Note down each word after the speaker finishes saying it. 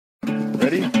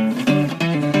Ready?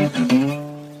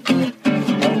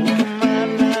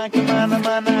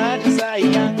 Kemana aja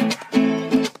sayang,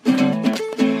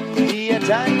 dia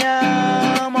tanya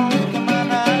mau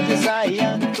kemana aja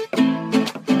sayang.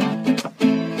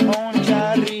 Mau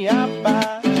cari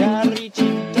apa? Cari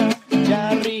cinta.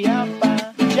 Cari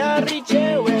apa? Cari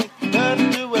cewek.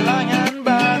 Bertualangan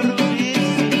baru di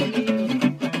sini.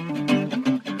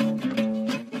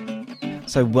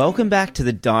 So welcome back to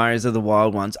the Diaries of the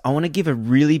Wild Ones. I want to give a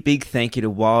really big thank you to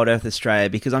Wild Earth Australia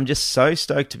because I'm just so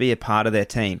stoked to be a part of their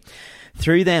team.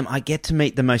 Through them, I get to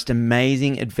meet the most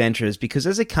amazing adventurers because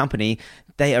as a company,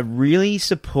 they are really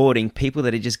supporting people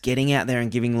that are just getting out there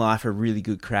and giving life a really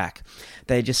good crack.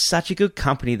 They're just such a good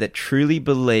company that truly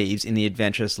believes in the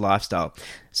adventurous lifestyle.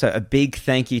 So a big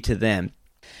thank you to them.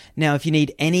 Now, if you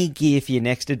need any gear for your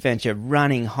next adventure,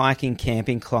 running, hiking,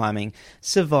 camping, climbing,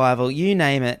 survival, you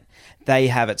name it, they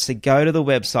have it. So go to the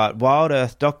website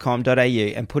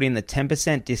wildearth.com.au and put in the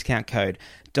 10% discount code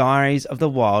Diaries of the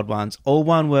Wild Ones, all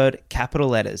one word, capital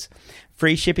letters.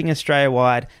 Free shipping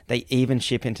Australia-wide. They even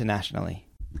ship internationally.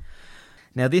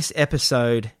 Now, this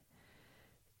episode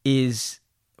is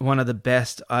one of the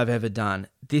best I've ever done.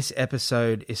 This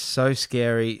episode is so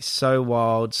scary, so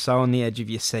wild, so on the edge of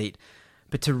your seat.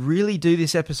 But to really do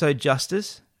this episode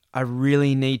justice, I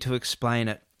really need to explain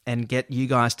it and get you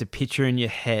guys to picture in your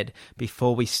head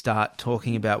before we start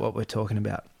talking about what we're talking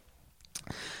about.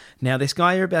 Now, this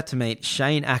guy you're about to meet,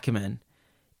 Shane Ackerman,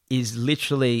 is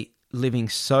literally living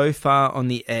so far on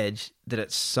the edge that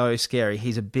it's so scary.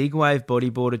 He's a big wave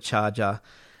bodyboarder charger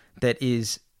that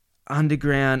is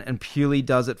underground and purely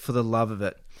does it for the love of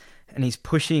it. And he's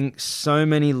pushing so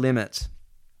many limits.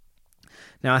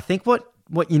 Now, I think what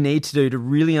you need to do to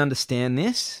really understand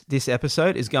this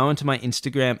episode is go onto my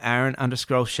Instagram,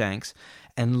 Aaron_Shanks,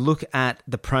 and look at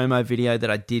the promo video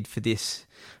that I did for this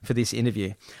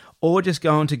interview. Or just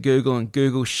go onto Google and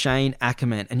Google Shane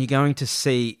Ackerman, and you're going to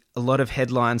see a lot of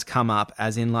headlines come up,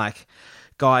 as in like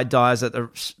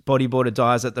bodyboarder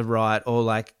dies at the right, or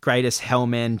like greatest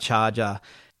hellman charger.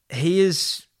 He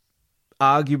is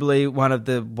arguably one of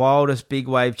the wildest big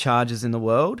wave chargers in the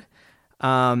world.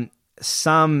 A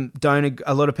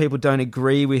lot of people don't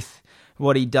agree with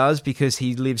what he does because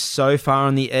he lives so far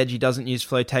on the edge. He doesn't use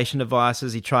flotation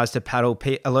devices. He tries to paddle.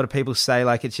 A lot of people say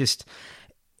like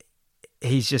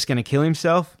he's just going to kill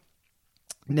himself.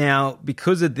 Now,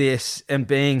 because of this and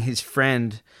being his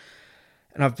friend,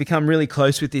 and I've become really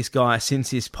close with this guy since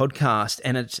this podcast,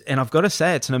 and I've got to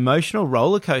say it's an emotional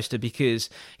roller coaster because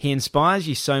he inspires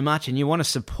you so much and you want to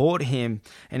support him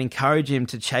and encourage him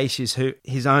to chase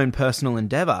his own personal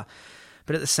endeavor.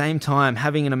 But at the same time,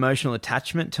 having an emotional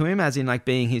attachment to him, as in like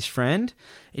being his friend,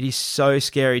 it is so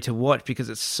scary to watch because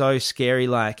it's so scary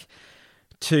like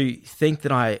to think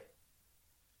that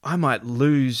we might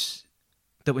lose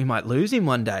him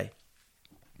one day.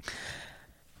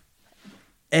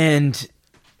 And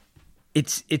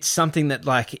it's something that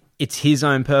like it's his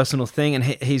own personal thing and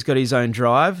he's got his own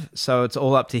drive, so it's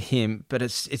all up to him, but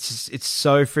it's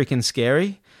so freaking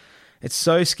scary. It's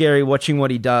so scary watching what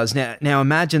he does. Now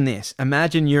imagine this.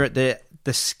 Imagine you're at the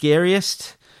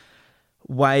scariest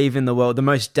wave in the world, the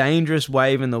most dangerous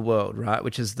wave in the world, right,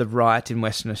 which is the Right in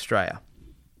Western Australia.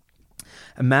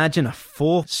 Imagine a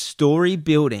 4-story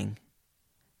building,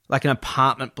 like an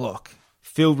apartment block,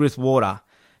 filled with water,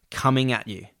 coming at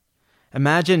you.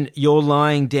 Imagine you're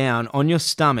lying down on your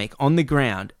stomach on the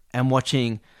ground and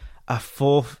watching a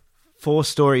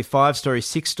 4-story, 5-story,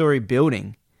 6-story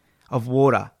building of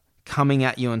water coming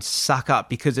at you and suck up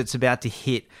because it's about to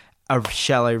hit a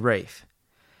shallow reef.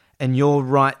 And you're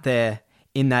right there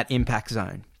in that impact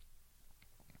zone.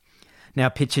 Now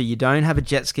picture you don't have a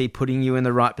jet ski putting you in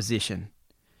the right position.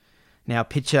 Now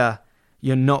picture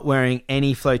you're not wearing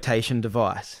any flotation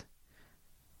device.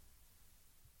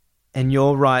 And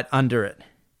you're right under it.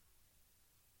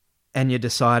 And you're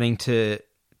deciding to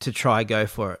try go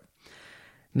for it.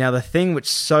 Now, the thing which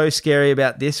is so scary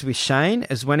about this with Shane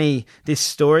is this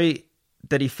story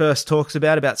that he first talks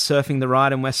about surfing the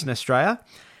Right in Western Australia,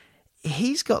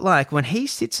 he's got like, when he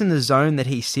sits in the zone that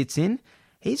he sits in,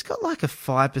 he's got like a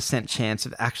 5% chance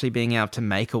of actually being able to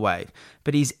make a wave.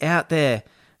 But he's out there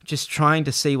just trying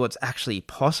to see what's actually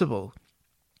possible.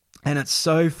 And it's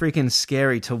so freaking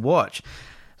scary to watch.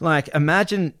 Like,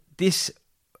 imagine this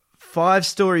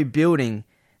 5-story building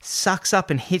sucks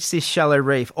up and hits this shallow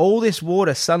reef. All this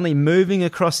water suddenly moving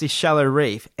across this shallow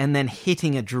reef and then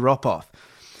hitting a drop-off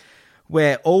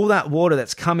where all that water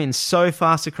that's come in so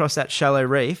fast across that shallow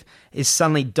reef is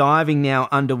suddenly diving now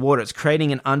underwater. It's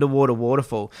creating an underwater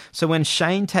waterfall. So when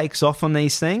Shane takes off on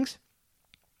these things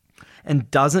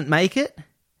and doesn't make it,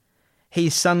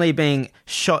 he's suddenly being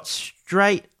shot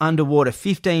straight underwater,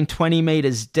 15, 20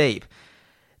 meters deep.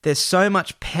 There's so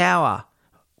much power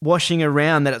washing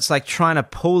around that it's like trying to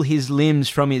pull his limbs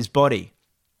from his body.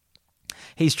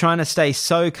 He's trying to stay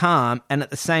so calm and at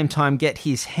the same time get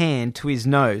his hand to his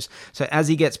nose. So as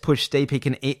he gets pushed deep, he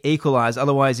can equalize.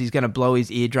 Otherwise, he's going to blow his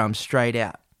eardrum straight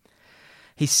out.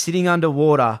 He's sitting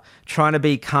underwater, trying to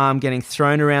be calm, getting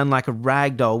thrown around like a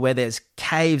rag doll where there's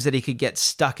caves that he could get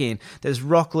stuck in. There's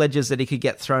rock ledges that he could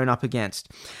get thrown up against.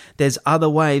 There's other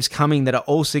waves coming that are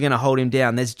also going to hold him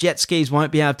down. There's jet skis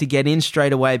won't be able to get in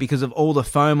straight away because of all the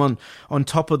foam on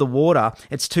top of the water.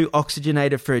 It's too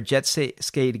oxygenated for a jet ski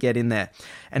to get in there.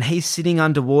 And he's sitting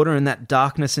underwater in that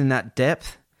darkness, in that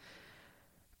depth,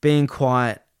 being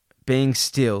quiet, being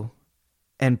still,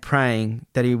 and praying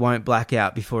that he won't black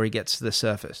out before he gets to the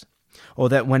surface. Or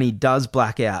that when he does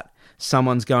black out,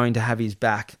 someone's going to have his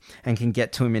back and can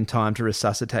get to him in time to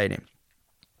resuscitate him.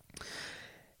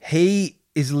 He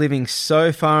is living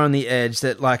so far on the edge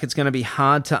that like it's going to be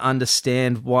hard to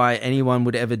understand why anyone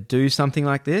would ever do something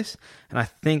like this. And I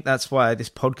think that's why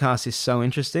this podcast is so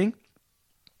interesting.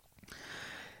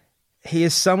 He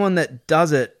is someone that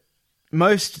does it.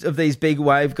 Most of these big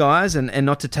wave guys, and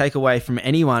not to take away from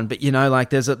anyone, but you know, like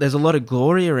there's a lot of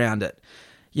glory around it.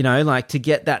 You know, like to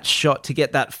get that shot, to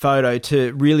get that photo,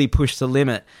 to really push the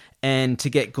limit and to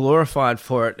get glorified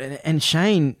for it. And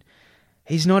Shane,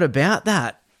 he's not about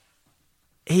that.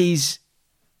 He's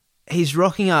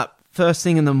rocking up first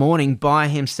thing in the morning by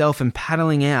himself and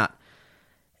paddling out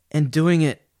and doing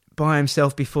it by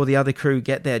himself before the other crew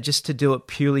get there, just to do it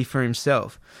purely for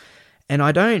himself. And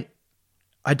I don't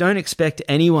expect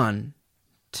anyone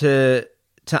to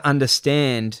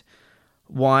understand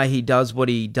why he does what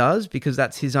he does, because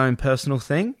that's his own personal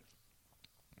thing.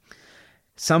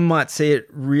 Some might see it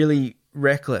really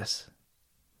reckless.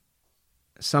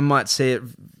 Some might see it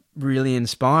really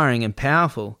inspiring and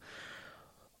powerful.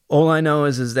 All I know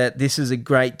is that this is a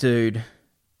great dude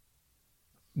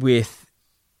with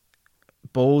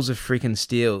balls of freaking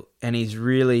steel, and he's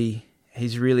really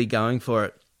going for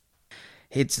it.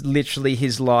 It's literally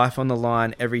his life on the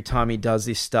line every time he does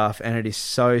this stuff, and it is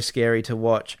so scary to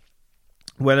watch.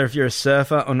 Whether if you're a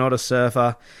surfer or not a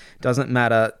surfer, doesn't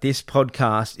matter. This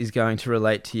podcast is going to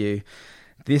relate to you.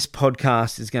 This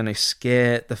podcast is going to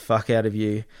scare the fuck out of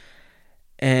you.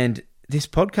 And this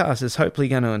podcast is hopefully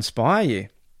going to inspire you.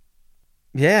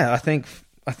 Yeah, I think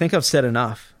I've said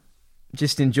enough.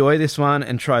 Just enjoy this one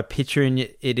and try picturing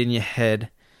it in your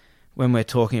head when we're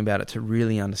talking about it to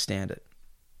really understand it.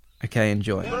 Okay,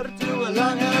 enjoy.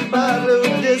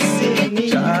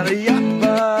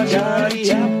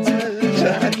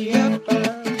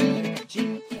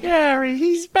 Gary,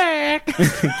 he's back.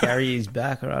 Gary is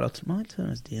back. All right, it's my turn.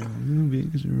 It's down a little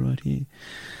bit because we're right here.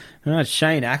 All right,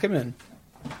 Shane Ackerman.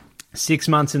 6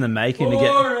 months in the making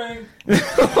Boring. to get...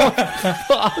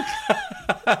 Fuck.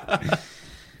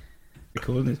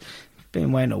 Recording this.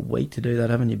 Been waiting a week to do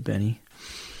that, haven't you, Benny?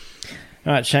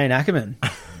 All right, Shane Ackerman.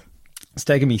 It's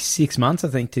taken me 6 months, I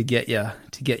think, to get you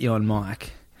on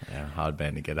mic. Yeah, hard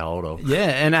band to get a hold of. Yeah,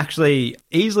 and actually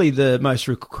easily the most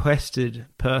requested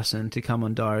person to come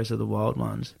on Diaries of the Wild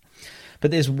Ones.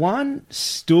 But there's one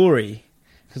story,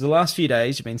 because the last few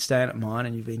days you've been staying at mine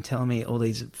and you've been telling me all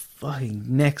these fucking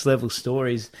next level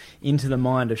stories into the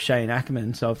mind of Shane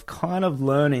Ackerman. So I'm kind of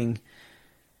learning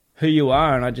who you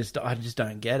are, and I just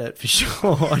don't get it for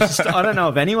sure. I don't know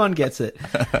if anyone gets it.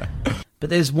 But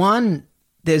there's one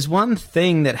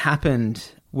thing that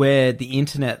happened where the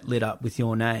internet lit up with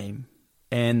your name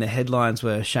and the headlines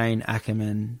were Shane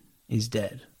Ackerman is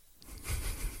dead.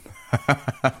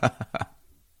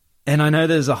 And I know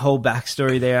there's a whole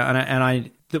backstory there,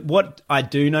 what I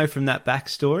do know from that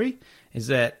backstory is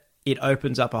that it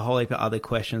opens up a whole heap of other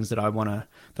questions that I want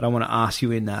to ask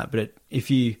you in that. But if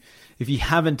you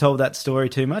haven't told that story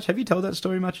too much, have you told that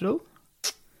story much at all?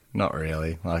 Not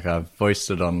really. Like, I've voiced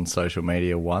it on social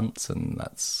media once, and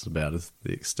that's about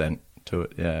the extent to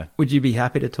it, yeah. Would you be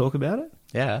happy to talk about it?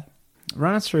 Yeah.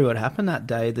 Run us through what happened that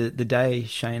day, the day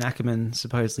Shane Ackerman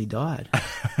supposedly died.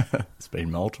 It's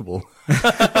been multiple.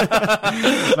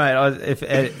 Mate,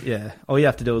 all you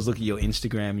have to do is look at your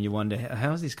Instagram and you wonder,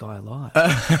 how is this guy alive?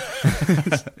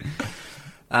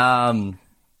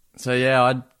 So,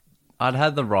 yeah, I'd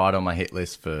had the ride on my hit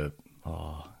list for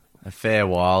a fair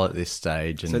while at this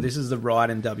stage. And so this is the ride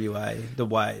in WA, the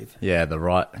wave. Yeah, the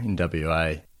right in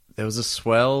WA. There was a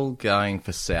swell going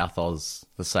for South Oz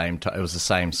the same time. It was the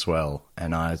same swell.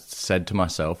 And I said to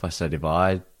myself, if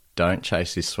I don't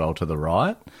chase this swell to the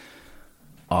right,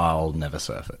 I'll never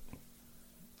surf it.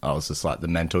 I was just like, the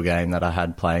mental game that I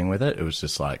had playing with it, it was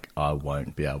just like, I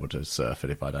won't be able to surf it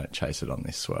if I don't chase it on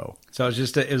this swell. So it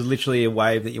was literally a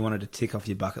wave that you wanted to tick off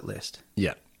your bucket list.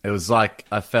 Yeah. It was like,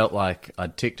 I felt like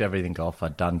I'd ticked everything off.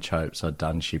 I'd done chopes, I'd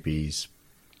done shippies.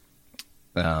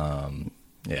 I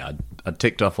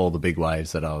ticked off all the big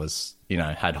waves that I was,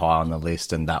 had high on the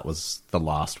list, and that was the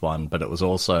last one. But it was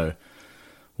also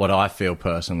what I feel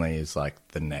personally is like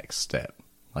the next step.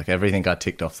 Like everything I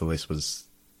ticked off the list was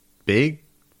big,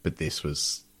 but this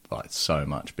was like so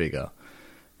much bigger.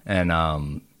 And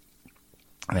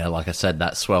like I said,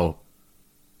 that swell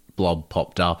blob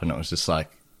popped up, and it was just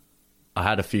like, I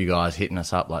had a few guys hitting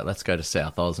us up like, let's go to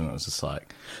South Oz, and it was just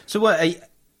like... So what,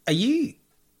 are you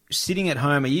sitting at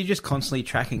home, are you just constantly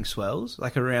tracking swells,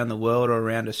 like around the world or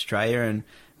around Australia, and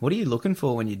what are you looking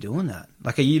for when you're doing that?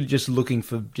 Like, are you just looking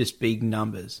for just big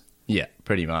numbers? Yeah,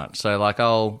 pretty much. So like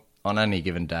on any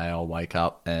given day, I'll wake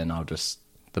up and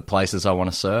the places I want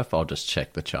to surf, I'll just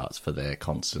check the charts for there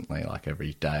constantly, like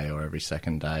every day or every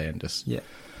second day, and just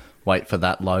wait for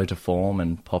that low to form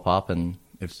and pop up, and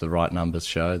if the right numbers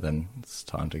show, then it's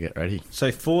time to get ready.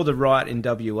 So for the right in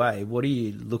WA, what are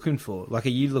you looking for? Like, are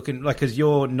you looking... Like, because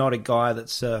you're not a guy that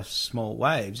surfs small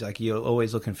waves. Like, you're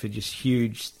always looking for just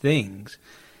huge things.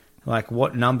 Like,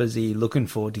 what numbers are you looking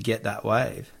for to get that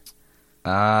wave?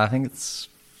 I think it's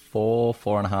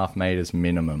 4.5 meters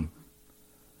minimum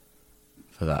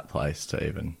for that place to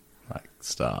even, like,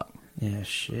 start. Yeah,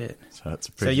 shit. So it's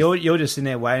So you're just in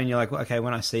there waiting, you're like, okay,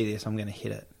 when I see this, I'm going to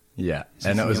hit it. Yeah,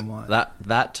 and it was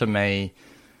that to me,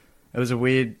 it was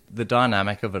the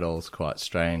dynamic of it all is quite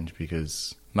strange,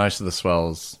 because most of the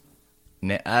swells,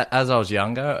 as I was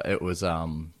younger, it was,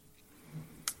 I'd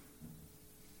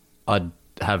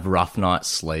have rough nights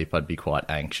sleep, I'd be quite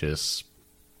anxious,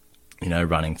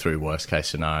 running through worst case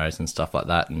scenarios and stuff like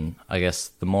that, and I guess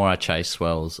the more I chase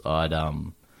swells, I'd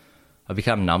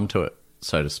become numb to it,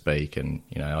 so to speak, and,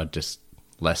 I'd just...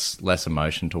 Less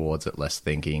emotion towards it, less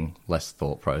thinking, less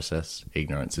thought process.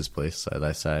 Ignorance is bliss, so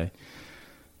they say.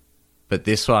 But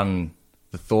this one,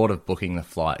 the thought of booking the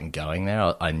flight and going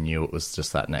there, I knew it was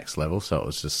just that next level. So it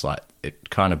was just like, it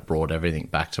kind of brought everything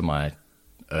back to my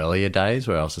earlier days,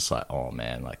 where I was just like, oh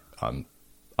man, like I'm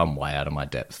way out of my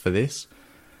depth for this.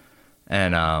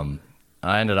 And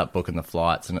I ended up booking the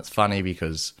flights, and it's funny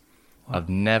because I've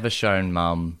never shown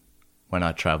Mum. When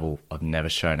I travel, I've never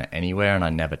shown her anywhere, and I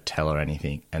never tell her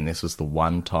anything. And this was the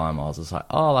one time I was just like,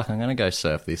 oh, like I'm going to go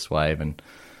surf this wave, and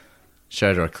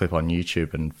showed her a clip on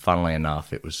YouTube. And funnily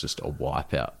enough, it was just a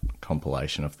wipeout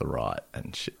compilation of the ride.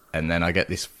 And then I get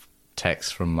this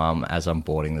text from Mum as I'm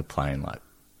boarding the plane, like,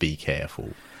 be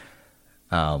careful,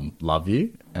 love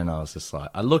you. And I was just like,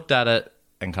 I looked at it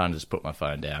and kind of just put my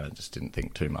phone down and just didn't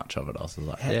think too much of it. I was just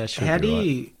like, yeah, sure.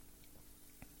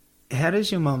 How does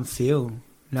your mum feel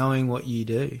knowing what you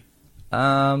do?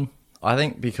 I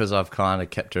think because I've kind of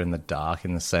kept her in the dark,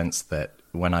 in the sense that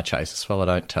when I chase a swell, I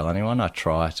don't tell anyone. I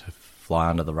try to fly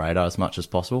under the radar as much as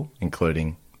possible,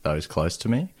 including those close to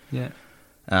me. Yeah.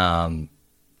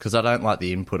 Because I don't like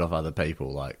the input of other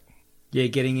people. Like, yeah,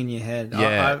 getting in your head.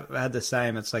 Yeah. I've had the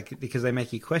same. It's like, because they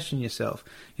make you question yourself.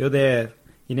 You're there.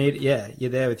 You're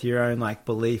there with your own, like,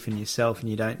 belief in yourself, and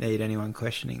you don't need anyone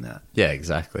questioning that. Yeah,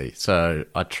 exactly. So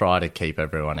I try to keep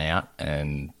everyone out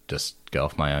and just go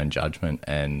off my own judgment.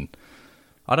 And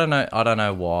I don't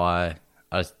know why.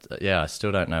 I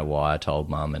still don't know why I told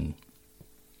Mum. And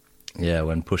yeah,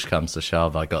 when push comes to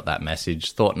shove, I got that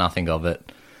message, thought nothing of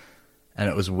it. And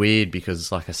it was weird because,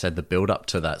 like I said, the build up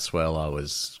to that swell, I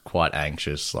was quite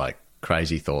anxious, like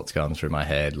crazy thoughts going through my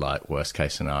head, like worst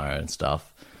case scenario and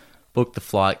stuff. Booked the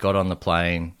flight, got on the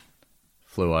plane,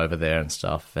 flew over there and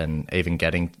stuff, and even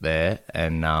getting there,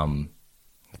 and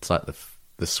it's like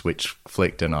the switch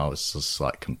flicked, and I was just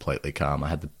like completely calm. I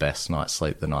had the best night's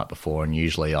sleep the night before, and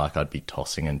usually like I'd be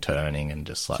tossing and turning and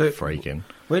just like freaking.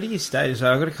 Where do you stay?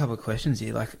 So I've got a couple of questions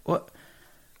here. Like, what?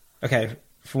 Okay,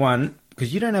 for one,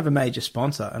 because you don't have a major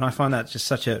sponsor, and I find that just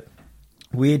such a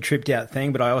weird tripped out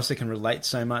thing, but I also can relate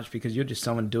so much because you're just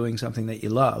someone doing something that you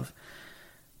love.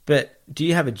 But do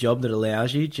you have a job that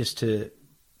allows you just to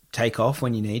take off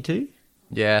when you need to?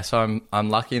 Yeah, so I'm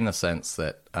lucky in the sense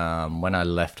that when I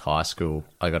left high school,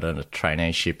 I got a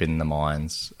traineeship in the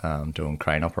mines, doing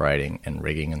crane operating and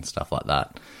rigging and stuff like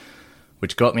that,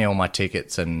 which got me all my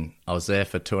tickets, and I was there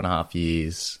for 2.5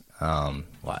 years,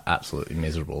 like absolutely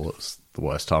miserable. It was the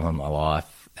worst time of my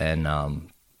life, and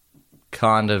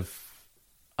kind of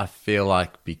I feel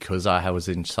like because I was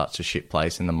in such a shit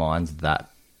place in the mines, that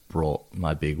brought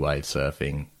my big wave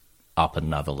surfing up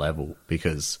another level,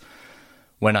 because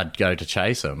when I'd go to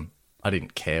chase them, I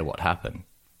didn't care what happened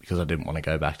because I didn't want to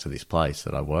go back to this place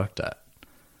that I worked at.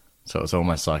 So it was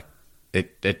almost like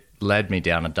it led me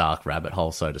down a dark rabbit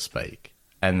hole, so to speak.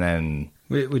 And then...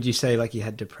 Would you say like you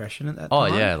had depression at that Oh,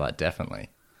 time? yeah, like definitely.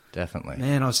 Definitely.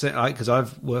 Man, because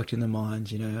I've worked in the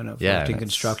mines, you know, and I've worked in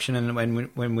construction, and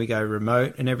when we go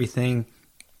remote and everything,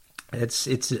 it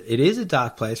is a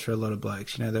dark place for a lot of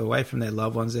blokes. You know, they're away from their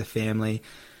loved ones, their family.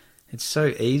 It's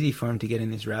so easy for them to get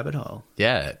in this rabbit hole.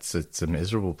 Yeah, it's a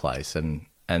miserable place, and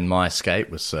my escape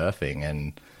was surfing,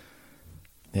 and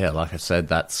yeah, like I said,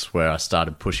 that's where I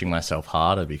started pushing myself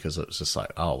harder, because it was just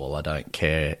like, oh well, I don't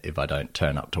care if I don't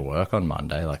turn up to work on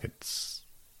Monday. It's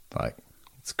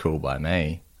cool by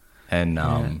me. And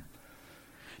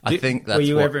I think that's were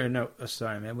you ever in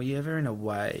a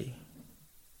way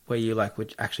where you like were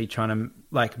actually trying to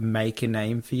like make a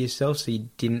name for yourself, so you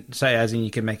didn't say, as in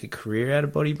you could make a career out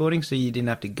of bodyboarding, so you didn't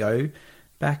have to go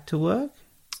back to work?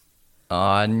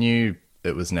 I knew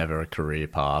it was never a career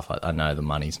path. I know the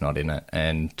money's not in it,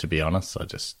 and to be honest, I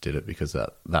just did it because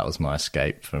that was my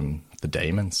escape from the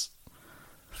demons.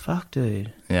 Fuck,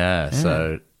 dude. Yeah.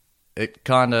 So it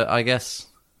kind of, I guess,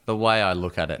 the way I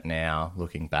look at it now,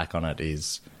 looking back on it,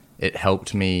 is it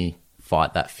helped me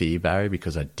fight that fear barrier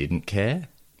because I didn't care.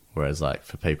 Whereas, like,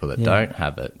 for people that don't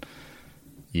have it,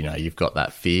 you know, you've got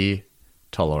that fear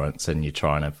tolerance and you're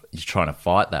trying to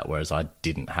fight that. Whereas I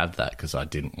didn't have that because I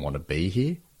didn't want to be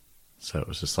here. So it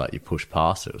was just like you push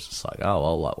past it. It was just like, oh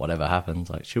well, like whatever happens,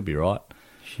 like she'll be right.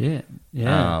 Shit.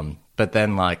 Yeah. But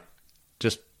then like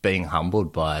just being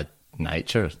humbled by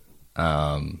nature,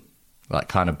 like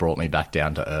kind of brought me back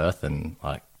down to earth, and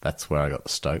like that's where I got the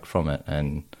stoke from it.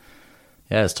 And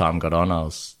yeah, as time got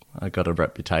on, I got a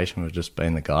reputation for just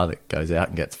being the guy that goes out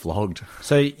and gets flogged.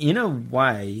 So in a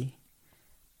way,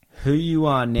 who you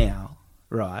are now,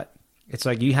 right? It's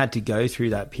like you had to go through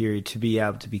that period to be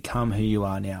able to become who you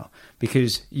are now,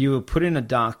 because you were put in a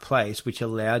dark place which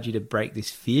allowed you to break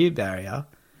this fear barrier,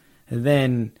 and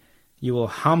then you were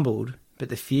humbled, but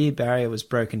the fear barrier was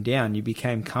broken down. You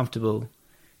became comfortable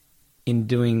in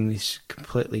doing this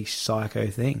completely psycho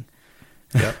thing.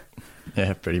 Yep.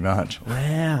 Yeah, pretty much.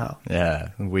 Wow. Yeah,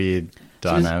 weird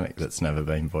dynamic that's never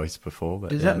been voiced before.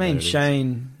 But does that mean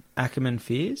Shane Ackerman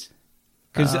fears?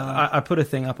 Because I put a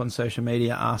thing up on social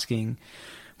media asking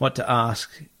what to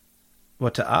ask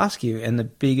you, and the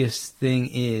biggest thing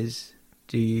is,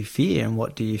 do you fear, and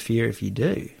what do you fear if you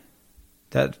do?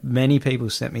 That many people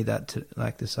sent me that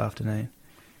this afternoon.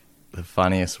 The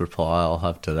funniest reply I'll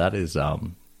have to that is,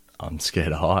 I'm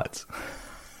scared of heights.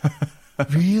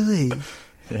 Really?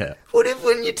 Yeah. What if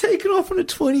when you take it off on a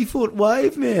 20-foot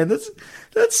wave, man?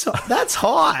 That's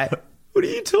high. What are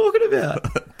you talking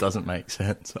about? Doesn't make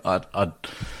sense. I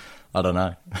don't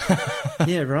know.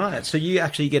 Yeah, right. So you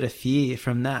actually get a fear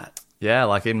from that. Yeah,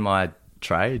 like in my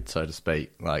trade, so to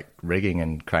speak, like rigging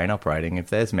and crane operating, if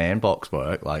there's man box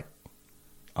work, like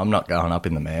I'm not going up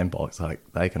in the man box. Like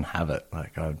they can have it.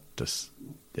 Like I just,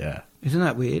 yeah. Isn't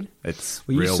that weird? It's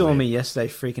well, you real saw weird. me yesterday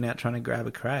freaking out trying to grab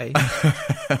a crane.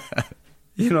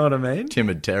 You know what I mean?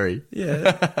 Timid Terry.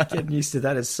 Yeah, getting used to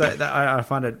that is so. I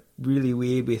find it really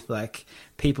weird with like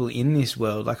people in this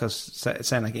world. Like I was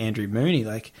saying, like Andrew Mooney,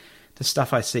 like the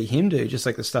stuff I see him do, just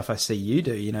like the stuff I see you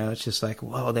do. You know, it's just like,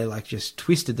 whoa, they're like just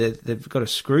twisted. They've got a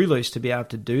screw loose to be able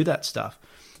to do that stuff.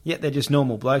 Yet they're just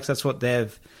normal blokes. That's what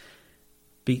they've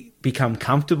become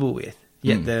comfortable with.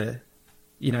 Yet they're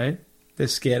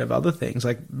scared of other things.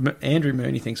 Like Andrew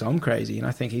Mooney thinks I'm crazy, and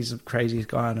I think he's the craziest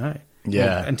guy I know.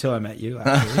 Yeah. Well, until I met you,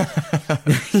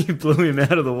 actually. You blew him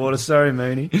out of the water. Sorry,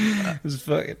 Mooney. It was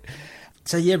fucking...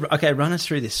 So, yeah, okay, run us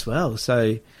through this swell.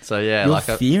 So yeah, you're like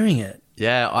fearing it.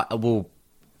 Yeah, well,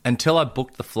 until I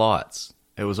booked the flights,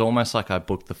 it was almost like I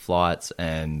booked the flights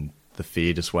and the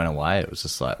fear just went away. It was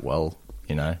just like, well,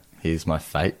 you know, here's my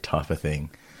fate type of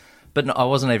thing. But no, I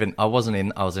was in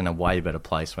a way better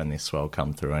place when this swell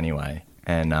come through anyway.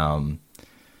 And,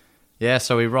 yeah,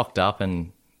 so we rocked up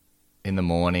and in the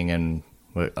morning and,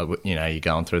 you know, you're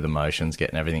going through the motions,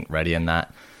 getting everything ready and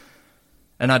that.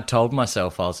 And I'd told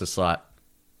myself, I was just like,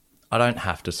 I don't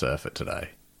have to surf it today.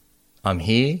 I'm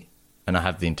here and I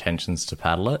have the intentions to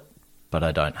paddle it, but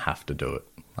I don't have to do it.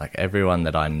 Like everyone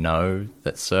that I know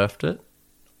that surfed it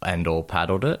and or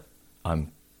paddled it,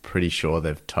 I'm pretty sure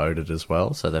they've towed it as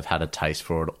well. So they've had a taste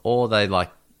for it, or they like,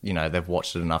 you know, they've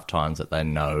watched it enough times that they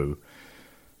know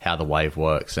how the wave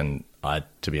works. And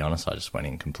to be honest, I just went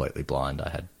in completely blind. I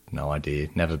had no idea,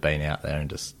 never been out there, and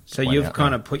just... So you've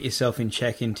kind of put yourself in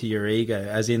check into your ego,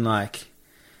 as in like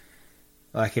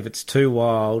if it's too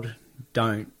wild,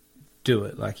 don't do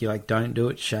it. Like you're like, don't do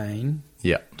it, Shane.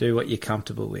 Yeah. Do what you're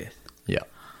comfortable with. Yeah.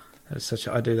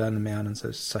 I do that in the mountains. So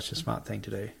it's such a smart thing to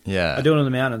do. Yeah. I do it in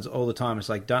the mountains all the time. It's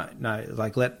like,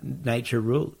 let nature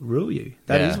rule you.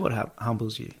 That is what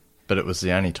humbles you. But it was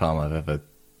the only time I've ever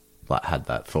like had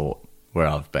that thought where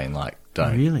I've been like,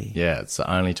 don't. Really? Yeah, it's the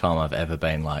only time I've ever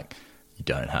been like, you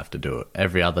don't have to do it.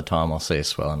 Every other time I'll see a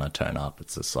swell and I turn up,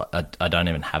 it's just like, I don't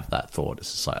even have that thought.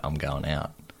 It's just like, I'm going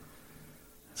out.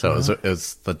 So it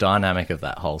was the dynamic of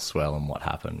that whole swell and what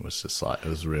happened was just like, it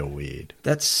was real weird.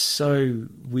 That's so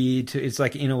weird too. It's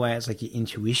like, in a way, it's like your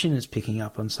intuition is picking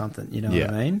up on something, you know what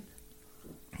I mean?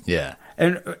 Yeah.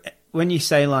 And when you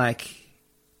say like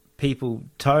people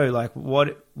tow, like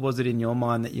what was it in your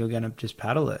mind that you're going to just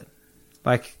paddle it?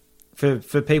 Like for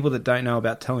people that don't know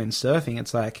about towing surfing,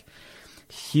 it's like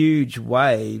huge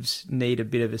waves need a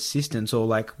bit of assistance, or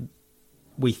like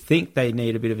we think they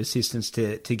need a bit of assistance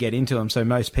to get into them. So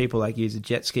most people like use a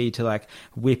jet ski to like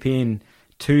whip in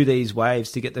to these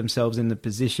waves to get themselves in the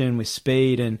position with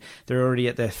speed, and they're already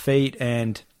at their feet,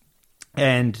 and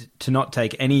to not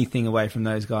take anything away from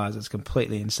those guys, it's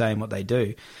completely insane what they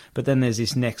do. But then there's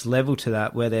this next level to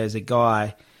that where there's a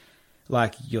guy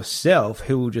like yourself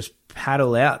who will just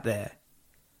paddle out there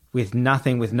with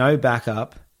nothing, with no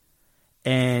backup,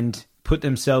 and put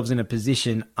themselves in a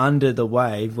position under the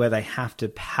wave where they have to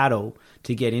paddle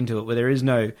to get into it, where there is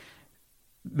no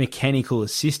mechanical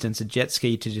assistance, a jet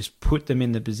ski to just put them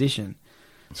in the position.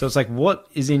 So it's like, what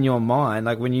is in your mind?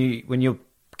 Like when you're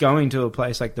going to a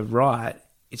place like the Right,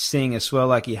 it's seeing a swell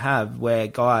like you have where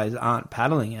guys aren't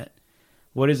paddling it.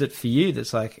 What is it for you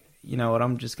that's like, you know what,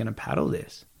 I'm just going to paddle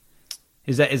this?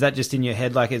 Is that just in your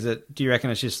head? Like, do you reckon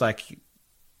it's just like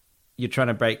you're trying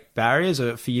to break barriers,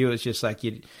 or for you it's just like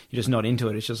you're just not into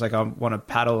it? It's just like, I want to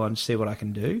paddle and see what I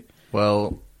can do.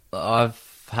 Well,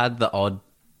 I've had the odd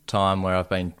time where I've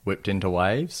been whipped into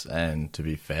waves, and to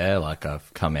be fair, like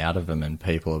I've come out of them and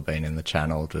people have been in the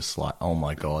channel just like, oh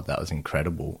my God, that was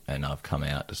incredible. And I've come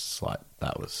out just like,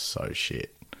 that was so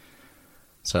shit.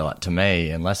 So like, to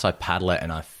me, unless I paddle it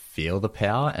and I feel the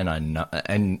power and I know,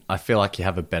 and I feel like you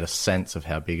have a better sense of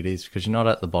how big it is because you're not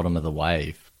at the bottom of the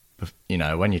wave. You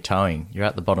know, when you're towing, you're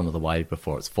at the bottom of the wave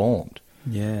before it's formed.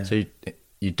 Yeah. So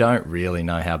you don't really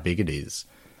know how big it is.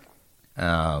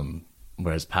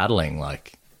 Whereas paddling,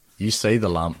 like, you see the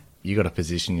lump, you got to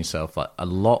position yourself. Like, a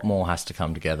lot more has to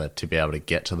come together to be able to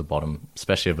get to the bottom,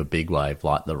 especially of a big wave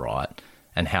like the Right,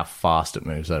 and how fast it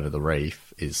moves over the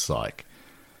reef is like,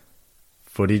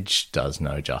 footage does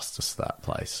no justice to that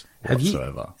place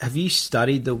whatsoever. Have you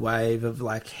studied the wave of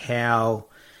like how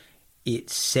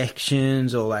it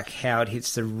sections, or like how it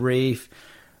hits the reef,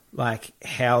 like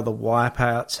how the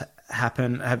wipeouts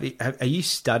happen? Are you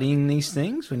studying these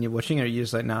things when you're watching, or are you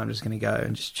just like, no, I'm just going to go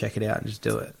and just check it out and just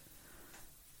do it?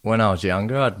 When I was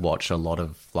younger, I'd watch a lot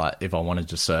of, like, if I wanted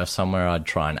to surf somewhere, I'd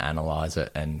try and analyse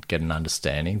it and get an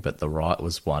understanding, but the Right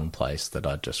was one place that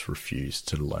I just refused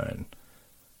to learn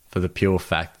for the pure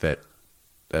fact that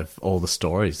of all the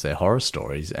stories, they're horror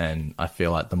stories, and I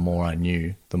feel like the more I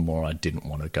knew, the more I didn't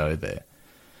want to go there.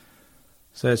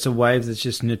 So it's a wave that's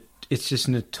just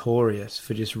notorious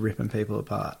for just ripping people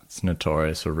apart. It's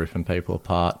notorious for ripping people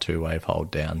apart, two-wave hold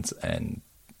downs, and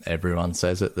everyone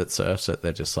says it that surfs it.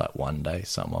 They're just like, one day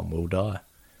someone will die.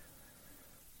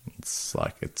 It's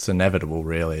like, it's inevitable,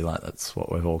 really. Like, that's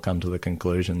what we've all come to the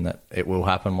conclusion, that it will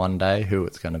happen one day. Who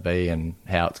it's going to be and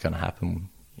how it's going to happen,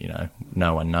 you know,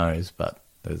 no one knows. But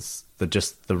there's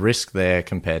the risk there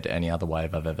compared to any other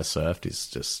wave I've ever surfed is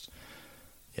just,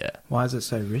 yeah. Why is it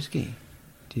so risky,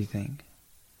 do you think?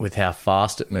 With how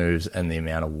fast it moves and the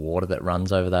amount of water that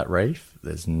runs over that reef,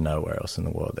 there's nowhere else in the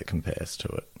world that compares to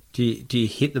it. Do you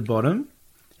hit the bottom?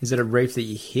 Is it a reef that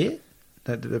you hit,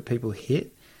 that people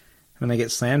hit when they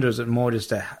get slammed, or is it more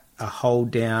just a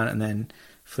hold down and then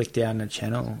flick down the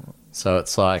channel? So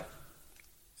it's like,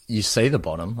 you see the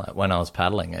bottom. Like, when I was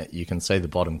paddling it, you can see the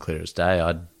bottom clear as day.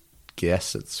 I'd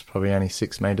guess it's probably only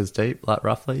 6 meters deep, like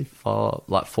roughly, 4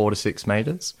 to 6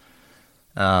 meters.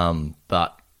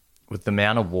 But with the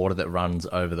amount of water that runs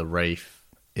over the reef,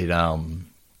 it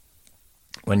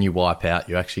when you wipe out,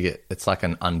 you actually get, it's like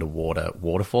an underwater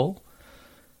waterfall,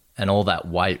 and all that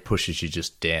weight pushes you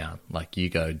just down. Like, you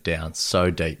go down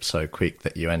so deep, so quick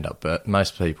that you end up,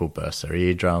 most people burst their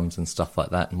eardrums and stuff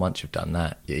like that. And once you've done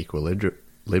that, your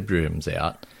equilibrium's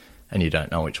out and you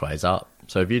don't know which way's up.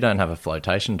 So if you don't have a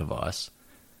flotation device,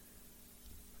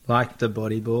 like the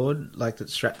bodyboard, like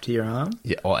that's strapped to your arm?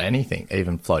 Yeah, or anything,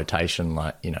 even flotation,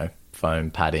 like, you know,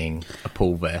 foam padding, a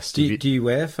pool vest. Do you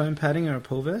wear foam padding or a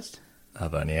pool vest?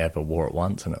 I've only ever wore it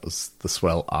once, and it was the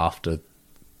swell after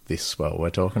this swell we're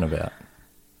talking about.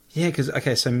 Yeah, because,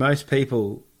 okay, so most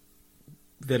people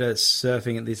that are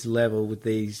surfing at this level with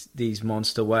these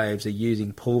monster waves are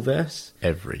using pool vests.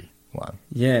 Everyone.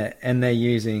 Yeah, and they're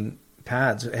using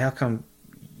pads. How come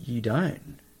you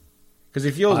don't? Because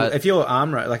if your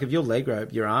arm rope, like if your leg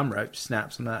rope, your arm rope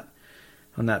snaps on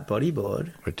that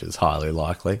bodyboard, Which is highly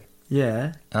likely.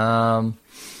 yeah.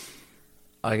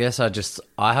 I guess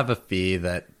I have a fear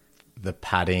that the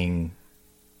padding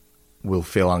will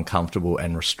feel uncomfortable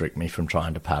and restrict me from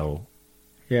trying to paddle.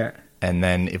 Yeah. And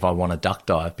then if I want to duck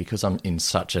dive, because I'm in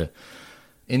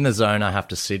the zone I have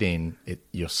to sit in,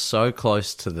 you're so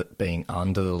close to being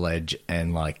under the ledge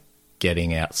and like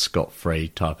getting out scot-free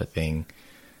type of thing,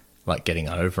 like getting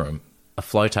over them. A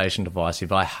flotation device,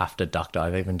 if I have to duck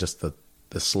dive, even just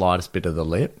the slightest bit of the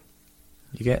lip,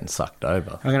 you're getting sucked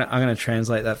over. I'm gonna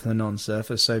translate that for the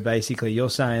non-surfer. So basically, you're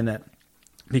saying that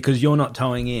because you're not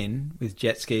towing in with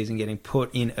jet skis and getting put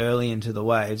in early into the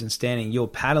waves and standing, you're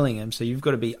paddling them. So you've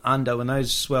got to be under when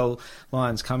those swell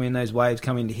lines come in, those waves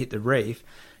come in to hit the reef.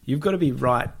 You've got to be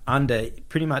right under,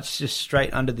 pretty much just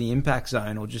straight under the impact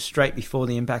zone, or just straight before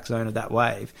the impact zone of that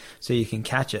wave, so you can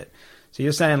catch it. So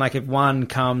you're saying like if one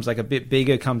comes like a bit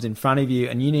bigger, comes in front of you,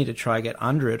 and you need to try get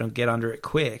under it or get under it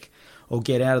quick, or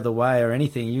get out of the way or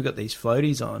anything, you've got these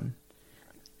floaties on.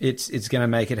 It's going to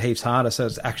make it heaps harder. So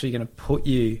it's actually going to put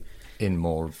you in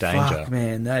more danger. Fuck,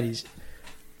 man, that is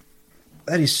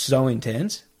so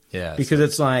intense. Yeah, because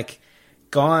it's like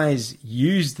guys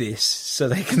use this so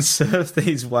they can surf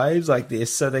these waves like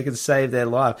this, so they can save their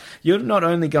life. You're not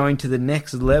only going to the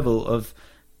next level of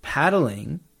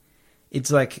paddling.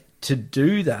 It's like to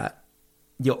do that,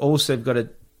 you've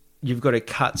got to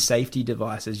cut safety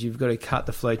devices. You've got to cut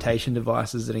the flotation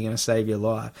devices that are going to save your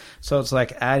life. So it's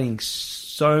like adding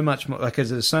so much more, like, 'cause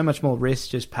there's so much more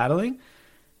risk just paddling.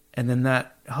 And then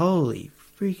that, holy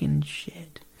freaking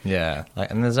shit. Yeah.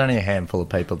 And there's only a handful of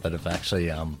people that have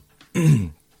actually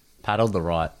paddled the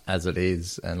right as it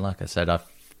is. And like I said,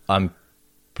 I'm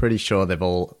pretty sure they've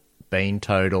all been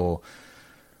towed, or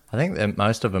I think that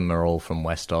most of them are all from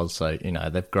West Oz. So,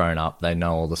 they've grown up, they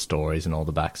know all the stories and all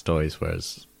the backstories,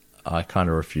 whereas I kind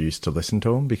of refused to listen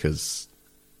to them because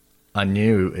I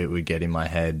knew it would get in my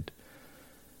head,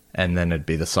 and then it'd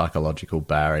be the psychological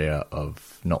barrier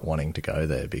of not wanting to go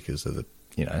there because of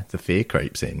the fear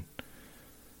creeps in.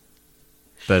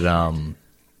 But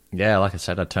yeah, like I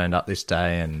said, I turned up this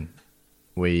day and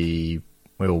we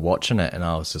were watching it, and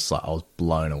I was just like, I was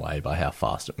blown away by how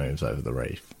fast it moves over the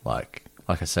reef. Like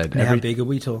I said, How big are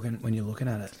we talking when you're looking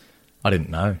at it? I didn't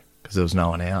know because there was no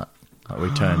one out. Like, we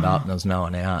turned up and there was no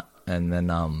one out, and then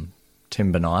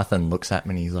Tim Benithan looks at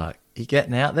me and he's like, "You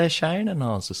getting out there, Shane?" And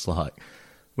I was just like,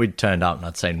 we'd turned up and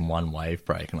I'd seen one wave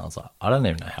break, and I was like, I don't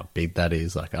even know how big that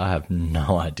is. Like, I have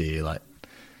no idea. Like,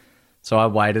 so I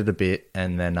waited a bit,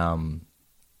 and then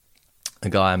a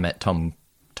guy I met, Tom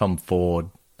Ford,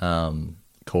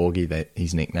 Corgi, that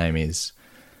his nickname is,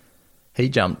 he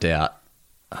jumped out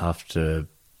after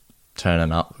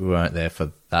turning up. We weren't there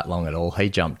for that long at all. He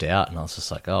jumped out, and I was just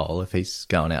like, oh, well, if he's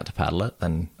going out to paddle it,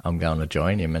 then I'm going to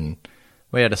join him. And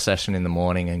we had a session in the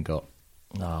morning and got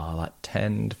like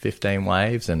 10 to 15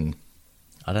 waves, and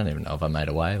I don't even know if I made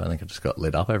a wave. I think I just got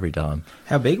lit up every time.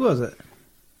 How big was it?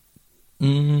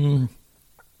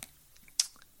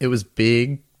 It was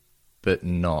big, but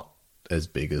not as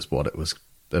big as what it was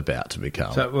about to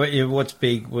become. So what's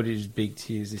big? What is big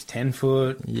to you? Is this 10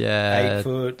 foot? Yeah. 8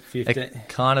 foot? 15? It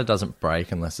kind of doesn't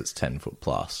break unless it's 10 foot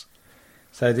plus.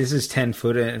 So this is 10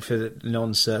 foot, and for the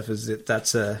non-surfers,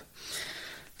 that's a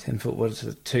 10 foot, what is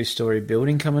it, a 2-story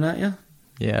building coming at you?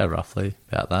 Yeah, roughly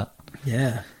about that.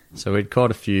 Yeah. So we'd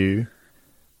caught a few,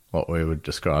 what we would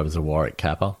describe as a Warwick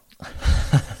Kappa,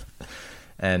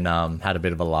 and had a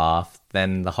bit of a laugh.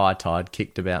 Then the high tide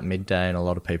kicked about midday, and a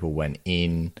lot of people went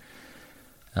in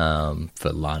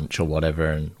for lunch or whatever,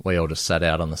 and we all just sat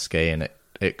out on the ski, and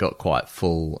it got quite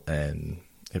full, and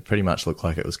it pretty much looked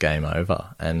like it was game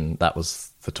over, and that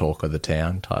was the talk of the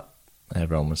town type.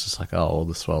 Everyone was just like, oh, all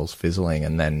the swell's fizzling.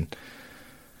 And then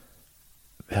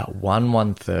about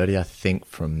 1:30, I think,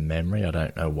 from memory, I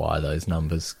don't know why those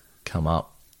numbers come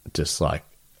up, just like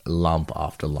lump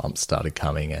after lump started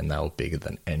coming, and they were bigger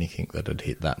than anything that had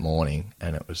hit that morning.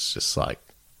 And it was just like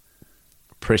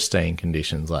pristine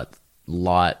conditions, like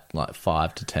light, like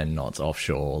 5 to 10 knots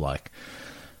offshore, like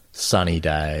sunny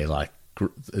day, like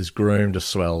as groomed a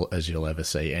swell as you'll ever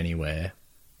see anywhere.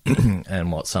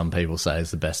 And what some people say is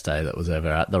the best day that was ever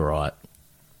at the right.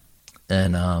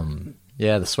 And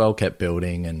yeah, the swell kept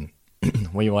building, and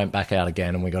we went back out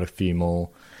again, and we got a few more.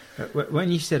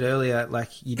 When you said earlier, like,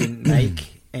 you didn't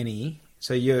make any,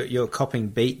 so you're copping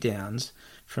beat downs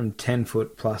from 10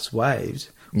 foot plus waves.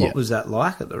 What was that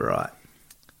like at the right?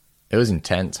 It was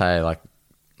intense, hey. Like,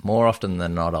 more often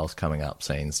than not, I was coming up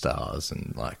seeing stars,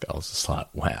 and like I was just like,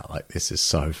 wow, like this is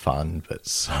so fun, but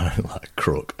so like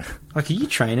crook. Like, are you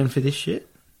training for this shit?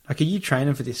 Like, are you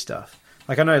training for this stuff?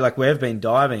 Like, I know, like, we've been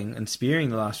diving and spearing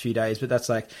the last few days, but that's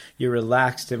like, you're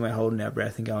relaxed and we're holding our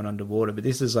breath and going underwater. But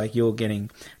this is like, you're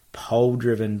getting pole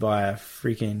driven by a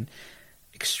freaking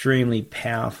extremely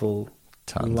powerful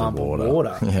Tons lump of of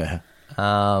water. Yeah.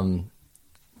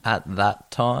 At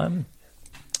that time,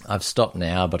 I've stopped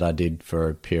now, but I did for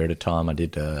a period of time, I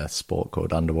did a sport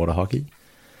called underwater hockey.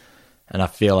 And I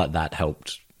feel like that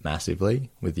helped massively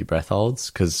with your breath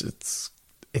holds, because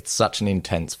it's such an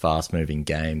intense, fast-moving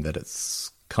game that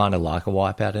it's kind of like a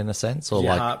wipeout in a sense. Or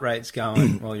Your like, heart rate's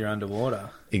going while you're underwater.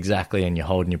 exactly, and you're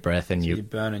holding your breath, and You're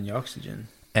burning your oxygen.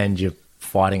 and you're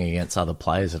fighting against other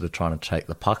players that are trying to take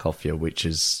the puck off you, which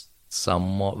is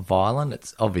somewhat violent.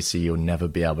 It's obviously you'll never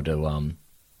be able to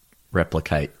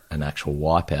replicate an actual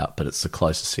wipeout, but it's the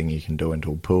closest thing you can do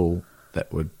into a pool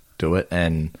that would do it.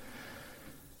 And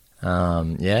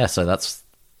yeah, so that's,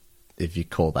 if you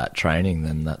call that training,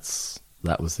 then that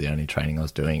was the only training I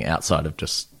was doing outside of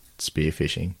just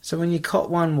spearfishing. So when you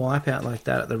caught one wipeout like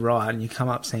that at the ride and you come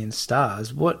up seeing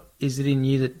stars, what is it in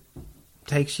you that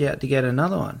takes you out to get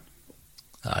another one?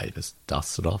 You just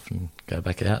dust it off and go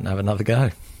back out and have another go.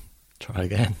 Try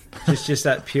again. Just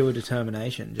that pure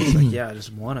determination. Just like, yeah, I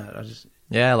just want it.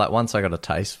 Yeah, like once I got a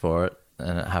taste for it,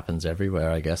 and it happens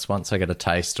everywhere, I guess. Once I get a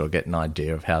taste or get an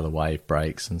idea of how the wave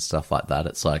breaks and stuff like that,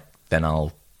 it's like, then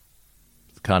I'll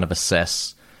kind of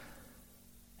assess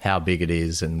how big it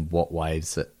is and what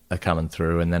waves that are coming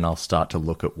through, and then I'll start to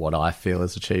look at what I feel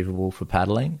is achievable for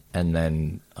paddling, and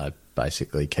then I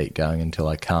basically keep going until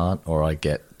I can't, or I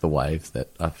get the wave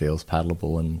that I feel is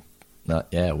paddleable, and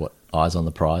what eyes on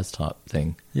the prize type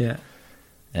thing. Yeah.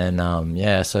 And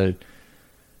so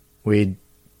the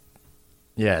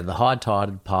high tide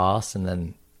had passed, and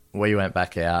then we went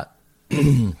back out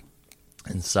and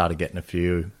started getting a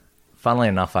few. Funnily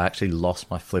enough, I actually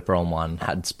lost my flipper on one,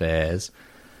 had spares,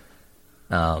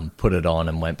 put it on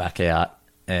and went back out.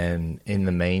 And in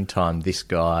the meantime, this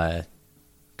guy,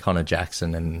 Connor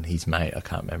Jackson, and his mate, I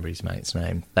can't remember his mate's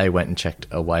name, they went and checked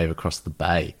a wave across the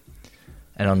bay.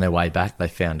 And on their way back, they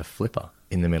found a flipper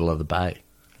in the middle of the bay,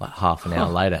 like half an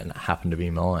hour later, and it happened to be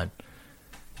mine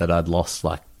that I'd lost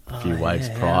like a few waves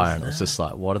prior. And it was just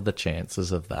like, what are the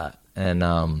chances of that? And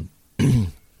so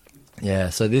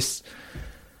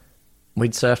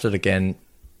we'd surfed it again,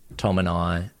 Tom and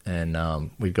I,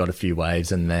 and we'd got a few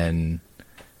waves, and then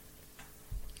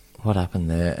what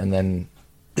happened there? And then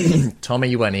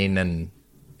Tommy went in and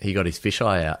he got his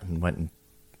fisheye out and went and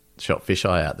shot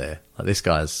fisheye out there. Like, this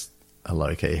guy's a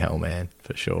low-key hell man,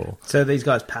 for sure. So these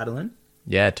guys paddling?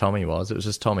 Yeah, Tommy was. It was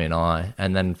just Tommy and I.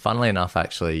 And then, funnily enough,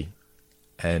 actually,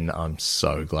 and I'm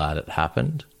so glad it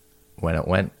happened, when it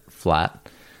went flat,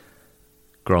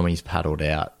 Grommies paddled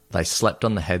out. They slept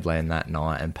on the headland that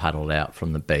night and paddled out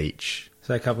from the beach.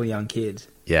 So a couple of young kids.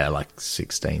 Yeah, like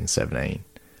 16, 17.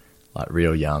 Like,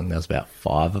 real young. There was about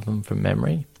 5 of them from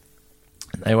memory.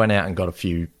 And they went out and got a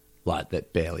few, like,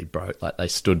 that barely broke. Like, they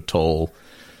stood tall,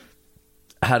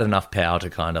 had enough power to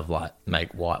kind of like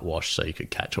make whitewash so you could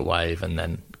catch a wave and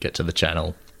then get to the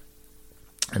channel.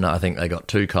 And I think they got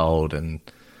too cold and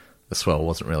the swell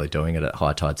wasn't really doing it at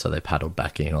high tide, so they paddled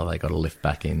back in, or they got a lift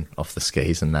back in off the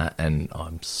skis and that. And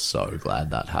I'm so glad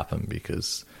that happened,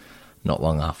 because not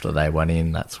long after they went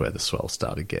in, that's where the swell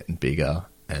started getting bigger,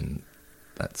 and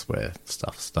that's where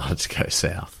stuff started to go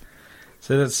south.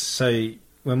 So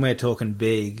when we're talking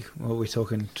big, what we're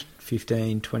talking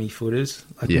 15, 20 footers,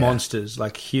 like monsters,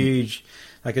 like huge,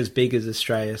 like as big as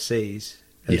Australia sees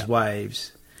as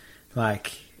waves,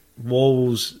 like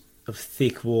walls of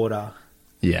thick water.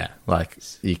 Yeah, like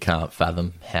you can't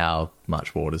fathom how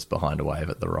much water's behind a wave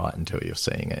at the right until you're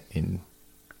seeing it in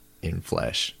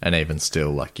flesh. And even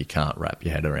still, like, you can't wrap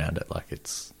your head around it. Like,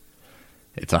 it's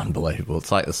unbelievable.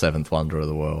 It's like the seventh wonder of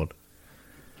the world.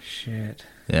 Shit.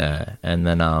 Yeah, and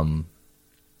then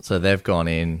so they've gone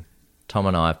in. Tom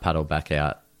and I paddled back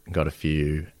out, got a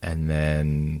few, and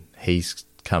then he's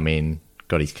come in,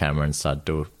 got his camera and started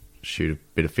to shoot a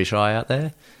bit of fisheye out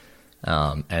there.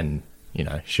 And, you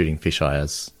know, shooting fisheye,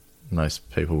 as most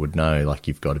people would know, like,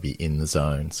 you've got to be in the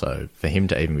zone. So for him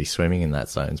to even be swimming in that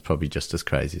zone is probably just as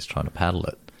crazy as trying to paddle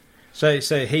it. So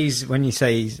he's, when you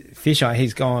say he's fisheye,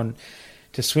 he's gone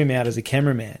to swim out as a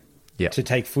cameraman to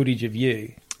take footage of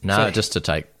you. No, just to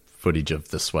take footage of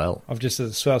the swell. Of just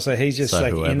the swell. So he's just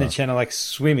in the channel, like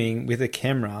swimming with a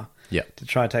camera to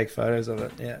try and take photos of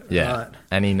it. Yeah. Right.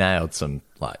 And he nailed some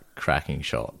like cracking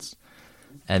shots.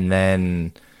 And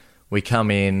then we come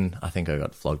in, I think I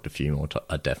got flogged a few more times.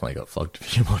 I definitely got flogged a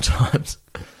few more times.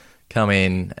 come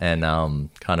in and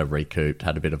kind of recouped,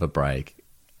 had a bit of a break,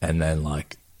 and then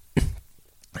like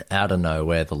out of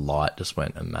nowhere the light just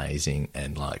went amazing,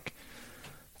 and like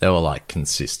they were like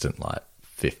consistent like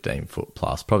 15 foot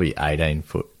plus, probably 18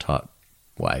 foot type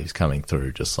waves coming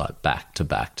through, just like back to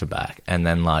back to back. And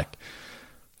then like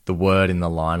the word in the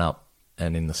lineup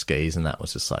and in the skis and that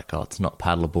was just like, oh, it's not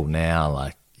paddleable now,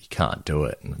 like you can't do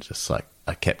it. And it's just like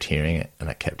I kept hearing it and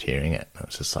I kept hearing it, and it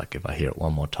was just like, if I hear it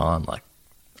one more time, like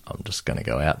I'm just going to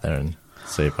go out there and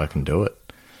see if I can do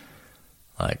it.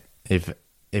 Like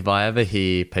if I ever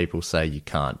hear people say you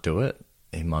can't do it,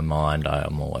 in my mind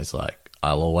I'm always like,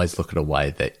 I'll always look at a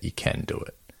way that you can do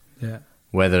it. Yeah.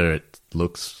 Whether it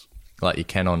looks like you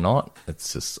can or not,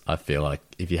 it's just, I feel like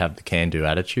if you have the can-do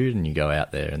attitude and you go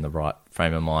out there in the right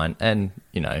frame of mind, and,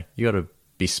 you know, you got to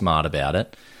be smart about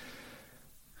it,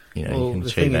 you know, you can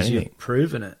achieve anything. You've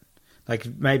proven it. Like,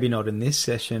 maybe not in this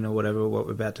session or whatever, what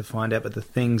we're about to find out, but the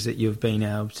things that you've been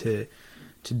able to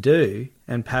do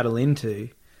and paddle into,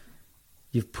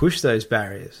 you've pushed those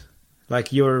barriers.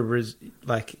 Like, you're a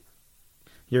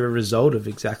result of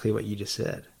exactly what you just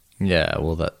said. Yeah,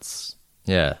 well, that's...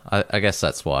 Yeah, I guess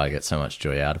that's why I get so much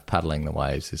joy out of paddling the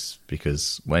waves, is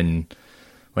because when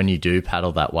you do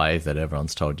paddle that wave that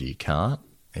everyone's told you can't,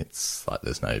 it's like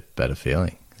there's no better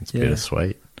feeling. It's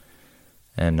bittersweet.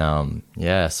 And,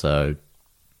 so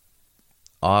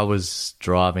I was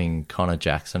driving Connor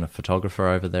Jackson, a photographer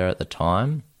over there at the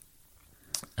time.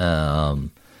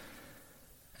 And,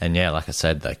 yeah, like I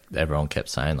said, like everyone kept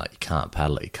saying, like, you can't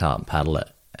paddle it, you can't paddle it.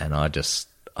 And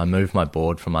I moved my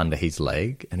board from under his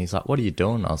leg, and he's like, what are you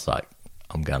doing? I was like,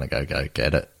 I'm going to go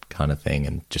get it, kind of thing,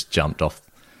 and just jumped off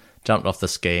the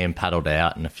ski and paddled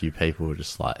out, and a few people were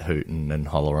just like hooting and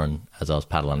hollering as I was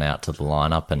paddling out to the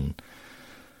lineup, and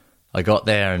I got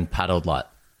there and paddled got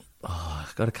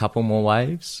a couple more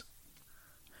waves.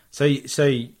 So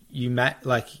you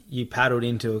paddled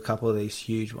into a couple of these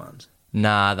huge ones?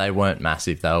 Nah, they weren't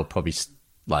massive. They were probably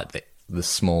like the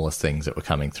smallest things that were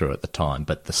coming through at the time,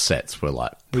 but the sets were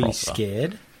like proper. Were you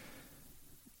scared?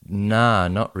 Nah,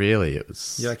 not really. It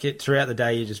was throughout the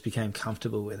day you just became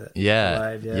comfortable with it.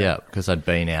 Yeah, because I'd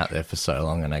been out there for so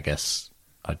long, and I guess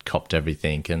I'd copped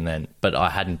everything, but I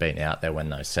hadn't been out there when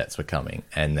those sets were coming,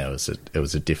 and it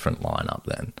was a different lineup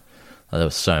then. There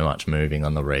was so much moving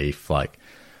on the reef, like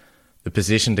the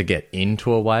position to get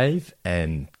into a wave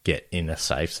and get in a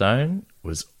safe zone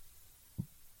was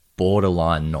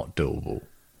borderline not doable.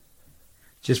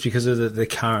 Just because of the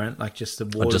current, like just the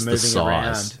water just moving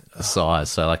around. The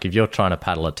size. So like if you're trying to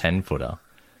paddle a 10-footer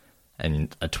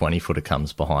and a 20-footer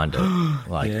comes behind it,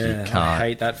 like you can't. I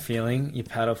hate that feeling. You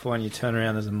paddle for one, you turn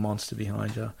around, there's a monster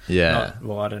behind you. Yeah.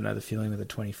 I don't know the feeling with a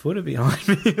 20-footer behind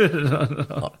me.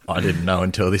 I didn't know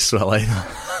until this well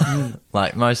either.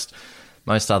 Like most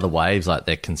other waves, like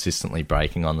they're consistently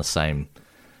breaking on the same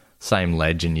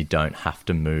ledge, and you don't have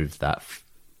to move that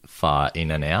far in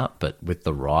and out. But with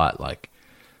the right, like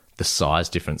the size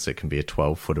difference, it can be a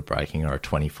 12-footer breaking or a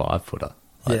 25-footer.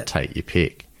 Take your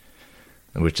pick.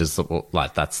 Which is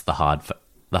like that's the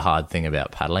hard thing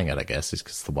about paddling it, I guess, is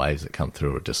because the waves that come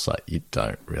through are just like you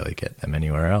don't really get them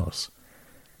anywhere else.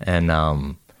 And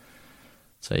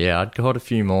so yeah, I'd caught a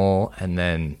few more, and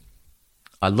then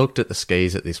I looked at the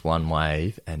skis at this one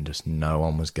wave, and just no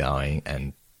one was going.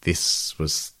 And this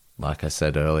was, like I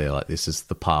said earlier, like this is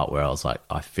the part where I was like,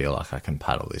 I feel like I can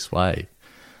paddle this wave.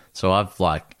 So I've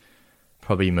like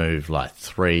probably moved like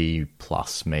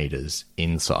 3+ meters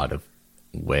inside of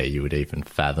where you would even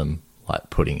fathom like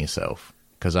putting yourself,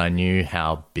 because I knew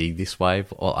how big this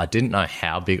wave, or I didn't know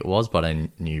how big it was, but I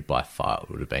knew by far it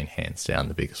would have been hands down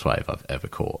the biggest wave I've ever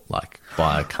caught, like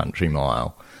by a country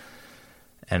mile.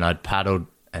 And I'd paddled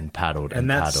and paddled and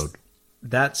paddled.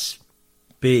 That's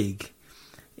big.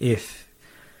 If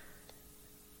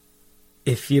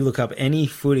you look up any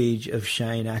footage of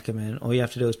Shane Ackerman, all you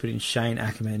have to do is put in Shane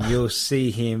Ackerman, you'll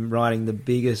see him riding the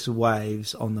biggest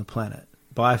waves on the planet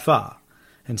by far.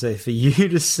 And so for you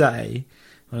to say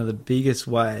one of the biggest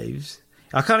waves,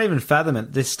 I can't even fathom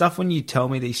it. There's stuff when you tell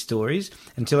me these stories,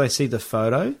 until I see the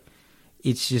photo,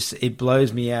 it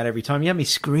blows me out every time. You had me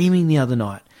screaming the other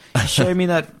night. You showed me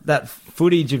that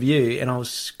footage of you, and I was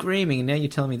screaming, and now you're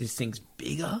telling me this thing's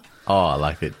bigger? Oh,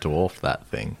 like it dwarfed that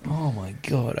thing. Oh my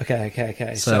God.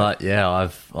 Okay. So like, yeah,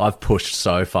 I've pushed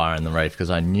so far in the reef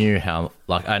because I knew how,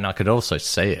 like, and I could also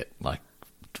see it, like,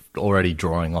 already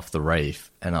drawing off the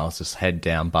reef, and I was just head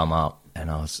down, bum up, and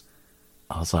I was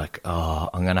like, oh,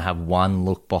 I'm going to have one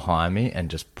look behind me and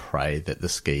just pray that the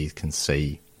skis can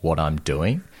see what I'm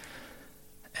doing.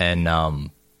 And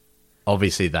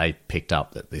obviously they picked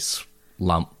up that this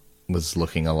lump was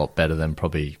looking a lot better than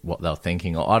probably what they were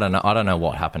thinking. Or I don't know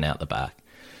what happened out the back.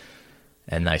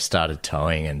 And they started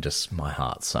towing, and just my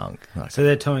heart sunk. Like, So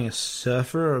they're towing a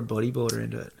surfer or a bodyboarder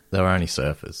into it? they were only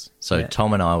surfers. So Yeah.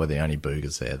 Tom and I were the only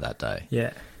boogers there that day.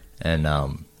 Yeah. And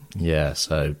yeah,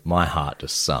 so my heart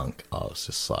just sunk. I was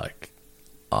just like,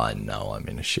 I know I'm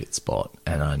in a shit spot,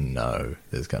 and I know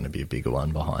there's going to be a bigger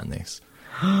one behind this.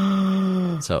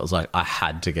 So it was like I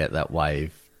had to get that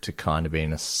wave to kind of be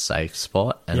in a safe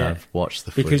spot, and Yeah. I've watched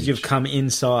the footage. Because you've come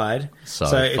inside. So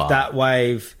if far. that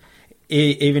wave,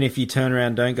 even if you turn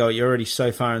around, don't go, you're already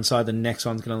so far inside, the next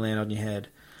one's going to land on your head.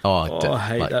 I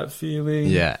hate that feeling.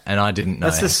 Yeah, and I didn't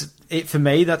know. For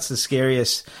me, that's the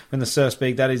scariest. When the surf's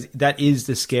big, that is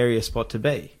the scariest spot to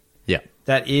be. Yeah,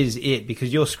 That is it,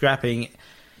 because you're scrapping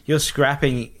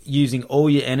using all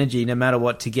your energy, no matter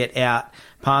what, to get out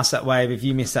past that wave. If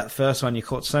you miss that first one, you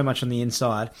caught so much on the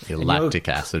inside. your and lactic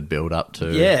acid build up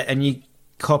too. yeah, and you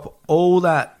cop all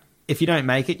that. If you don't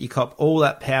make it, you cop all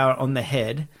that power on the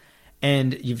head,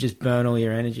 and you've just burned all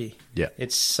your energy. Yeah.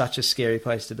 It's such a scary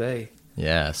place to be.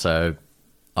 Yeah, so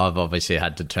I've obviously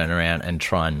had to turn around and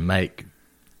try and make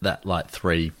that like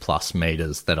 3+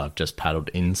 meters that I've just paddled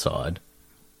inside.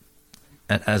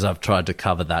 And as I've tried to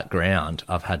cover that ground,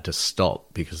 I've had to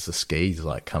stop because the ski's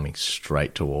like coming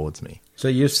straight towards me. So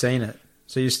you've seen it.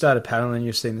 So you started paddling and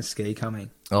you've seen the ski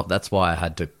coming. Oh, that's why I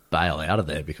had to bail out of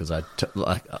there, because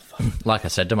like I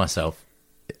said to myself,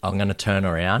 I'm going to turn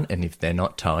around, and if they're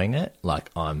not towing it, like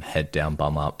I'm head down,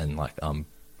 bum up, and like I'm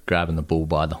grabbing the bull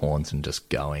by the horns and just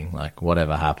going. Like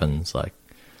whatever happens, like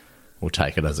we'll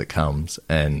take it as it comes.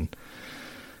 And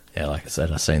yeah, like I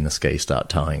said, I seen the ski start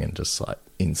towing, and just like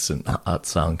instant heart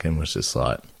sunk, and was just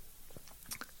like,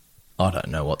 I don't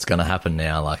know what's going to happen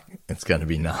now. Like it's going to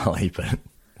be gnarly, but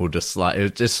we'll just like,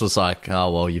 it just was like,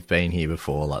 oh, well, you've been here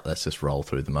before. Like, let's just roll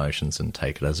through the motions and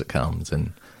take it as it comes.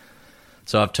 And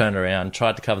so I've turned around,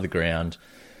 tried to cover the ground,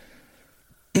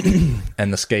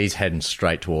 and the ski's heading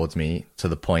straight towards me, to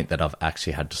the point that I've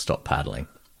actually had to stop paddling.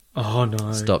 Oh,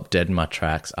 no. Stop dead in my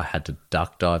tracks. I had to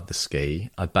duck dive the ski.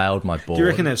 I bailed my board. Do you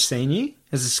reckon they've seen you?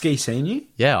 Has the ski seen you?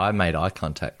 Yeah, I made eye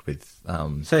contact with...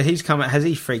 So he's come. Has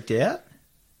he freaked out?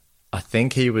 I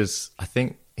think his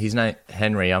name,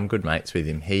 Henry, I'm good mates with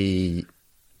him.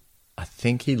 I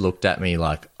think he looked at me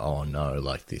like, oh no,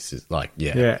 like this is like,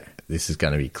 yeah. This is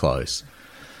going to be close.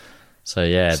 So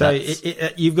yeah. So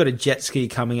you've got a jet ski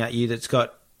coming at you that's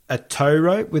got a tow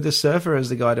rope with a surfer, or is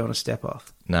the guy doing a step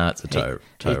off? No, it's a tow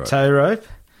rope. Tow rope.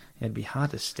 It'd be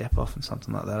hard to step off and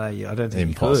something like that, eh? I don't think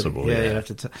Impossible, you could. yeah. You'd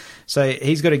have to so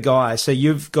he's got a guy. So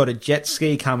you've got a jet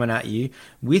ski coming at you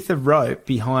with a rope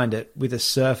behind it, with a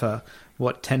surfer,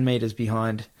 10 meters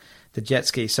behind the jet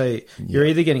ski. So you're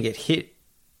either going to get hit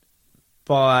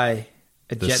by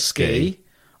a The jet ski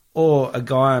or a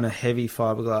guy on a heavy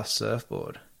fiberglass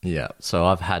surfboard. Yeah, so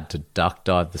I've had to duck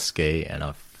dive the ski, and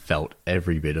I've felt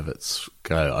every bit of it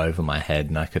go over my head,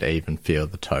 and I could even feel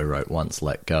the tow rope once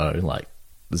let go, like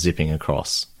zipping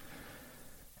across.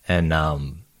 And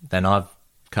then I've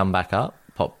come back up,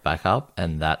 popped back up,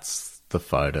 and that's the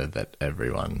photo that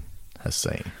everyone has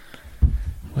seen.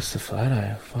 What's the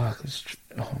photo? Fuck.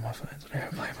 My phone's on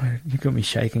airplane. You got me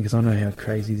shaking because I know how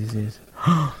crazy this is.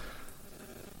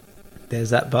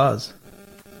 There's that buzz.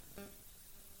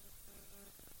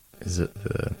 Is it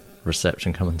the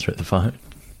reception coming through the phone?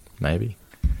 Maybe.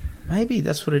 Maybe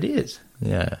that's what it is.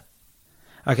 Yeah.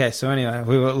 Okay, so anyway,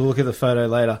 we will look at the photo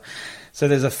later. So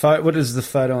there's a photo. What does the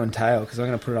photo entail? Because I'm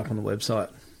going to put it up on the website.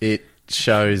 It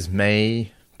shows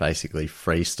me basically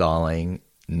freestyling,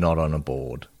 not on a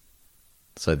board.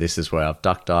 So this is where I've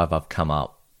duck dive, I've come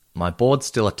up. My board's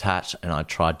still attached, and I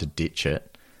tried to ditch it.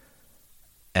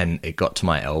 And it got to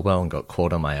my elbow and got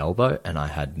caught on my elbow, and I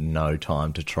had no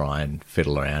time to try and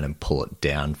fiddle around and pull it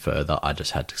down further. I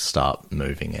just had to start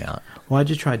moving out. Why'd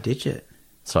you try to ditch it?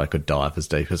 So I could dive as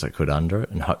deep as I could under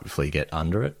it and hopefully get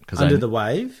under it. Under the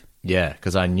wave? Yeah,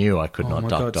 because I knew I could not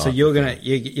duck dive. So you're gonna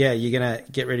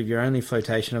get rid of your only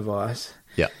flotation device.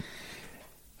 Yeah.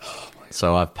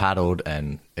 So I've paddled,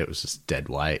 and it was just dead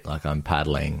weight. Like I'm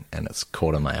paddling, and it's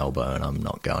caught on my elbow, and I'm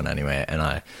not going anywhere. And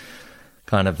I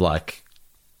kind of like,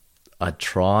 I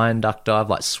try and duck dive,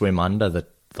 like swim under the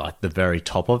very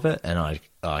top of it, and I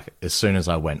as soon as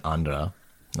I went under,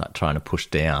 like trying to push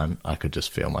down, I could just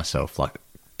feel myself like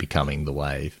becoming the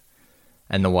wave.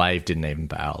 And the wave didn't even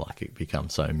bow, like it became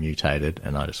so mutated,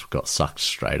 and I just got sucked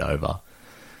straight over.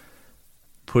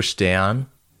 Pushed down,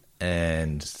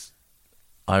 and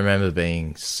I remember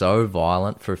being so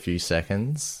violent for a few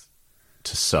seconds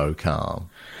to so calm.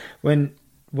 When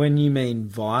you mean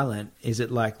violent, is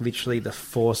it like literally the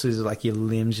forces, like your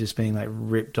limbs just being like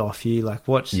ripped off you? Like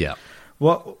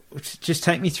What? Just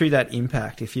take me through that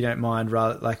impact, if you don't mind.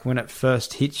 Rather, like when it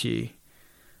first hit you,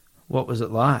 what was it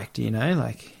like? Do you know?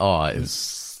 Like, Oh, it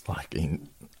was like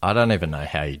I don't even know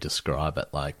how you describe it.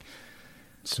 Like,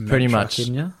 cement pretty truck much,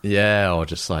 hitting you? yeah, or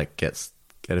just like get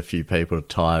a few people to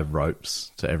tie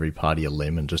ropes to every part of your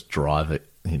limb and just drive it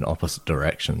in opposite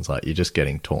directions. Like, you're just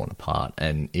getting torn apart.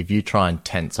 And if you try and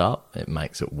tense up, it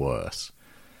makes it worse.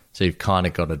 So you've kind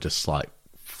of got to just like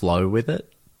flow with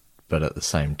it, but at the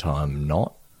same time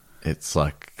not. It's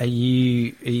like, Are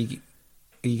you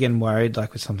getting worried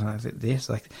like with something like this?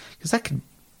 Like, because that could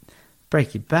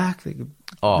break your back, that could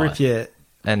rip your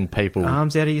and people,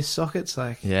 arms out of your sockets.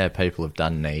 Like, yeah, people have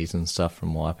done knees and stuff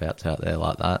from wipeouts out there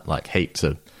like that. Like heaps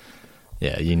of,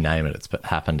 yeah, you name it, it's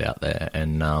happened out there.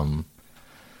 And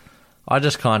I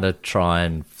just kind of try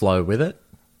and flow with it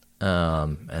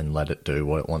and let it do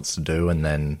what it wants to do. And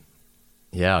then,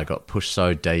 yeah, I got pushed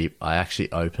so deep, I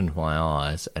actually opened my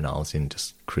eyes and I was in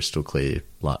just crystal clear,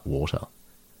 like, water.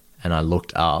 And I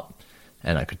looked up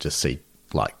and I could just see,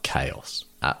 like, chaos,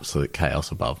 absolute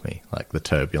chaos above me, like the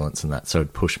turbulence and that. So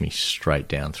it pushed me straight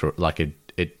down through it. Like,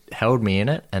 it held me in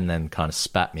it and then kind of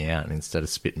spat me out. And instead of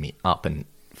spitting me up and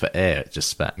for air, it just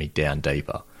spat me down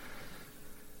deeper.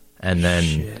 And then...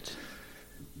 shit.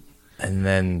 And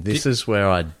then this is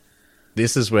where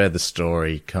the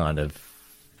story kind of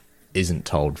isn't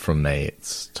told from me,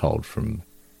 it's told from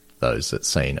those that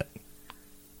seen it.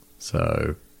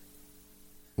 So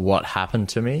what happened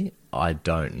to me, I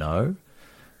don't know,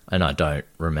 and I don't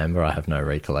remember, I have no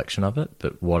recollection of it,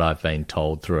 but what I've been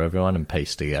told through everyone and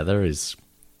pieced together is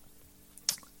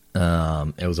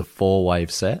it was a 4-wave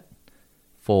set,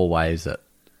 4 waves at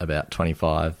about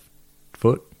 25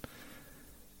 foot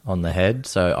on the head.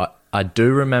 So I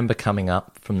do remember coming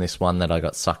up from this one that I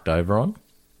got sucked over on.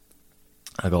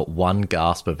 I got one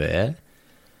gasp of air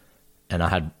and I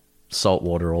had salt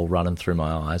water all running through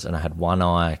my eyes and I had one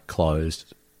eye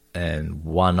closed and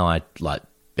one eye like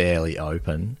barely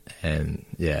open. And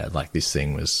yeah, like this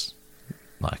thing was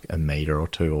like a metre or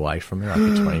 2 away from me, like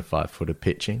a 25 footer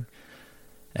pitching,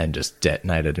 and just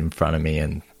detonated in front of me.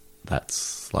 And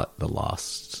that's like the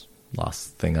last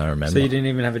thing I remember. So you didn't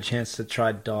even have a chance to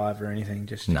try dive or anything?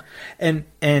 Just no.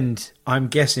 And I'm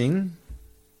guessing,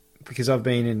 because I've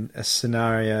been in a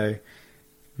scenario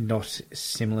not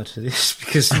similar to this,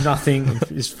 because nothing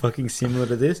is fucking similar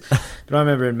to this, but I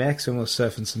remember in Mex when we were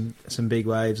surfing some big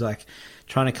waves, like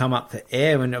trying to come up the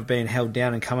air when I've been held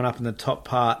down and coming up in the top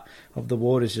part of the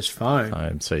water is just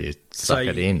foam. So you suck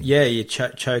it in. Yeah, you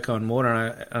choke on water,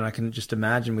 and I can just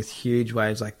imagine with huge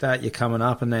waves like that, you're coming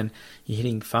up and then you're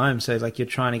hitting foam. So like you're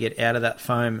trying to get out of that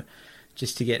foam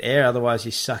just to get air, otherwise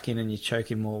you suck in and you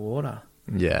choke in more water.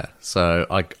 Yeah, so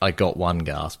I got one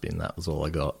gasp in, that was all I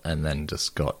got, and then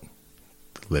just got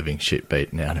the living shit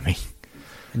beaten out of me.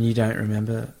 And you don't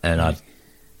remember? And I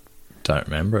don't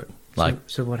remember it. Like,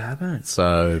 so what happened?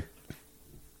 So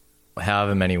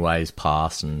however many waves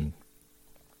passed, and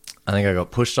I think I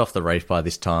got pushed off the reef by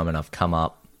this time, and I've come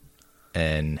up,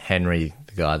 and Henry,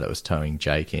 the guy that was towing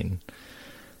Jake in,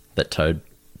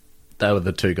 they were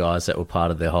the 2 guys that were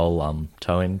part of the whole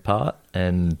towing part.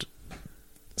 And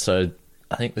so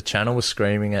I think the channel was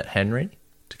screaming at Henry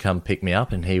to come pick me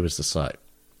up, and he was just like,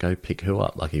 go pick who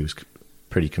up? Like, he was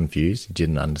pretty confused. He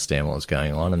didn't understand what was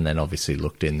going on, and then obviously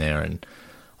looked in there, and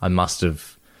I must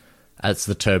have, as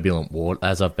the turbulent water,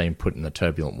 as I've been put in the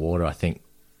turbulent water, I think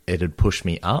it had pushed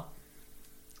me up,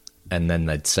 and then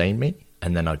they'd seen me,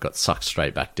 and then I got sucked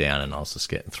straight back down, and I was just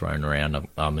getting thrown around,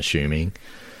 I'm assuming.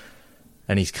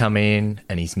 And he's come in,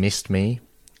 and he's missed me,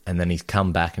 and then he's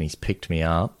come back, and he's picked me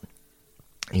up.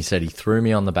 He said he threw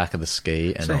me on the back of the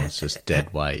ski, and I was just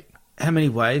dead weight. How many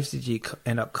waves did you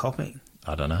end up copping?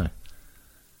 I don't know.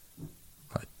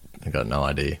 I got no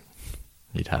idea.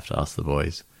 You'd have to ask the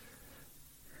boys.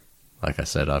 Like I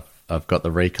said, I've got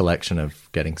the recollection of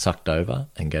getting sucked over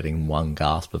and getting one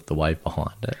gasp of the wave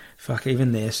behind it. Fuck,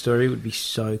 even their story would be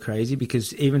so crazy,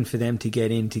 because even for them to get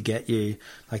in to get you,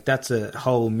 like that's a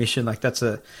whole mission, like that's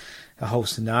a whole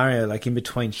scenario, like in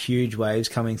between huge waves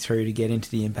coming through to get into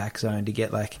the impact zone, to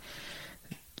get like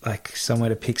somewhere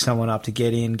to pick someone up, to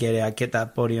get in, get out, get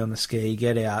that body on the ski,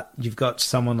 get out. You've got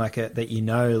someone that you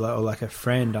know, or like a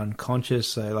friend unconscious.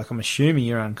 So like I'm assuming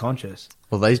you're unconscious.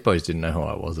 Well, these boys didn't know who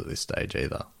I was at this stage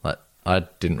either. Like, I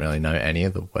didn't really know any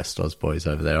of the West Oz boys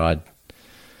over there. I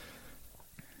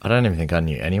don't even think I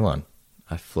knew anyone.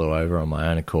 I flew over on my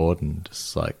own accord, and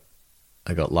just like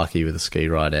I got lucky with a ski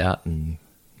ride out and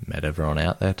met everyone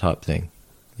out there type thing.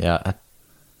 Yeah,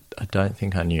 I don't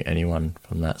think I knew anyone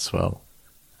from that swell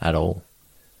at all.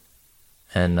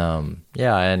 And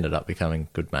yeah, I ended up becoming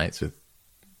good mates with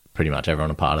pretty much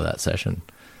everyone a part of that session.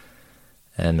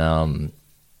 And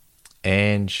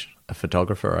Ange, a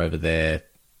photographer over there,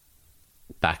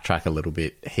 backtrack a little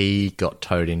bit. He got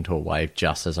towed into a wave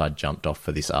just as I jumped off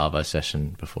for this Arvo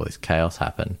session before this chaos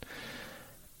happened.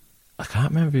 I can't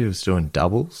remember if he was doing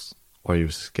doubles or he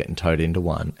was getting towed into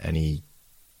one, and he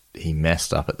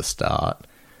messed up at the start,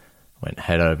 went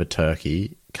head over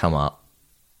turkey, come up,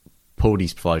 pulled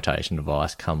his flotation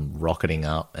device, come rocketing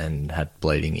up, and had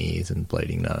bleeding ears and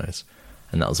bleeding nose.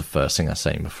 And that was the first thing I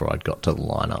seen before I'd got to the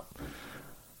lineup.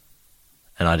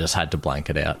 And I just had to blank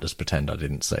it out, just pretend I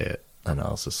didn't see it. And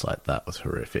I was just like, that was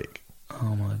horrific.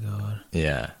 Oh my God.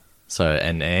 Yeah. So,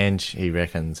 and Ange,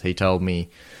 he told me,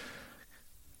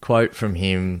 quote from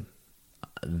him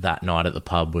that night at the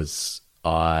pub was,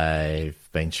 I've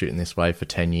been shooting this wave for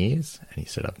 10 years. And he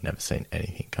said, I've never seen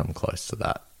anything come close to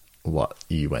that, what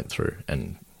you went through.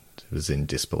 And it was in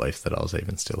disbelief that I was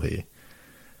even still here,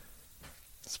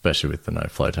 especially with the no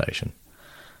flotation.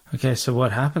 Okay, so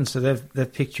what happened? So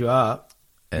they've picked you up.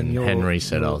 And Henry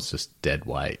said I was just dead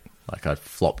weight. Like I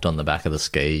flopped on the back of the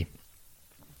ski.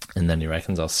 And then he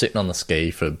reckons I was sitting on the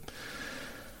ski for...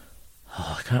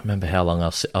 I can't remember how long I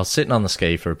was sitting on the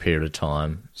ski for a period of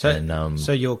time. So, and,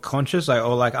 so you're conscious,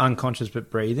 or unconscious but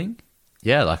breathing?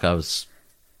 Yeah, I was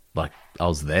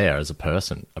there as a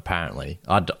person. Apparently,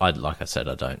 I like I said,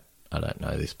 I don't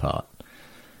know this part.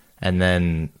 And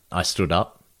then I stood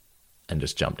up and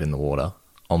just jumped in the water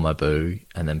on my boog,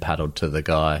 and then paddled to the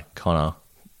guy Connor,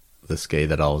 the ski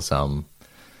that I was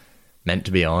meant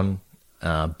to be on.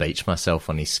 Beached myself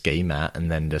on his ski mat,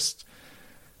 and then just.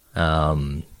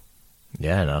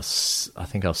 Yeah, and I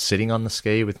think I was sitting on the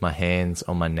ski with my hands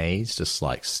on my knees, just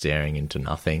like staring into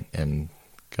nothing. And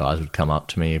guys would come up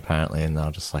to me apparently, and they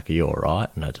were just like, "Are you all right?"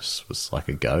 And I just was like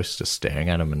a ghost, just staring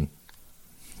at them. And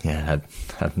yeah,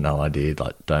 had no idea.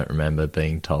 Like, don't remember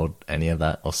being told any of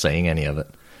that or seeing any of it.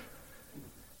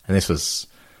 And this was,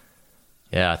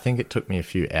 yeah, I think it took me a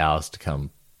few hours to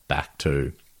come back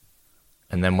to.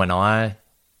 And then when I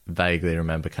vaguely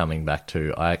remember coming back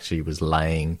to, I actually was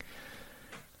laying.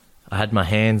 I had my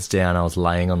hands down, I was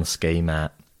laying on the ski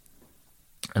mat,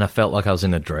 and I felt like I was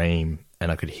in a dream,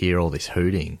 and I could hear all this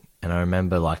hooting. And I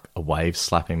remember like a wave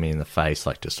slapping me in the face,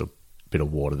 like just a bit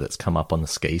of water that's come up on the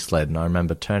ski sled. And I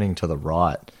remember turning to the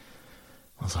right.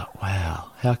 I was like,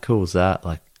 wow, how cool is that?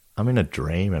 Like, I'm in a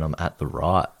dream and I'm at the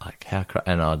right. Like,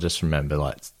 and I just remember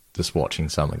like just watching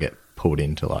someone get pulled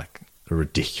into like a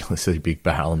ridiculously big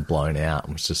barrel and blown out,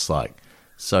 and was just like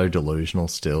so delusional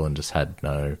still, and just had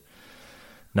no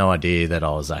idea that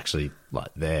I was actually like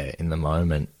there in the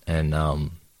moment. And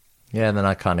yeah, then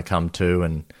I kind of come to,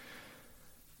 and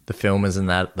the filmers and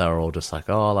that, they were all just like,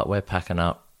 oh, like we're packing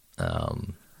up,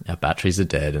 our batteries are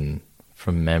dead. And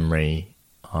from memory,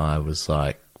 I was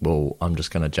like, well, I'm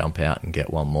just going to jump out and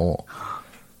get one more.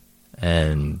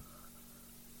 And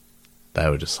they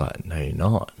were just like, no, you're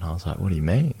not. And I was like, what do you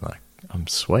mean? Like, I'm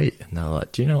sweet. And they were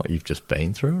like, do you know what you've just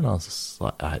been through? And I was just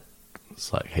like, I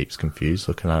was like heaps confused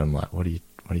looking at them like, what are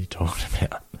you talking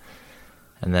about?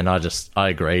 And then I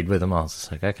agreed with them. I was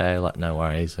just like, okay, like no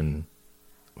worries. And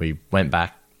we went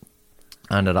back.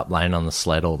 I ended up laying on the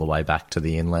sled all the way back to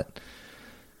the inlet.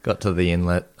 Got to the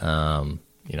inlet,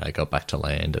 got back to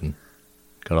land and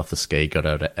got off the ski, got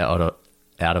out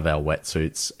of our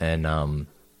wetsuits, and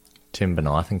Tim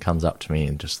Benithan comes up to me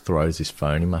and just throws his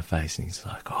phone in my face, and he's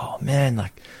like, oh man,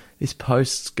 like this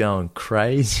post's going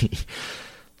crazy.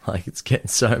 Like it's getting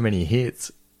so many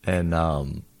hits. And I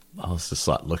was just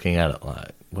like looking at it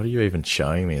like, what are you even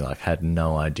showing me? Like, had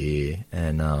no idea.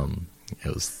 And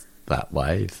it was that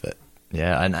wave that,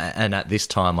 yeah. And at this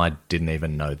time, I didn't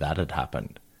even know that had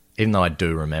happened. Even though I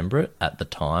do remember it, at the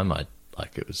time,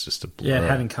 it was just a blur. Yeah, it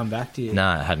hadn't come back to you.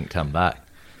 No, it hadn't come back.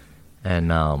 And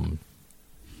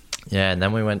yeah, and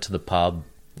then we went to the pub.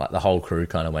 Like the whole crew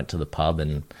kind of went to the pub,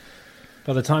 and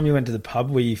by the time you went to the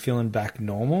pub, were you feeling back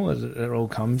normal? Has it all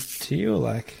come to you? Or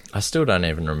like, I still don't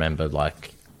even remember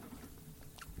like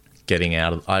getting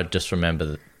out of. I just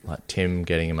remember like Tim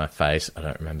getting in my face. I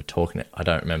don't remember talking. I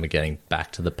don't remember getting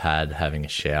back to the pad, having a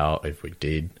shower if we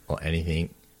did, or anything.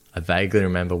 I vaguely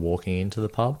remember walking into the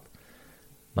pub.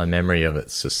 My memory of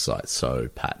it's just like so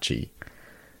patchy.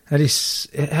 That is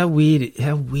how weird.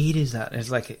 How weird is that? It's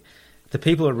like the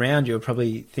people around you are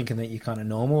probably thinking that you're kind of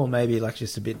normal, or maybe like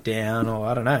just a bit down, or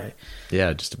I don't know.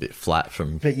 Yeah, just a bit flat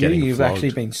from but getting you've flogged.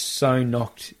 actually been so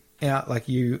knocked out, like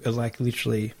you are like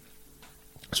literally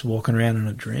just walking around in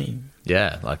a dream.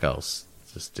 Yeah, like I was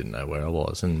just didn't know where I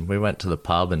was. And we went to the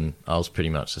pub, and I was pretty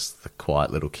much just the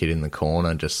quiet little kid in the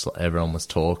corner. Just everyone was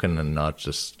talking, and I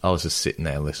was just sitting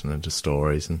there listening to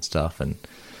stories and stuff. And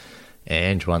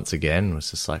Ange once again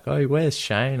was just like, "Oh, where's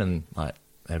Shane?" And like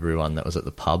everyone that was at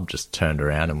the pub just turned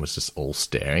around and was just all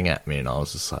staring at me, and I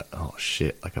was just like, oh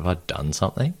shit, like have I done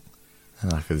something?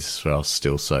 And like this is where I was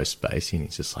still so spacey, and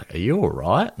he's just like, are you all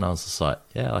right? And I was just like,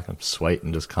 yeah, like I'm sweet,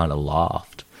 and just kind of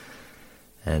laughed.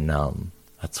 And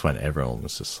that's when everyone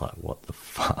was just like, what the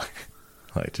fuck?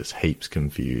 Like just heaps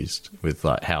confused with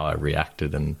like how I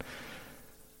reacted. And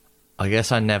I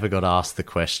guess I never got asked the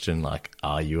question like,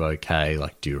 are you okay?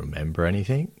 Like, do you remember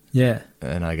anything? Yeah.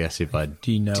 And I guess if I...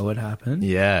 Do you know what happened?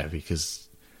 Yeah, because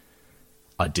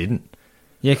I didn't.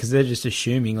 Yeah, because they're just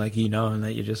assuming, like, and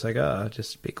that you're just like, oh,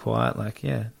 just be quiet. Like,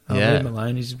 yeah, I'll Yeah. leave him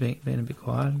alone. He's just being a bit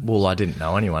quiet. Well, I didn't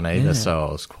know anyone either, Yeah. so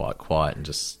I was quite quiet and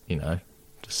just,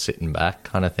 just sitting back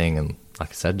kind of thing. And like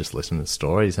I said, just listening to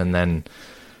stories. And then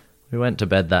we went to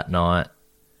bed that night,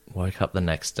 woke up the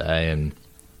next day, and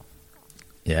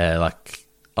yeah, like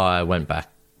I went back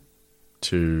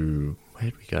to...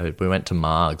 Where'd we go? We went to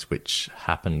Margs, which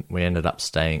happened... We ended up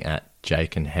staying at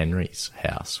Jake and Henry's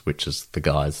house, which is the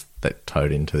guys that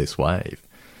towed into this wave.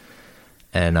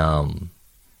 And,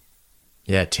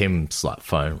 yeah, Tim's, like,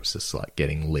 phone was just, like,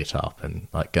 getting lit up and,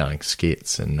 like, going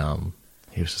skits. And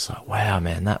he was just like, wow,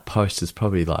 man, that post is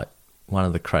probably, like, one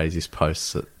of the craziest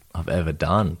posts that I've ever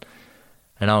done.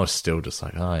 And I was still just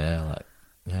like, oh, yeah, like,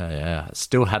 yeah. I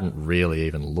still hadn't really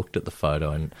even looked at the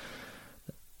photo. And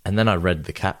then I read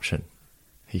the caption.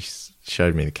 He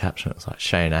showed me the caption. It was like,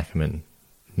 Shane Ackerman,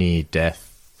 near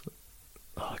death.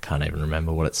 Oh, I can't even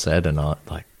remember what it said. And I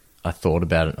thought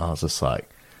about it, and I was just like,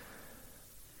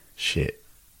 shit,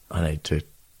 I need to...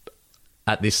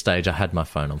 At this stage, I had my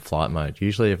phone on flight mode.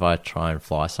 Usually if I try and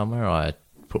fly somewhere, I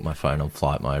put my phone on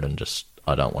flight mode and just...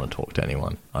 I don't want to talk to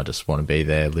anyone. I just want to be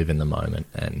there, live in the moment,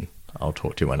 and I'll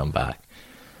talk to you when I'm back.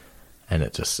 And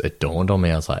it dawned on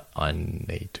me. I was like, I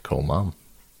need to call Mum.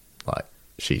 Like,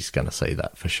 she's going to see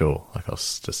that for sure. Like, I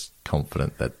was just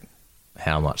confident that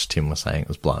how much Tim was saying it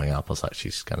was blowing up. I was like,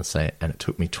 she's going to see it. And it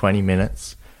took me 20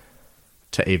 minutes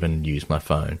to even use my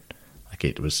phone. Like,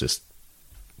 it was just,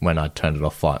 when I turned it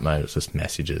off flight mode, it was just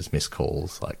messages, missed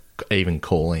calls, like even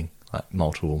calling, like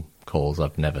multiple calls. I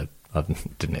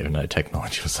didn't even know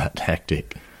technology was that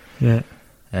hectic. Yeah.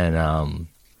 And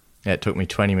yeah, it took me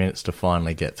 20 minutes to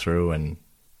finally get through. And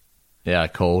yeah, I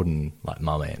called, and like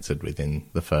Mum answered within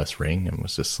the first ring and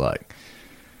was just like,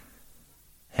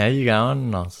 how you going?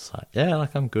 And I was just like, yeah,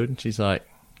 like I'm good. And she's like,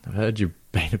 I've heard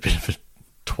you've been a bit of a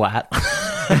twat.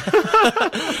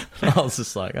 And I was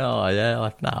just like, oh yeah,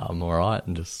 like, nah, I'm all right.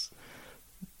 And just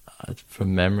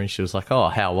from memory, she was like, oh,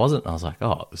 how was it? And I was like,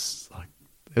 oh,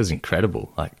 it was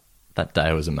incredible. Like, that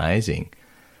day was amazing.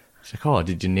 She's like, oh,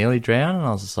 did you nearly drown? And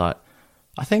I was just like,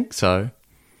 I think so.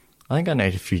 I think I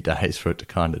need a few days for it to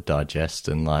kind of digest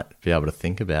and like be able to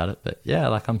think about it. But yeah,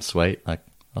 like I'm sweet. Like,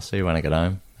 I'll see you when I get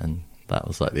home. And that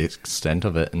was like the extent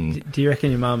of it. And Do you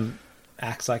reckon your mum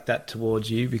acts like that towards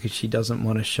you because she doesn't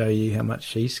want to show you how much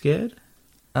she's scared?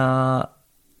 I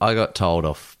got told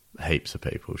off heaps of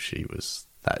people she was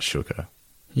that shook her.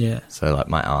 Yeah. So like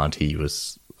my auntie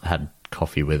had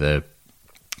coffee with her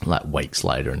like weeks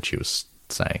later, and she was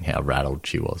saying how rattled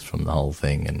she was from the whole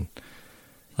thing. And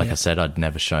like I said, I'd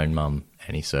never shown Mum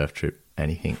any surf trip,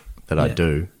 anything that I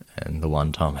do. And the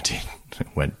one time I did, it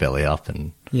went belly up.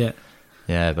 And yeah,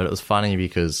 but it was funny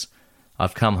because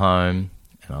I've come home,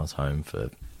 and I was home for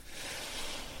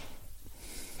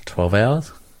 12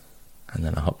 hours. And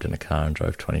then I hopped in a car and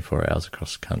drove 24 hours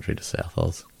across the country to South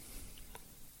Oz.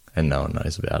 And no one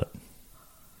knows about it.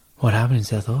 What happened in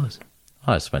South Oz?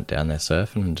 I just went down there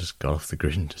surfing and just got off the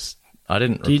grid and just... I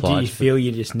didn't reply. Do you feel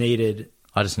you just needed...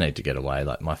 I just need to get away.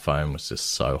 Like, my phone was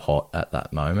just so hot at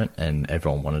that moment, and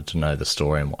everyone wanted to know the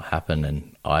story and what happened,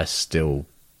 and I still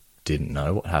didn't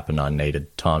know what happened. I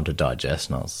needed time to digest,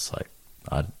 and I was just like,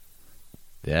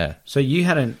 yeah. So you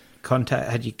hadn't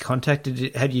had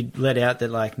you let out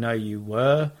that, like, no, you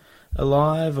were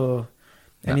alive or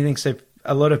anything? No. So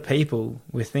a lot of people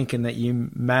were thinking that you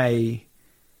may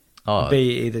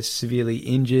be either severely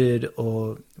injured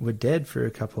or were dead for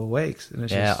a couple of weeks. And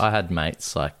it's I had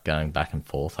mates like going back and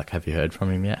forth. Like, have you heard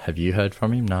from him yet? Have you heard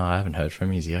from him? No, I haven't heard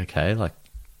from him. Is he okay? Like,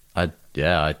 I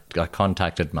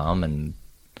contacted Mum, and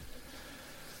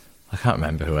I can't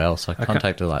remember who else. I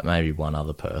contacted like maybe one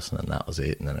other person, and that was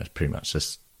it. And then it was pretty much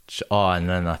just... and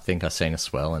then I think I seen a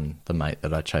swell, and the mate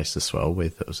that I chased the swell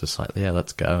with, it was just like, yeah,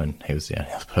 let's go. And he was the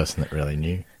only other person that really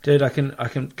knew. Dude, I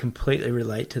can completely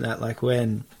relate to that. Like,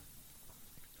 when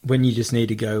you just need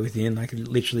to go within, like,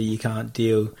 literally you can't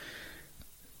deal.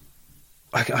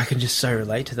 I can just so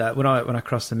relate to that. When I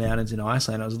crossed the mountains in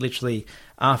Iceland, I was literally,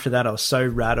 after that, I was so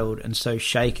rattled and so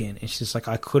shaken. It's just like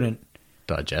I couldn't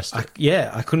digest it.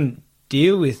 I couldn't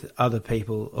deal with other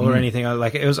people or anything. I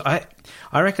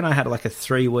reckon I had like a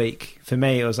 3-week, for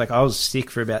me, it was like I was sick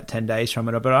for about 10 days from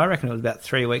it, but I reckon it was about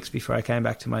 3 weeks before I came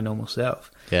back to my normal self.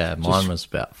 Yeah, mine was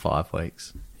about 5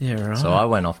 weeks. Yeah, right. So I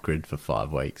went off grid for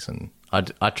 5 weeks, and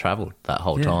I travelled that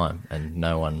whole time, and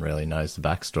no one really knows the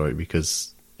backstory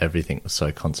because everything was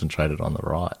so concentrated on the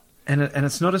right. And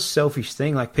it's not a selfish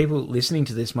thing. Like, people listening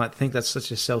to this might think that's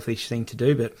such a selfish thing to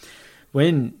do, but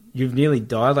when you've nearly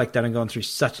died like that and gone through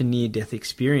such a near-death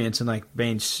experience and like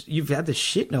you've had the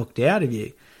shit knocked out of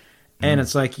you, and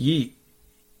it's like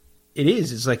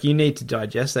it's like you need to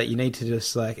digest that. You need to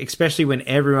just like, especially when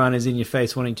everyone is in your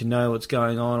face wanting to know what's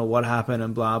going on or what happened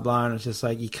and blah blah, and it's just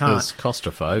like you can't. It's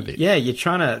claustrophobic. Yeah, you're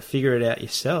trying to figure it out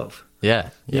yourself.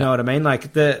 Yeah, you know what I mean.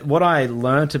 Like what I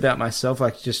learnt about myself,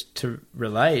 like just to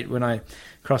relate, when I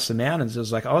crossed the mountains, it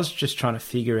was like I was just trying to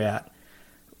figure out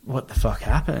what the fuck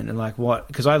happened and like what,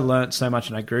 because I learnt so much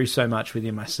and I grew so much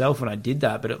within myself when I did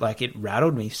that, but it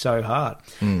rattled me so hard,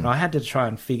 and I had to try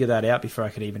and figure that out before I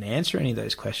could even answer any of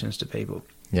those questions to people.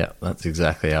 Yeah, that's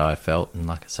exactly how I felt. And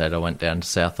like I said, I went down to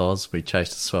South Oz. We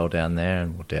chased a swell down there,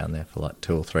 and we're down there for like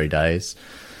 2 or 3 days,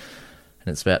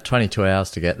 and it's about 22 hours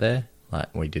to get there.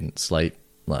 Like, we didn't sleep,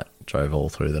 like drove all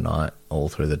through the night, all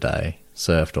through the day,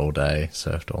 surfed all day,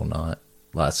 surfed all night,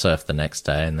 like surfed the next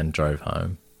day, and then drove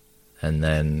home. And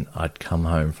then I'd come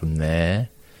home from there.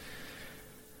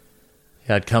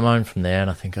 Yeah, I'd come home from there, and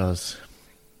I think I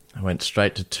went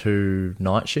straight to 2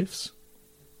 night shifts.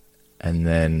 And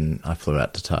then I flew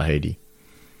out to Tahiti.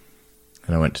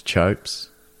 And I went to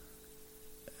Chopes.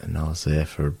 And I was there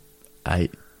for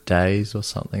 8 days or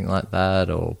something like that.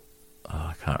 Or,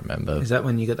 I can't remember. Is that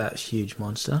when you got that huge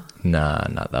monster? No,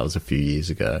 that was a few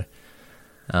years ago.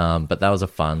 But that was a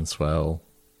fun swell.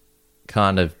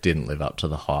 Kind of didn't live up to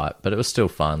the hype, but it was still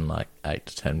fun, like 8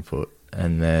 to 10 foot.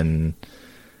 And then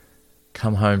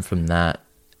come home from that,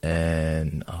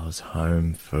 and I was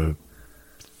home for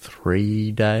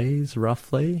 3 days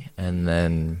roughly, and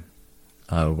then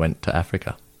I went to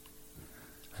Africa,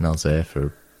 and I was there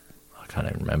for, I can't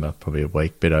even remember, probably a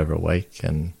week, bit over a week,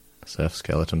 and surfed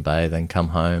Skeleton Bay, then come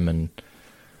home, and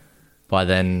by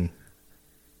then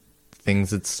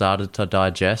things had started to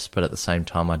digest, but at the same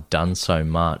time I'd done so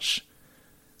much.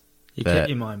 You kept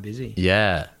your mind busy.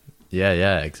 Yeah,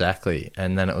 exactly.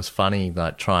 And then it was funny,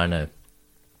 like, trying to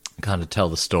kind of tell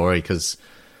the story, because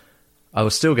I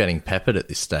was still getting peppered at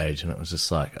this stage, and it was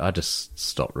just like, I just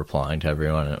stopped replying to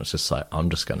everyone, and it was just like, I'm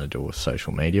just going to do a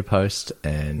social media post,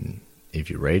 and if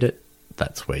you read it,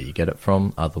 that's where you get it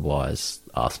from. Otherwise,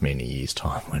 ask me in a year's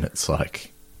time when it's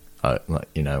like,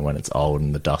 you know, when it's old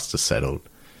and the dust has settled.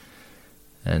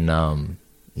 And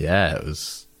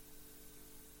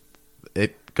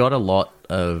it got a lot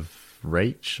of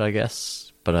reach, I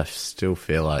guess, but I still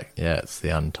feel like, it's the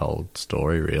untold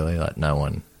story, really. Like, no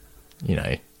one, you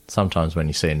know, sometimes when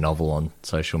you see a novel on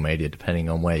social media, depending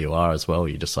on where you are as well,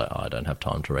 you're just like, I don't have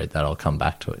time to read that, I'll come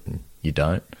back to it, and you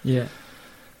don't. Yeah.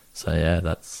 So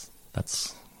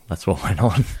that's what went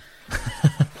on.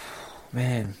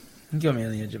 Man, you got me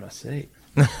on the edge of my seat.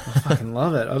 I fucking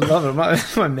love it. I love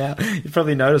it. My mouth. You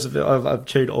probably noticed I've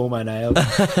chewed all my nails.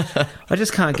 I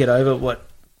just can't get over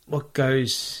what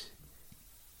goes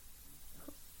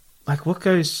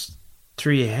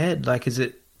through your head. Like, is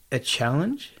it a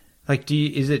challenge? Like,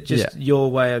 is it just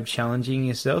your way of challenging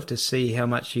yourself to see how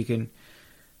much you can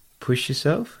push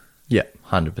yourself? Yeah,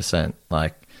 100%.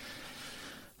 Like,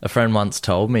 a friend once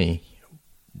told me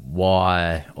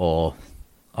I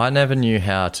never knew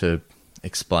how to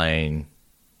explain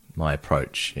my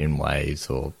approach in ways,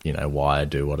 or, you know, why I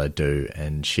do what I do.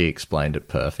 And she explained it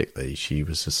perfectly. She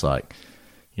was just like,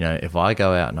 you know, if I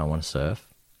go out and I want to surf,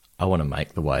 I want to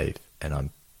make the wave, and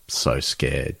I'm so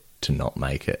scared to not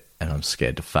make it, and I'm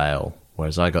scared to fail.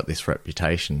 Whereas I got this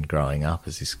reputation growing up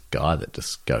as this guy that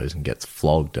just goes and gets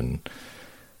flogged, and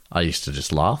I used to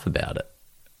just laugh about it,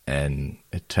 and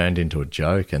it turned into a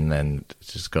joke. And then it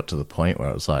just got to the point where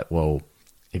it was like, well,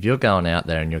 if you're going out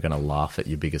there and you're going to laugh at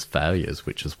your biggest failures,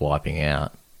 which is wiping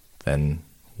out, then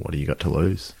what do you got to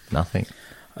lose? Nothing.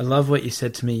 I love what you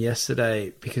said to me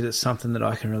yesterday, because it's something that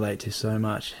I can relate to so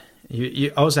much.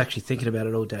 I was actually thinking about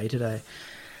it all day today.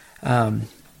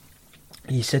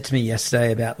 You said to me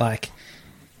yesterday about, like,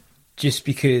 just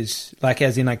because, like,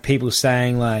 as in, like, people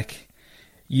saying, like,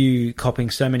 you copping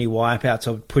so many wipeouts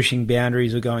or pushing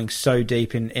boundaries or going so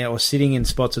deep in, or sitting in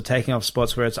spots or taking off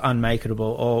spots where it's unmakeable,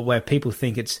 or where people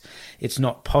think it's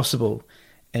not possible,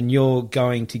 and you're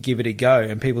going to give it a go,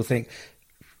 and people think,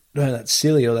 no, that's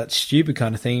silly or that's stupid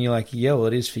kind of thing. And you're like, yeah, well,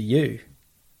 it is for you.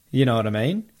 You know what I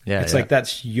mean? Yeah. It's like,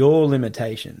 that's your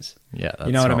limitations. Yeah. That's,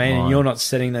 you know what I mean? mine. And you're not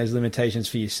setting those limitations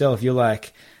for yourself. You're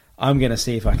like, I'm going to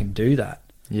see if I can do that.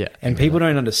 Yeah. And people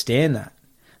don't understand that.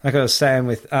 Like I was saying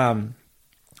with some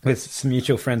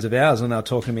mutual friends of ours when they were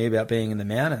talking to me about being in the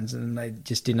mountains, and they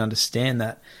just didn't understand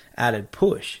that added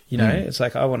push. You know, it's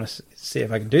like, I want to see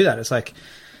if I can do that. It's like,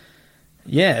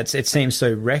 yeah, it seems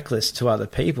so reckless to other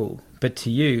people, but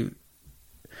to you,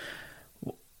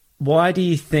 why do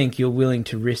you think you're willing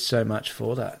to risk so much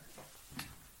for that?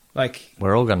 Like,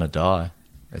 we're all going to die.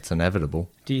 It's inevitable.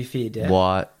 do you fear death?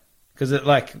 Why? Because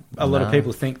like a lot of No.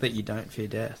 people think that you don't fear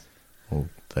death. Well,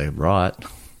 they're right.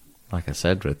 Like I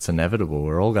said, it's inevitable.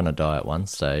 We're all going to die at one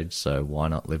stage, so why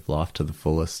not live life to the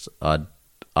fullest? I'd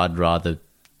rather,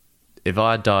 if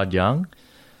I died young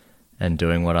and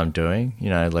doing what I'm doing, you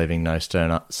know, leaving no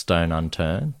stone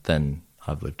unturned, then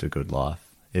I've lived a good life.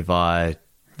 If I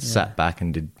sat back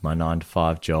and did my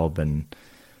 9-to-5 job and,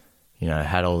 you know,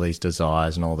 had all these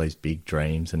desires and all these big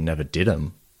dreams and never did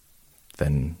them,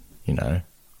 then, you know.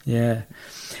 Yeah.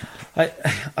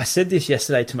 I said this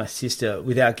yesterday to my sister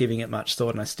without giving it much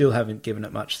thought, and I still haven't given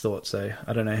it much thought, so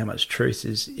I don't know how much truth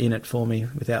is in it for me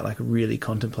without like really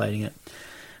contemplating it.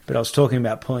 But I was talking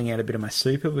about pulling out a bit of my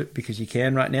super because you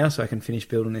can right now, so I can finish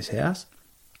building this house.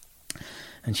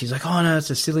 And she's like, oh no, it's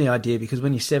a silly idea because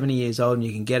when you're 70 years old and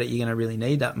you can get it, you're going to really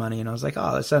need that money. And I was like,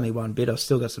 oh, that's only one bit. I've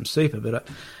still got some super. But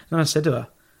then I said to her,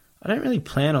 I don't really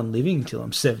plan on living until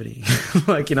I'm 70.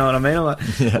 Like, you know what I mean? I'm like,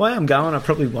 the way I'm going, I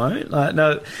probably won't. Like,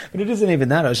 no, but it isn't even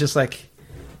that. I was just like,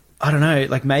 I don't know,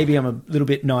 like maybe I'm a little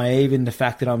bit naive in the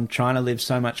fact that I'm trying to live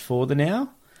so much for the now.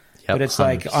 Yep, But it's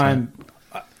 100%.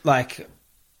 like,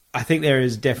 I think there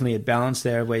is definitely a balance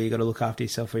there where you got to look after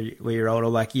yourself where you're older,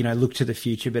 like, you know, look to the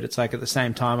future. But it's like at the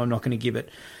same time, I'm not going to give it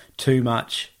too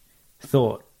much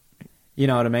thought. You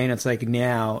know what I mean? It's like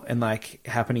now and like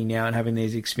happening now and having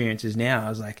these experiences now. I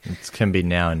was like, It can be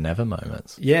now and never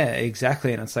moments. yeah,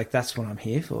 exactly. And it's like, that's what I'm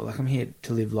here for. Like, I'm here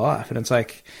to live life. And it's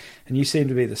like, and you seem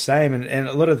to be the same. And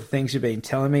a lot of the things you've been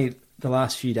telling me the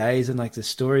last few days and like the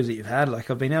stories that you've had, like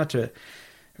I've been able to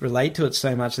relate to it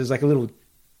so much. There's like a little,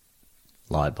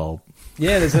 Light bulb.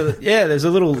 there's a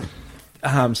little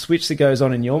switch that goes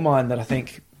on in your mind that I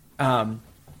think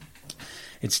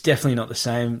it's definitely not the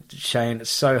same, Shane. It's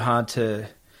so hard to,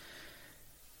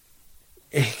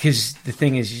 because the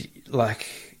thing is,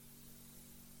 like,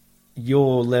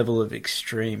 your level of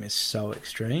extreme is so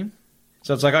extreme.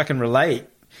 So it's like I can relate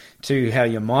to how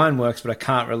your mind works, but I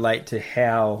can't relate to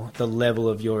how the level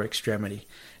of your extremity.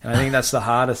 And I think that's the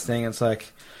hardest thing. It's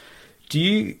like, do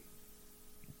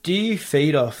you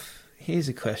feed off? Here's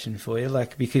a question for you,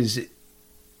 like, because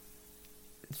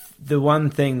the one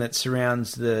thing that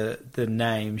surrounds the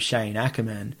name Shane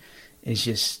Ackerman is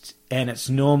just, and it's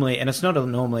not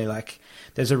normally like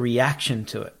there's a reaction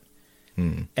to it.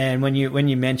 And when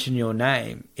you mention your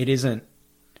name, it isn't,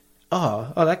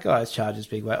 oh, that guy's charges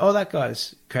big weight. Oh, that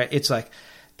guy's crazy. It's like,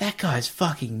 that guy's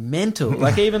fucking mental.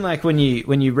 Like, even like when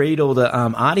you read all the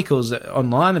articles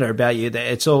online that are about you,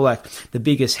 it's all like the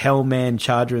biggest hellman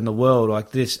charger in the world,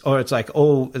 like this, or it's like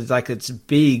it's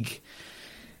big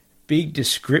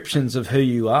descriptions of who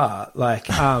you are. Like,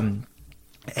 how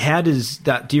does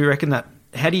that? Do you reckon that?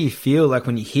 How do you feel like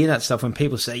when you hear that stuff? When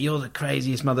people say you're the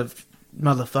craziest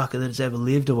motherfucker that has ever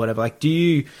lived, or whatever? Like,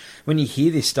 when you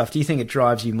hear this stuff, do you think it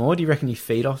drives you more? Do you reckon you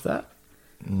feed off that?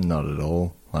 Not at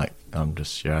all. Like, I'm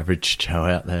just your average Joe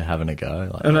out there having a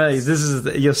go. Like, I know,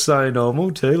 you're so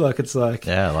normal too. Like, it's like,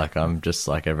 yeah, like I'm just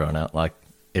like everyone else. Like,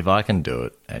 if I can do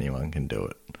it, anyone can do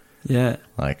it. yeah.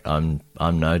 Like, I'm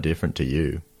no different to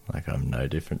you. Like, I'm no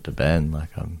different to Ben. Like,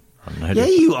 I'm no Yeah,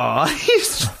 different. you are.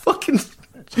 He's fucking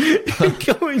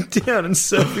going down and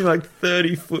surfing like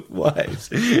 30-foot waves.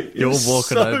 You're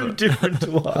walking so over- different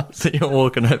to us. So you're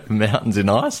walking over mountains in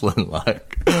Iceland,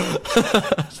 like.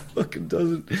 Fucking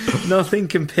doesn't. Nothing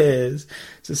compares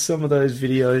to some of those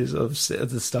videos of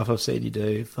the stuff I've seen you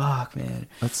do. Fuck, man.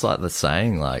 That's like the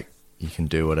saying, like, you can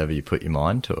do whatever you put your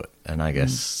mind to it. And I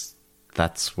guess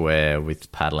that's where,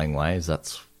 with paddling waves,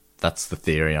 that's the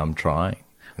theory I'm trying.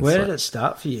 Where did it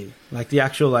start for you? Like the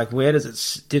actual, like, where did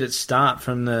it start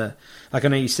from the, like, I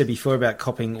know you said before about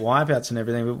copying wipeouts and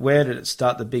everything, but where did it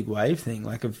start, the big wave thing,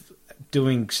 like of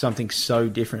doing something so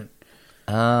different?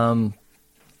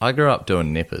 I grew up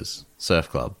doing Nippers Surf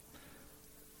Club,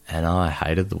 and I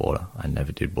hated the water. I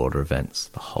never did water events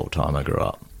the whole time I grew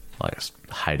up. Like, I just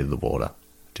hated the water.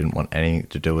 Didn't want anything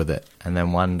to do with it. And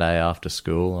then one day after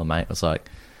school, a mate was like,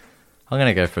 I'm going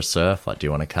to go for a surf. Like, do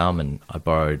you want to come? And I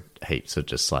borrowed heaps of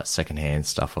just like secondhand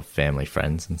stuff off family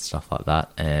friends and stuff like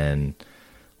that. And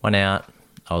went out.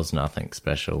 I was nothing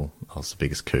special. I was the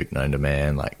biggest kook known to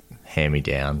man, like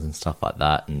hand-me-downs and stuff like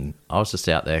that. And I was just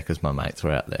out there because my mates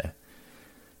were out there.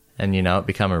 And, you know, it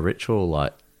became a ritual.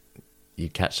 Like, you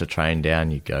catch the train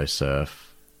down, you go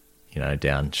surf, you know,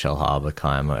 down Shell Harbour,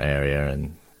 Kiama area,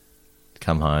 and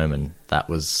come home. And that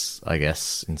was, I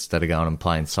guess, instead of going and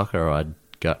playing soccer, I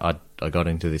got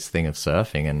into this thing of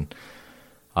surfing, and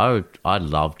I'd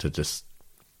love to just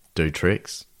do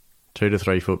tricks, 2 to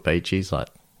 3 foot beachies, like,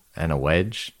 and a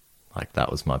wedge. Like,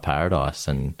 that was my paradise.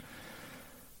 And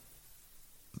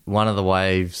one of the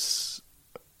waves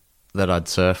that I'd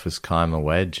surf was Kiama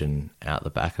Wedge, and out the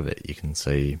back of it you can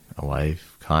see a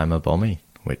wave, Kiama Bommy,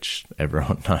 which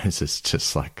everyone knows is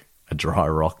just like a dry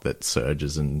rock that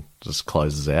surges and just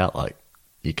closes out. Like,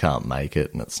 you can't make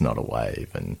it, and it's not a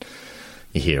wave, and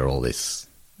you hear all this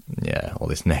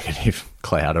negative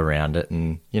cloud around it,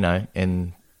 and, you know,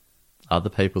 in other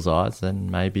people's eyes, then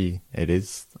maybe it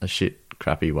is a shit,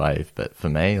 crappy wave. But for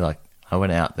me, like, I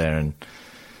went out there and,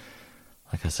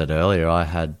 like I said earlier, I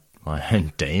had my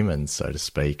own demons, so to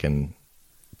speak, and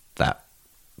that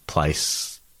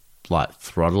place, like,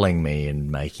 throttling me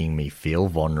and making me feel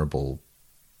vulnerable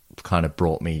kind of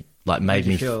brought me, like, made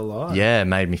me feel alive. Yeah,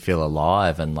 made me feel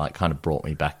alive, and, like, kind of brought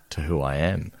me back to who I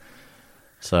am.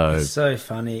 So it's so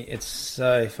funny. It's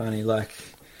so funny. Like,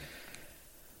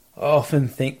 I often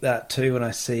think that too when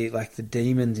I see, like, the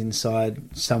demons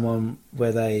inside someone,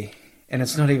 where they, and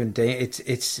it's not even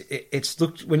it's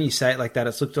looked, when you say it like that,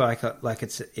 it's looked like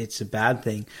it's a bad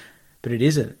thing, but it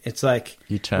isn't. It's like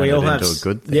you turn it into a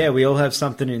good thing. Yeah, we all have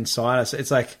something inside us.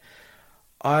 It's like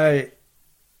I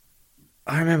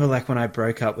remember, like, when I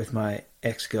broke up with my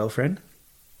ex-girlfriend.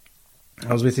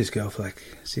 I was with this girl for like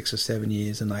 6 or 7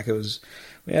 years, and, like,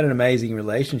 we had an amazing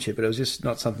relationship, but it was just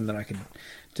not something that I could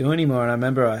do anymore. And I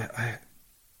remember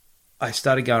I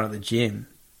started going to the gym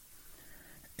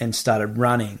and started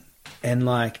running, and,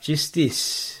 like, just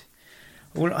this,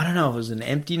 well, I don't know if it was an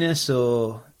emptiness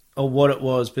or what it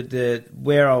was, but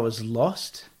where I was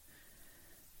lost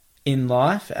in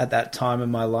life at that time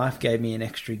in my life gave me an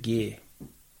extra gear.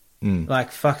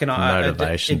 Like, fucking,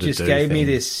 motivation. It just gave me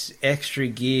this extra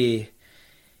gear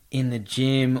in the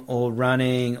gym or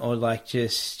running, or, like,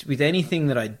 just with anything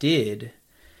that I did.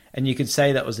 And you could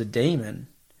say that was a demon,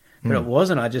 but it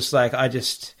wasn't. It was like I'd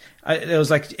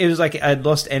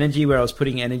lost energy where I was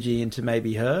putting energy into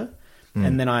maybe her.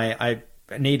 And then I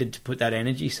needed to put that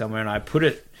energy somewhere, and I put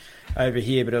it over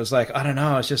here, but it was like, I don't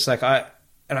know. It's just like, I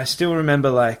still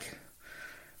remember, like,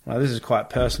 well, this is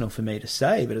quite personal for me to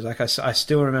say, but it's like, I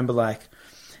still remember, like,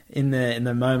 in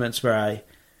the moments where I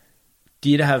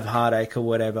did have heartache or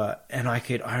whatever, and I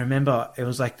remember it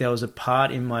was like there was a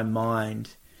part in my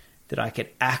mind that I could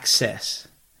access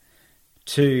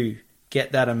to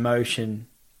get that emotion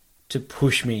to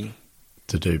push me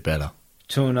to do better,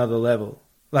 to another level.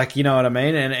 Like, you know what I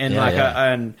mean? And yeah, like,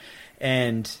 yeah.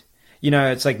 And you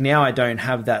know, it's like now I don't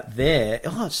have that there.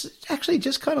 Oh, it's actually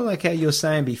just kind of like how you were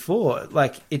saying before,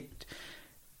 like,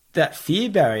 that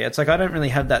fear barrier. It's like I don't really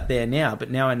have that there now,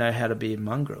 but now I know how to be a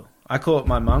mongrel. I call it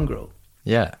my mongrel.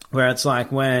 Yeah. Where it's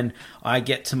like when I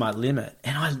get to my limit,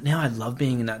 and I love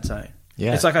being in that zone.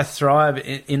 Yeah. It's like I thrive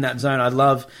in that zone. I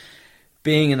love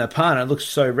being in the part. And it looks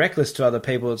so reckless to other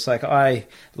people. It's like I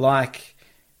like,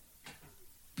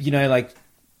 you know, like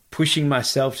pushing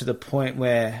myself to the point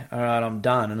where, all right, I'm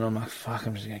done. And I'm like, fuck,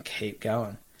 I'm just going to keep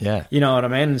going. Yeah. You know what I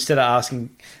mean? Instead of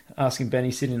asking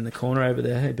Benny sitting in the corner over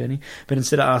there, hey, Benny. But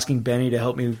instead of asking Benny to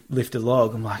help me lift a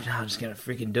log, I'm like, no, I'm just going to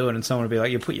freaking do it. And someone will be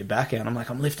like, you put your back out. I'm like,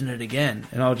 I'm lifting it again.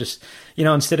 And I'll just, you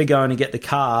know, instead of going to get the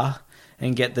car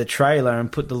and get the trailer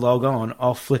and put the log on,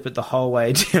 I'll flip it the whole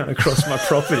way down across my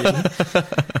property,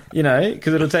 you know,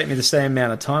 because it'll take me the same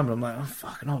amount of time. But I'm like, oh,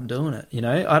 fucking, I'm doing it, you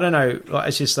know? I don't know.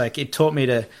 It's just like it taught me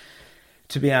to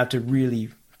be able to really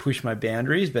push my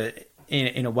boundaries, but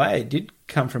in a way, it did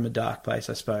come from a dark place,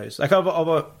 I suppose. Like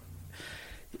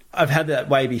I've had that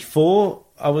way before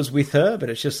I was with her, but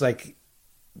it's just like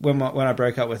when I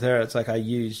broke up with her, it's like I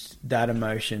used that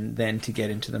emotion then to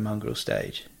get into the mongrel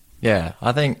stage. Yeah,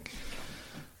 I think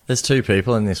there's two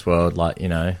people in this world. Like, you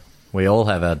know, we all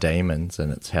have our demons,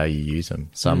 and it's how you use them.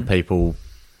 Some people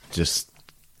just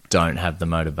don't have the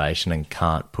motivation and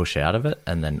can't push out of it,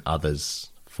 and then others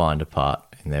find a part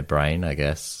in their brain, I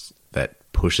guess, that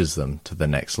pushes them to the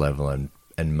next level and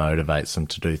motivates them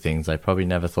to do things they probably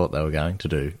never thought they were going to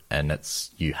do. And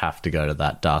you have to go to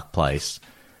that dark place,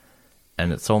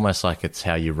 and it's almost like it's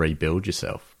how you rebuild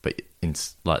yourself. But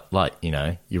like you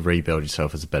know, you rebuild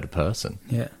yourself as a better person.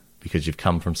 Yeah. Because you've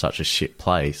come from such a shit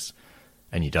place,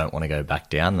 and you don't want to go back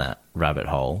down that rabbit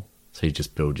hole. So you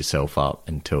just build yourself up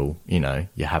until, you know,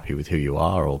 you're happy with who you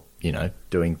are, or, you know,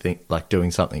 doing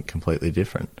something completely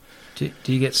different. Do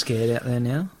you get scared out there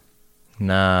now?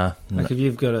 Nah. Like if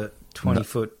you've got a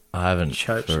 20-foot I haven't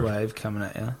Chopes wave coming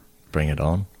at you. Bring it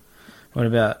on. What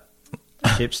about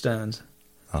Shipstones.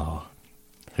 Oh,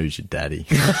 who's your daddy?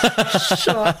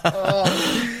 Shut up.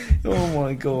 Oh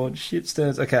my god,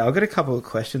 Shipstones. Okay, I've got a couple of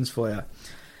questions for you.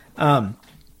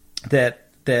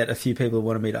 That a few people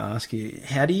wanted me to ask you.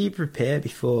 How do you prepare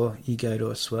before you go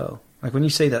to a swell? Like when you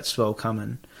see that swell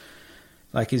coming,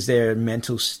 like is there a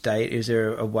mental state? Is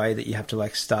there a way that you have to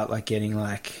like start like getting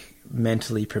like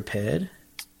mentally prepared?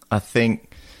 I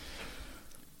think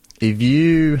if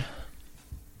you're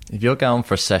going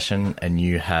for a session and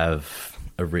you have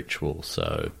a ritual,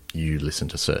 so you listen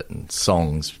to certain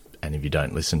songs, and if you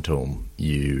don't listen to them,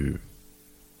 you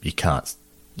can't,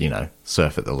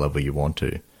 surf at the level you want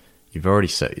to. You've already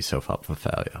set yourself up for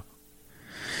failure.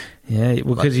 Yeah,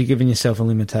 well, because you're giving yourself a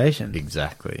limitation.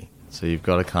 Exactly. So you've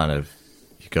got to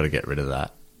get rid of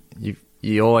that.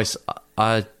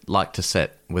 I like to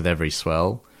set with every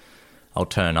swell. I'll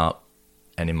turn up,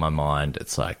 and in my mind,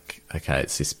 it's like, okay,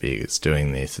 it's this big, it's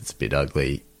doing this, it's a bit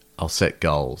ugly. I'll set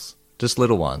goals, just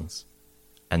little ones,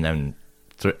 and then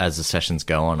as the sessions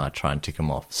go on, I try and tick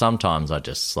them off. Sometimes I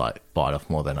just like bite off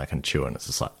more than I can chew, and it's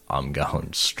just like I'm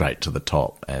going straight to the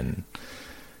top and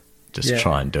just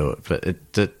try and do it. But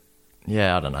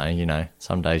I don't know.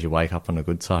 Some days you wake up on a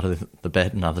good side of the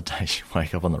bed, and other days you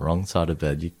wake up on the wrong side of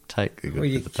bed. You take the good. Well,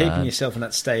 you're with the keeping bad. yourself in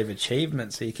that state of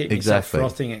achievement, so you keep yourself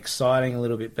frothing, exciting a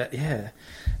little bit. But yeah,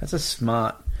 that's a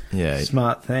smart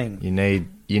thing.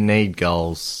 You need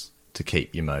goals to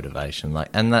keep your motivation.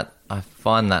 And that I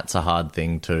find that's a hard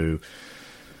thing to.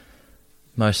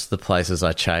 Most of the places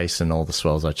I chase and all the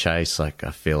swells I chase, I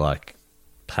feel like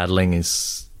paddling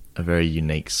is a very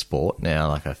unique sport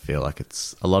now. I feel like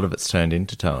a lot of it's turned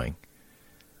into towing,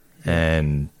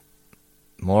 and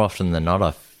more often than not,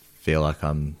 I feel like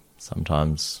I'm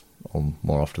sometimes, or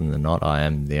more often than not, I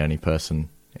am the only person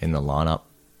in the lineup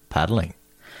paddling.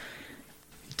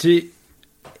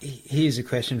 Here's a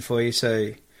question for you.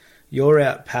 So you're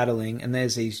out paddling, and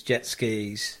there's these jet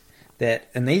skis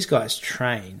and these guys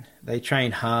train. They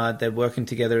train hard. They're working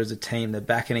together as a team. They're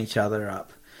backing each other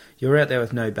up. You're out there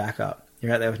with no backup.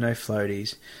 You're out there with no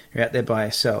floaties. You're out there by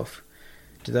yourself.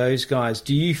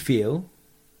 Do you feel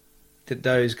that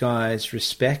those guys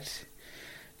respect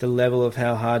the level of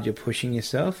how hard you're pushing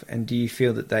yourself? And do you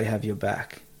feel that they have your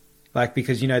back? Like,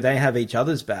 because, they have each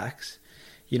other's backs,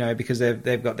 because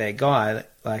they've got their guy.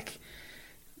 Like,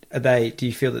 do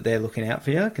you feel that they're looking out for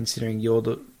you, considering you're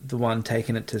the one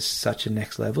taking it to such a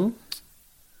next level?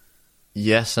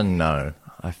 Yes and no.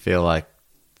 I feel like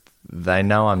they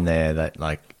know I'm there.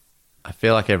 I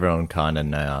feel like everyone kind of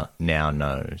now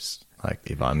knows, like,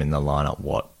 if I'm in the lineup,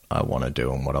 what I want to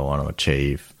do and what I want to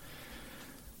achieve.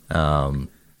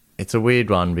 It's a weird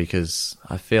one because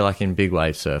I feel like in big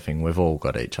wave surfing, we've all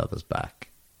got each other's back,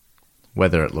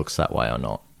 whether it looks that way or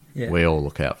not. Yeah. We all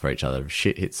look out for each other. If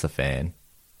shit hits the fan,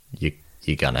 you're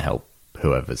going to help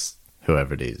whoever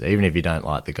it is. Even if you don't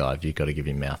like the guy, if you've got to give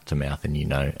him mouth to mouth and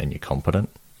and you're competent,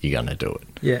 you're going to do it.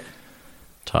 Yeah.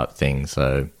 Type thing.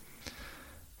 So,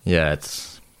 yeah,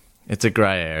 it's a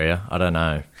grey area. I don't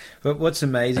know. But what's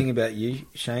amazing about you,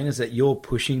 Shane, is that you're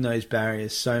pushing those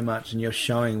barriers so much and you're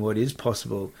showing what is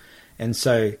possible. And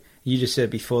so you just said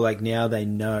before, like, now they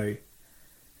know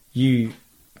you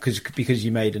because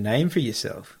you made a name for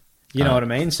yourself. You know what I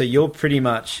mean? So you're pretty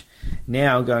much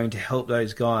now going to help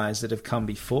those guys that have come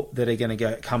before, that are going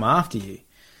to come after you.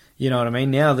 You know what I mean?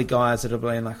 Now the guys that are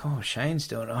being like, oh, Shane's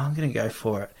doing it, I'm going to go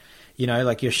for it.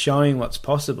 Like, you're showing what's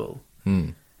possible.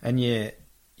 And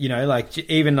like,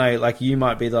 even though like you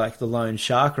might be like the lone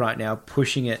shark right now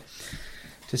pushing it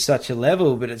to such a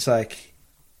level, but it's like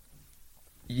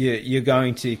you're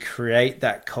going to create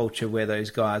that culture where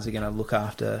those guys are going to look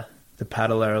after the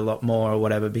paddler a lot more or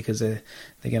whatever, because they're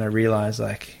going to realize,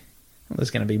 like, well,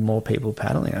 there's going to be more people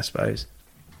paddling, I suppose.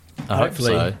 I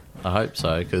hope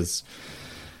so, because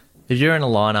if you're in a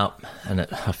lineup, and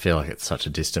I feel like it's such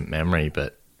a distant memory,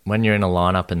 but when you're in a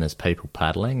lineup and there's people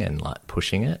paddling and like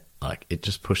pushing it, like, it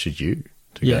just pushes you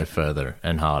to go further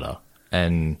and harder.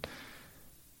 And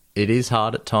it is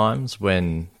hard at times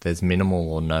when there's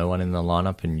minimal or no one in the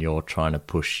lineup and you're trying to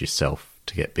push yourself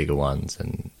to get bigger ones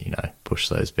and, push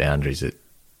those boundaries.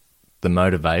 The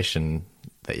motivation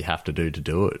that you have to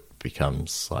do it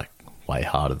becomes like way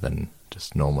harder than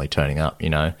just normally turning up,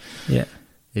 Yeah.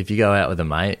 If you go out with a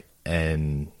mate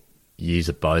and you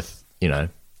are both,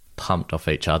 pumped off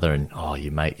each other and,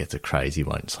 your mate gets a crazy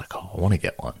one, it's like, I want to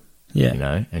get one.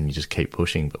 Yeah. And you just keep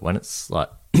pushing. But when it's like,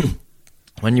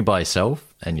 when you're by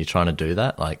yourself and you're trying to do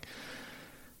that, like,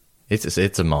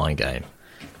 it's a mind game.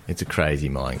 It's a crazy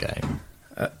mind game.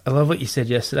 I love what you said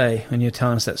yesterday when you were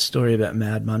telling us that story about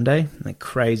Mad Monday, like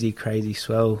crazy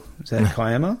swell. Was that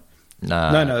Kiama?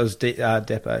 No, it was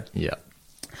Depot. Yeah.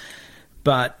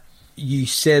 But you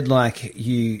said like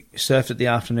you surfed it the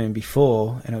afternoon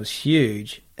before and it was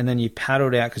huge, and then you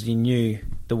paddled out because you knew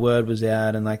the word was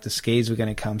out and like the skis were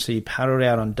going to come. So you paddled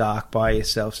out on dark by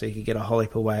yourself so you could get a whole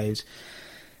heap of waves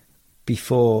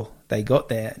before they got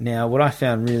there. Now, what I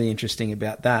found really interesting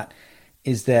about that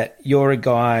is that you're a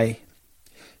guy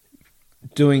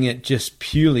doing it just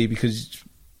purely because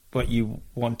what you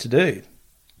want to do.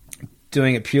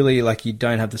 Doing it purely like you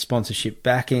don't have the sponsorship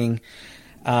backing.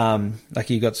 Like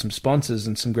you got some sponsors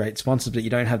and some great sponsors, but you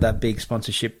don't have that big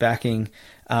sponsorship backing,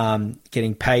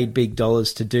 getting paid big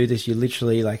dollars to do this. You're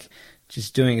literally like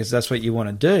just doing it 'cause that's what you want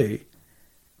to do.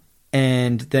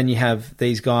 And then you have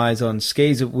these guys on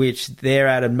skis, of which their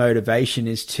added motivation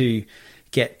is to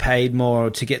get paid more or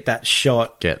to get that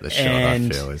shot. Get the shot,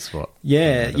 and, I feel, is what.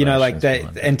 yeah, you know, like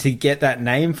that, and to get that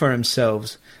name for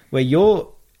themselves, where you're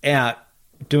out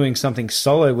doing something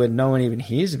solo where no one even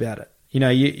hears about it. You know,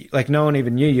 you like no one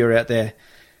even knew you were out there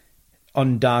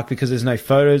on dark because there's no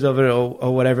photos of it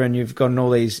or whatever, and you've gotten all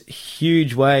these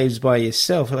huge waves by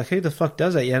yourself. Like, who the fuck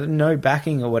does that? You had no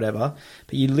backing or whatever,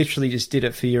 but you literally just did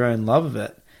it for your own love of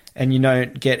it, and you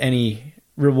don't get any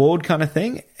reward kind of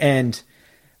thing. And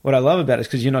what I love about it is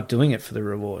because you're not doing it for the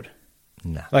reward.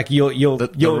 No. Like your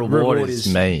reward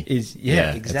is me.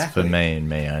 Yeah, exactly. It's for me and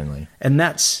me only. And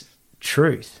that's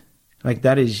truth. Like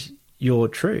that is your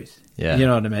truth. Yeah. You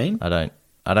know what I mean?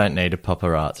 I don't need a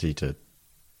paparazzi to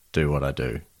do what I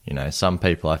do. You know, some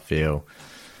people, I feel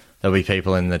there'll be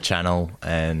people in the channel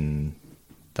and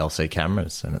they'll see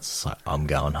cameras and it's just like, I'm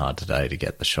going hard today to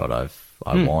get the shot I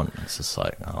want. It's just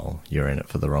like, oh, you're in it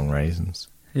for the wrong reasons.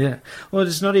 Yeah. Well,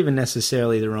 it's not even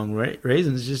necessarily the wrong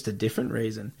reason. It's just a different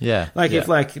reason. Yeah. Like yeah. if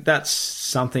like that's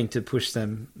something to push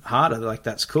them harder, like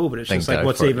that's cool. But it's Then just like go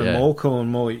what's for it, even yeah. more cool and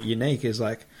more unique is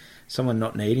like someone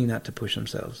not needing that to push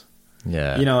themselves.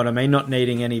 Yeah. You know what I mean? Not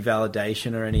needing any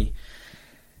validation or any,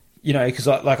 you know, because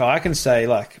like I can say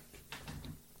like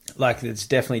there's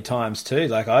definitely times too.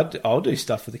 Like I'll do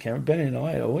stuff with the camera. Ben and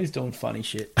I are always doing funny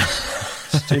shit,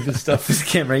 stupid stuff with the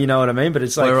camera. You know what I mean? But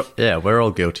it's like we're all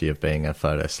guilty of being a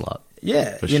photo slut.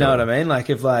 Yeah, for you know sure. what I mean.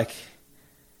 Like if like,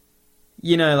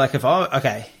 you know, like if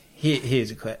I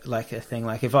here's a thing.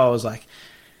 Like if I was like,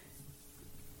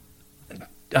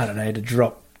 I don't know, to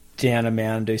drop down a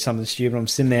mountain and do something stupid, I'm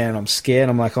sitting there and I'm scared,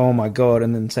 I'm like, oh my god,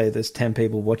 and then say there's 10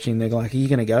 people watching, they're like, are you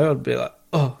gonna go? I'd be like,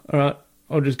 oh, all right,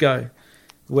 I'll just go.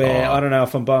 Where I don't know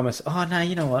if I'm by myself. Oh no,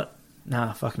 you know what,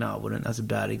 nah, fuck no, I wouldn't. That's a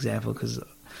bad example because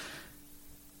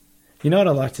you know what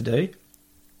I like to do?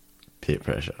 Peer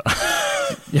pressure.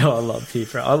 Yeah, I love peer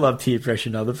pressure. I love peer pressure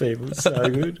in other people. It's so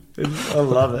good. I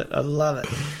love it.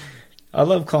 I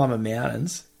love climbing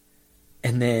mountains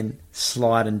and then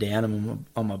sliding down them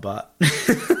on my butt.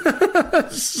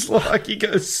 It's like you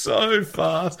go so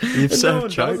fast. You've so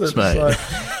jokes, mate. Like,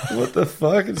 what the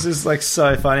fuck? It's just like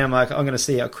so funny. I'm like, I'm going to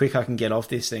see how quick I can get off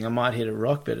this thing. I might hit a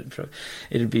rock, but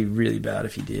it'd be really bad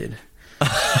if you did.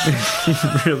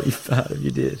 Really bad if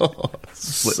you did. Oh,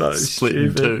 so split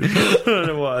in stupid. two. I don't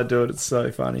know why I do it. It's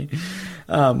so funny.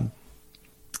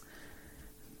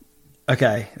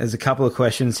 Okay, there's a couple of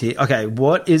questions here. Okay,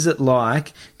 what is it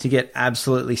like to get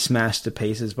absolutely smashed to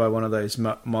pieces by one of those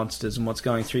monsters, and what's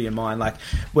going through your mind? Like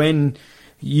when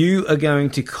you are going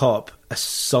to cop a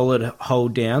solid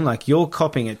hold down, like you're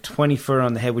copping a 20-foot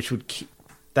on the head, which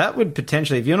that would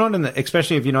potentially, if you're not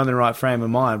especially if you're not in the right frame of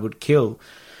mind, would kill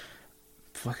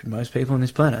fucking most people on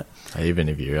this planet. Even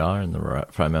if you are in the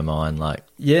right frame of mind, like,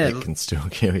 yeah, it can still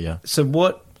kill you. So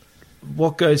what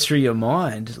goes through your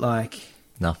mind? Like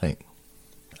nothing.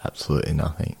 Absolutely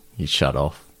nothing. You shut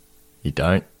off. You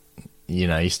don't. You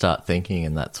know, you start thinking,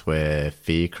 and that's where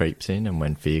fear creeps in. And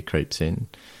when fear creeps in,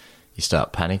 you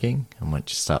start panicking. And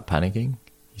once you start panicking,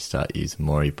 you start using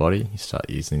more of your body. You start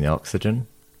using the oxygen.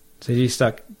 So you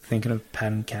start thinking of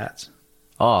patting cats?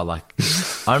 Oh, like,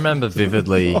 I remember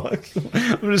vividly.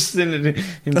 I'm just sitting there,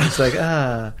 and it's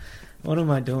like, what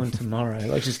am I doing tomorrow?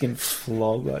 Like, just getting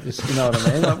flogged, like, just, you know what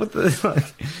I mean? Like, what the,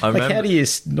 like how do you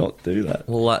not do that?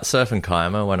 Well, like, surfing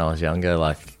Kiama when I was younger,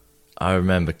 like, I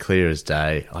remember clear as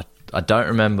day. I don't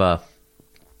remember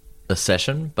the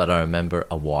session, but I remember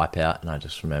a wipeout, and I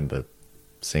just remember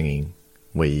singing,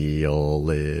 "We all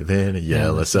live in a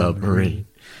yellow submarine.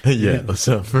 A yellow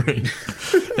submarine."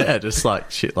 Yeah, just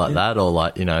like shit like that, or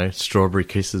like, you know, "Strawberry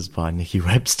Kisses" by Nikki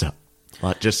Webster.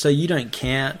 Like, just so you don't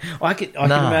count. I can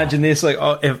imagine this. Like,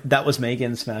 oh, if that was me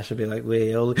getting smashed, I'd be like,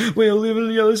 "We all live in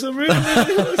a yellow submarine."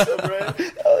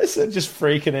 Oh, so just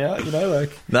freaking out, you know,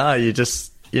 like. No, you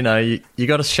just, you know, you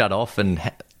got to shut off, and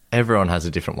everyone has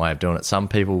a different way of doing it. Some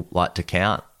people like to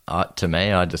count. To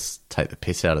me, I just take the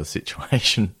piss out of the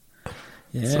situation.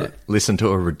 Yeah. So listen to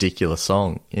a ridiculous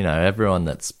song. You know, everyone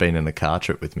that's been in a car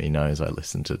trip with me knows I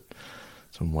listen to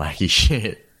some wacky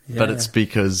shit. Yeah. But it's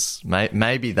because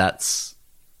maybe that's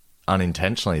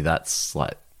unintentionally, that's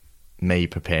like me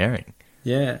preparing.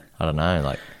 Yeah. I don't know,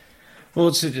 like... Well,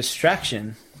 it's a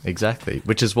distraction. Exactly,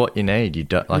 which is what you need. You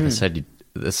don't, like I said,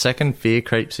 the second fear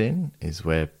creeps in is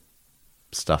where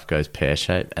stuff goes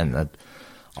pear-shaped. And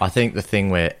I think the thing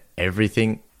where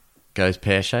everything goes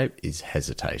pear-shaped is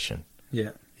hesitation.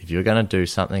 Yeah. If you're going to do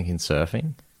something in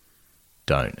surfing,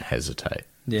 don't hesitate.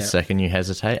 Yeah. The second you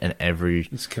hesitate, and every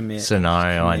It's commit.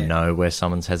 scenario It's commit. I know where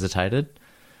someone's hesitated,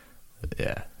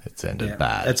 yeah, it's ended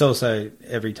bad. It's also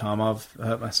every time I've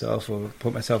hurt myself or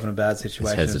put myself in a bad situation.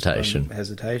 It's hesitation. It's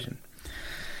hesitation.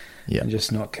 Yeah. And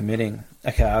just not committing.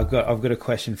 Okay, I've got a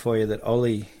question for you that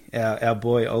Ollie, our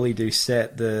boy Ollie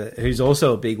Doucette, who's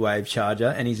also a big wave charger,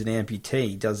 and he's an amputee.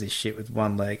 He does this shit with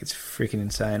one leg. It's freaking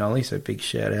insane, Ollie. So big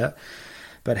shout out.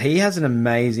 But he has an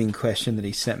amazing question that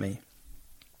he sent me.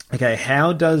 Okay,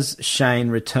 how does Shane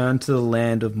return to the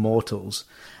land of mortals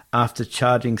after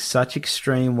charging such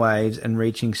extreme waves and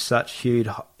reaching such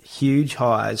huge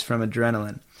highs from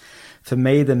adrenaline? For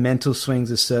me, the mental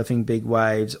swings of surfing big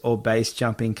waves or base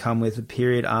jumping come with a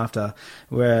period after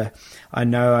where I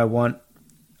know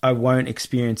I won't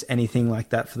experience anything like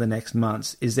that for the next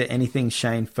months. Is there anything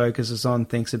Shane focuses on,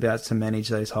 thinks about to manage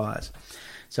those highs?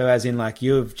 So as in, like,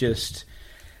 you've just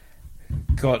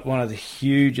got one of the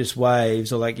hugest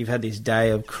waves, or like you've had this day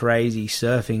of crazy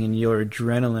surfing and your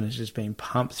adrenaline has just been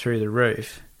pumped through the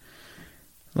roof.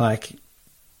 Like,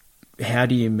 how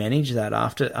do you manage that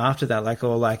after that? Like,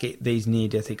 or like these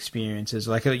near-death experiences,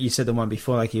 like you said, the one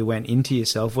before, like you went into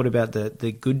yourself. What about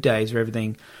the good days where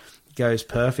everything goes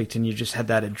perfect and you just had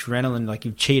that adrenaline, like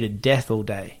you've cheated death all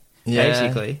day,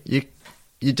 basically?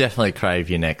 You definitely crave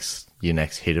your next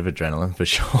hit of adrenaline for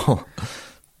sure.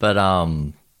 But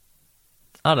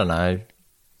I don't know.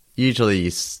 Usually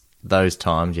it's those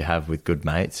times you have with good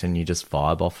mates and you just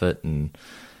vibe off it and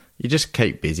you just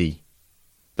keep busy.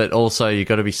 But also you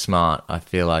got to be smart. I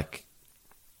feel like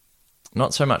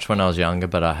not so much when I was younger,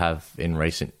 but I have in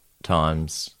recent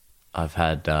times. I've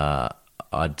had,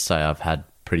 I'd say I've had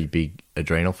pretty big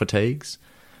adrenal fatigues,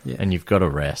 and you've got to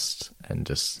rest and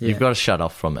just you've got to shut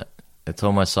off from it. It's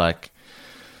almost like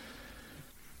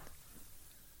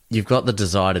you've got the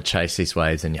desire to chase these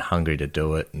waves and you're hungry to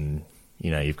do it, and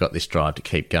you know you've got this drive to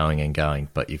keep going and going,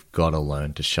 but you've got to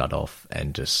learn to shut off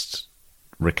and just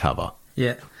recover.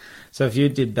 Yeah. So if you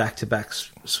did back-to-back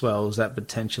swells, that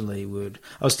potentially would...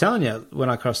 I was telling you, when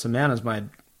I crossed the mountains,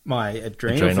 my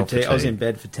adrenal fatigue, I was in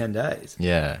bed for 10 days.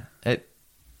 Yeah.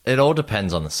 It all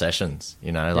depends on the sessions,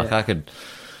 you know. Like I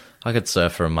could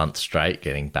surf for a month straight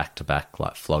getting back-to-back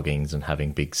like floggings and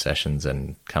having big sessions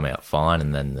and come out fine,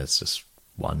 and then there's just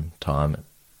one time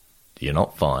you're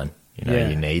not fine. You know,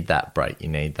 you need that break, you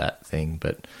need that thing.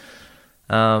 But,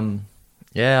 I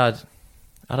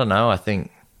don't know. I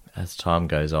think as time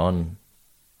goes on,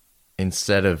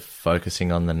 instead of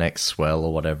focusing on the next swell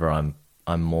or whatever,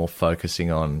 I'm more focusing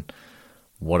on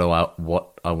what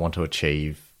I want to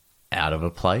achieve out of a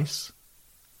place,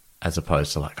 as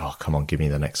opposed to like, oh, come on, give me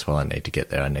the next swell. I need to get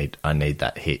there. I need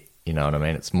that hit. You know what I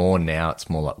mean? It's more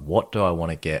like, what do I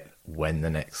want to get when the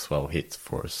next swell hits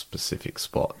for a specific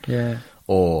spot? Yeah.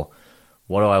 Or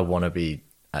what do I want to be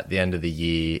at the end of the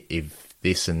year if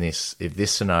this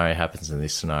scenario happens and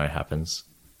this scenario happens?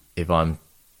 If I'm,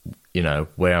 you know,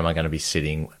 where am I going to be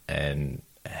sitting, and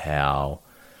how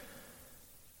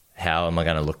am I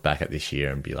going to look back at this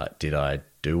year and be like, did I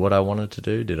do what I wanted to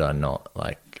do? Did I not?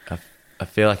 Like, I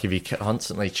feel like if you're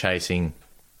constantly chasing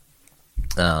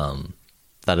that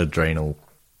adrenal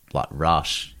like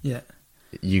rush,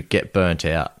 you get burnt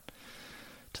out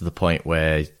to the point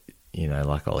where, you know,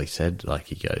 like Ollie said, like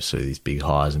he goes through these big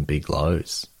highs and big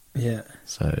lows. Yeah.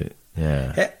 So,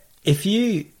 yeah. If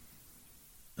you,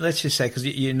 let's just say, because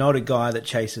you're not a guy that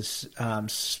chases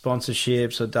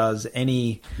sponsorships or does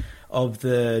any of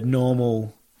the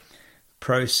normal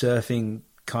pro surfing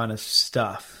kind of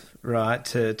stuff, right,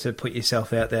 to put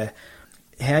yourself out there,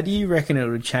 how do you reckon it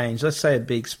would change? Let's say a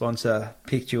big sponsor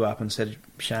picked you up and said,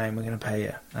 Shane, we're going to pay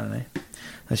you, I don't know,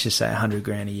 let's just say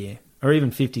 $100,000 a year, or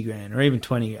even $50,000, or even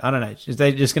 20. I don't know.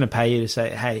 They're just going to pay you to say,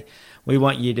 hey, we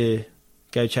want you to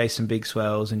go chase some big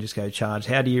swells and just go charge.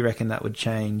 How do you reckon that would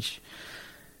change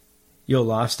your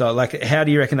lifestyle? Like, how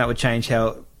do you reckon that would change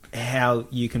how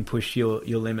you can push your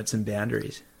limits and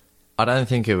boundaries? I don't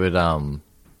think it would.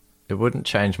 It wouldn't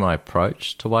change my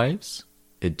approach to waves.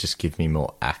 It'd just give me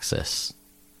more access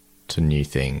to new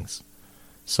things.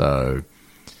 So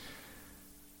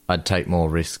I'd take more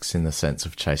risks in the sense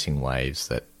of chasing waves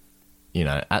that, you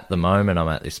know, at the moment I'm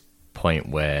at this point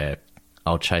where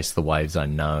I'll chase the waves I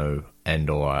know and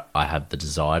or I have the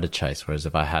desire to chase. Whereas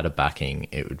if I had a backing,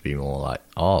 it would be more like,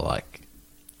 oh, like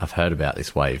I've heard about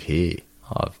this wave here.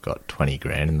 Oh, I've got 20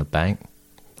 grand in the bank.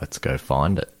 Let's go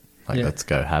find it. Like, let's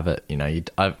go have it. You know,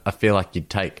 I feel like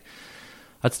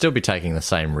I'd still be taking the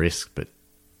same risk, but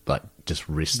like just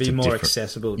risk Be to more different...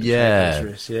 accessible to Yeah. take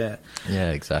those risks, yeah.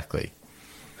 Yeah, exactly.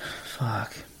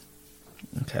 Fuck.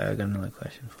 Okay, I got another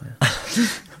question for you.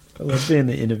 I love being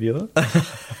the interviewer.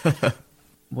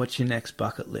 What's your next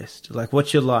bucket list? Like,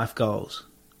 what's your life goals?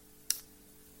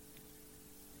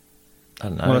 I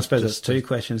don't know. Well, I suppose that's two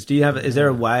questions. Do you have? Is there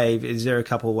a wave? Is there a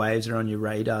couple of waves that are on your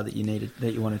radar that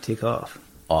that you want to tick off?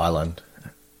 Ireland.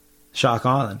 Shark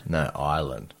Island. No,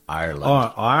 Ireland. Ireland.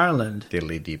 Oh, Ireland.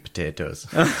 Diddly dee potatoes.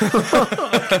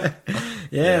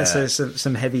 Yeah, so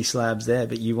some heavy slabs there,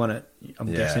 but you want it.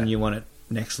 I'm guessing you want it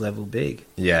next level big.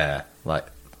 Yeah, like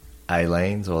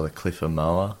Aileens or the Cliff of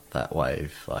Moher, that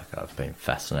wave. Like, I've been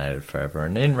fascinated forever.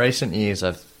 And in recent years,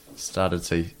 I've started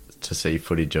to see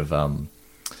footage of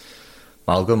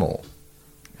Mulgamore,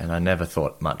 and I never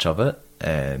thought much of it.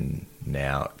 And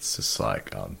now it's just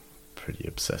like I'm pretty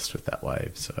obsessed with that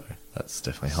wave. So that's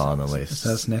definitely high on the list. So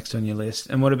that's next on your list.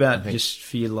 And what about just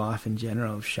for your life in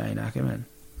general, Shane Ackerman?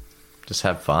 Just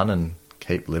have fun and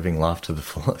keep living life to the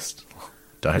fullest.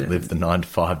 Don't live the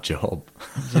 9-to-5 job.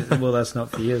 Well, that's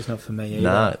not for you. It's not for me either.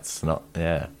 No, it's not.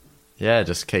 Yeah. Yeah,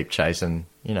 just keep chasing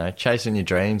your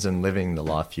dreams and living the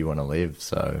life you want to live.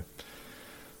 So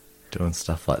doing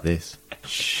stuff like this.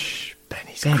 Shh,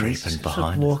 Benny's creeping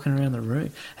behind us. Walking around the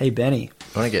room. Hey, Benny.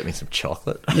 Want to get me some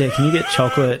chocolate? Yeah, can you get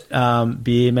chocolate,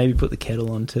 beer, maybe put the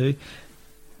kettle on too?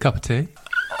 Cup of tea.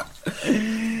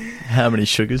 How many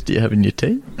sugars do you have in your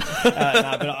tea? No,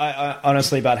 but I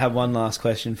honestly, have one last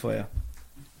question for you.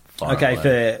 Fire Okay,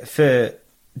 away. for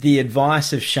the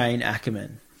advice of Shane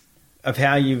Ackerman, of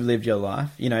how you've lived your life,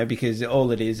 because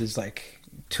all it is like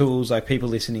tools, like people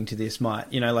listening to this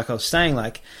might, like I was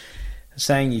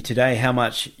saying you today, how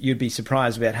much you'd be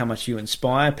surprised about how much you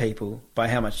inspire people by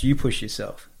how much you push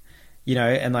yourself,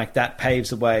 and like that paves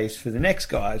the way for the next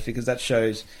guys, because that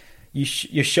shows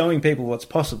you're showing people what's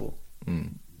possible.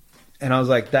 And I was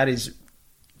like, that is,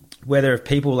 whether if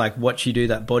people like watch you do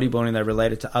that bodybuilding, they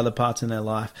relate it to other parts in their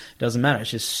life, it doesn't matter.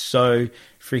 It's just so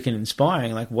freaking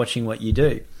inspiring, like watching what you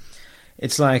do.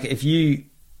 It's like, if you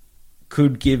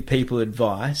could give people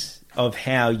advice of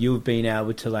how you've been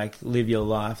able to like live your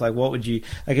life, like what would you,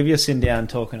 like if you're sitting down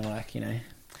talking to like,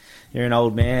 you're an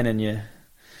old man and your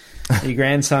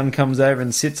grandson comes over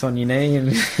and sits on your knee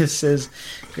and says,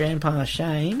 Grandpa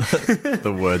Shane.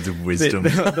 The words of wisdom.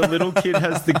 The little kid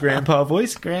has the grandpa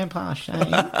voice, Grandpa Shane.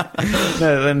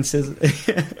 No, and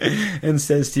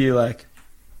says to you like,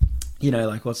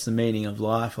 like what's the meaning of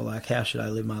life, or like how should I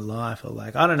live my life, or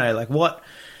like I don't know, like what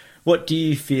do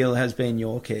you feel has been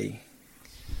your key?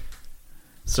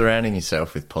 Surrounding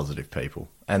yourself with positive people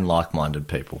and like-minded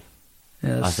people.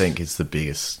 Yes. I think it's the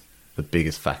biggest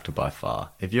factor by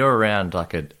far. If you're around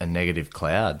like a negative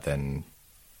cloud, then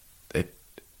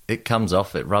it comes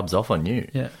off, it rubs off on you.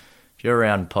 Yeah. If you're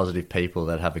around positive people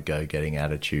that have a go-getting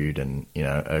attitude and,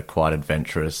 are quite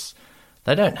adventurous,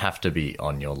 they don't have to be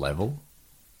on your level.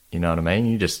 You know what I mean?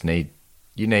 You just need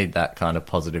that kind of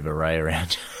positive array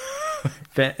around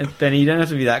you. Benny, you don't have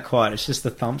to be that quiet. It's just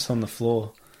the thumps on the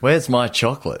floor. Where's my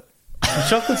chocolate? The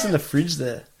chocolate's in the fridge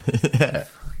there. Yeah.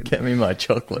 Get me my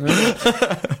chocolate.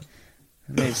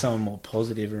 I need someone more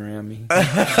positive around me.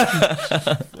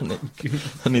 I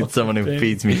need someone who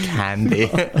feeds me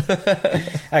candy.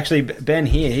 Actually, Ben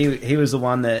here, he was the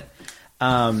one that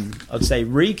I'd say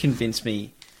re-convinced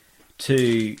me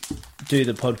to do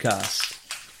the podcast.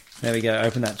 There we go.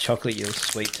 Open that chocolate, you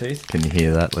sweet tooth. Can you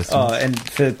hear that, listeners? Oh, and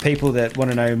for people that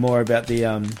want to know more about the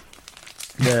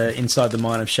inside the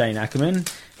mind of Shane Ackerman,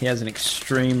 he has an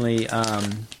extremely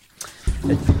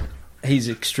he's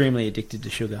extremely addicted to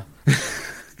sugar.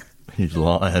 He's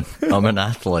lying. I'm an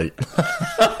athlete.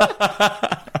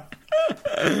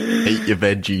 Eat your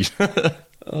veggies.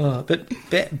 Oh, but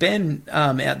Ben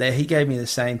out there, he gave me the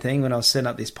same thing when I was setting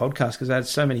up this podcast, because I had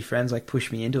so many friends like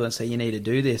push me into it and say, you need to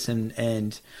do this.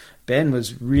 And Ben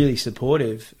was really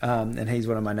supportive. And he's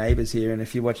one of my neighbours here. And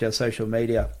if you watch our social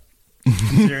media,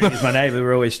 considering he's my neighbour,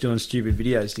 we're always doing stupid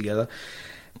videos together.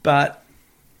 But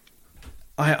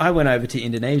I went over to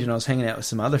Indonesia and I was hanging out with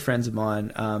some other friends of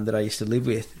mine that I used to live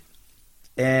with.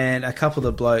 And a couple of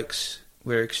the blokes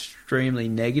were extremely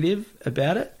negative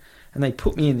about it. And they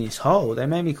put me in this hole. They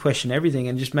made me question everything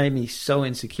and just made me so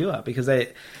insecure, because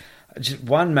just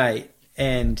one mate,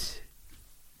 and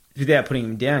without putting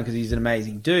him down because he's an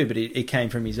amazing dude, but it came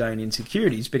from his own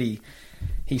insecurities. But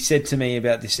he he said to me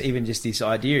about this, even just this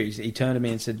idea. He turned to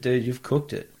me and said, "Dude, you've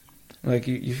cooked it. Like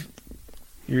you've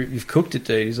cooked it,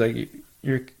 dude." He's like,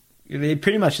 "You're." He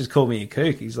pretty much just called me a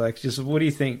kook. He's like, "Just what do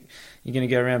you think? You're going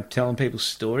to go around telling people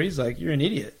stories? Like you're an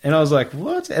idiot." And I was like,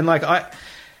 "What?" And like I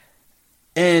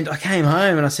came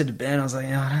home and I said to Ben, I was like,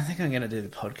 "I don't think I'm going to do the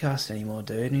podcast anymore,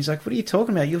 dude." And he's like, "What are you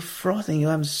talking about? You're frothing.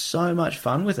 You're having so much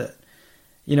fun with it."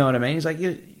 You know what I mean? He's like,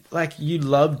 you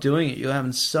love doing it. You're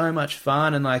having so much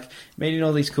fun and like meeting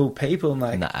all these cool people and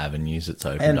like And the avenues it's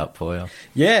opened up for you.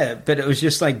 yeah. But it was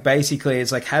just like basically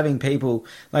it's like having people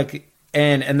like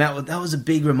and that was a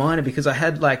big reminder because I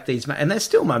had like these and they're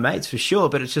still my mates for sure.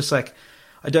 But it's just like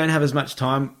I don't have as much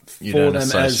time You for don't them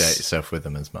associate yourself with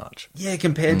them as much. yeah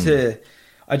compared to.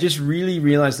 I just really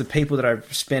realised the people that I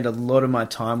spend a lot of my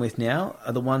time with now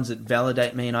are the ones that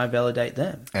validate me and I validate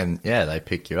them. And yeah, they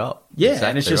pick you up. Yeah, Exactly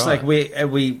and it's just right.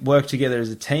 like we work together as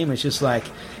a team. It's just like,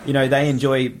 you know, they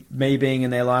enjoy me being in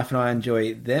their life and I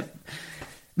enjoy them.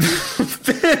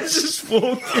 Ben's just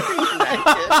walking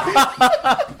naked.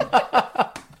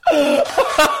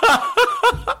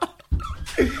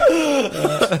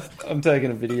 I'm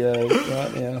taking a video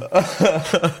right now.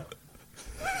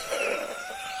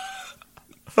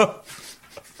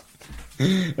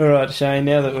 All right, Shane.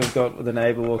 Now that we've got the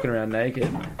neighbour walking around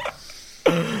naked,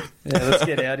 yeah, let's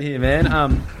get out of here,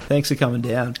 man. Thanks for coming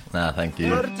down. Nah, thank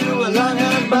you. All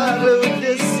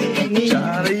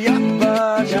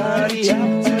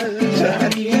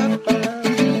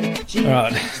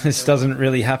right, this doesn't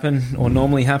really happen or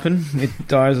normally happen with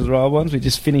Diaries of the Wild Ones. We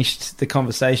just finished the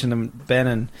conversation, and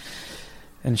Ben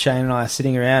and Shane and I are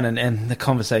sitting around, and the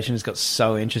conversation has got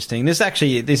so interesting.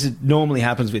 This normally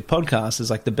happens with podcasts.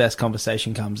 It's like the best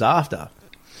conversation comes after.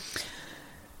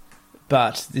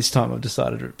 But this time I've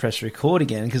decided to press record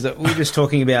again because we were just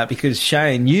talking about, because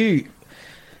Shane, you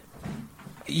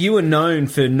were known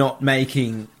for not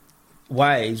making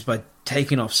waves by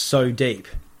taking off so deep.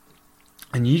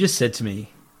 And you just said to me,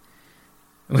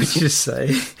 what did you just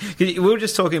say? 'Cause we were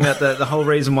just talking about the whole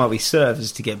reason why we surf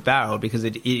is to get barreled, because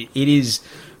it is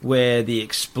where the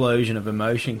explosion of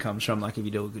emotion comes from. Like if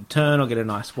you do a good turn or get a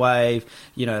nice wave,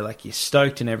 you know, like you're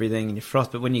stoked and everything and you're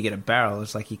froth. But when you get a barrel,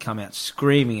 it's like you come out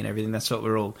screaming and everything. That's what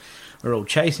we're all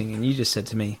chasing. And you just said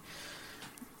to me,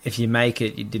 if you make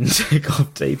it, you didn't take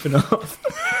off deep enough.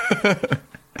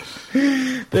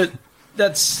 But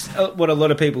that's what a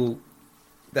lot of people...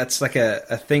 That's like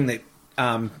a thing that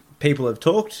people have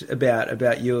talked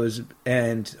about yours,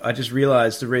 and I just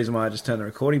realised the reason why I just turned the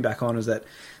recording back on is that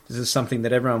this is something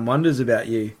that everyone wonders about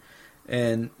you,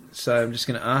 and so I'm just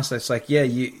going to ask. It's like, yeah,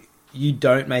 you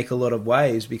don't make a lot of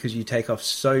waves because you take off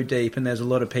so deep, and there's a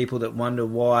lot of people that wonder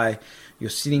why you're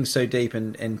sitting so deep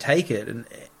and take it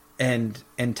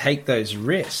and take those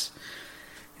risks.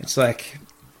 It's like,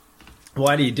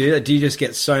 why do you do that? Do you just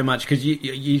get so much? Because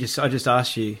I just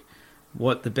asked you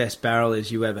what the best barrel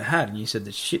is you ever had, and you said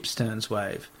the ship's turns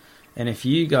wave. And if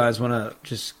you guys want to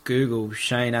just Google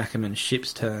Shane Ackerman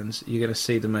ship's turns, you're going to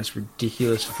see the most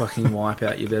ridiculous fucking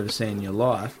wipeout you've ever seen in your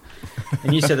life.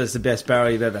 And you said that's the best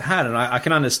barrel you've ever had, and I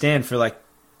can understand for like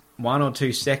 1 or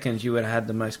 2 seconds you would have had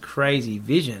the most crazy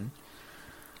vision.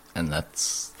 And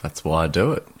that's why I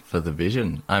do it, for the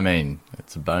vision. I mean,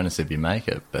 it's a bonus if you make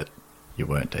it, but you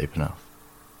weren't deep enough.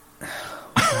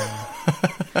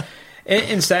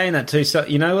 In saying that too, so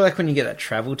you know, like when you get that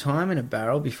travel time in a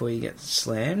barrel before you get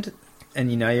slammed,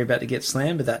 and you know you're about to get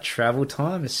slammed, but that travel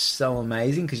time is so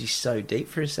amazing because you're so deep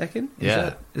for a second.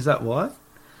 Is that why? Is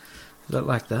that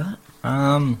like that?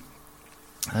 I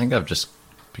think I've just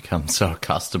become so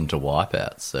accustomed to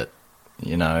wipeouts that,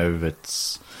 you know,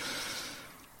 it's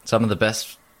some of the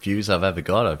best views I've ever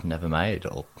got I've never made,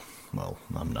 or, well,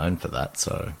 I'm known for that,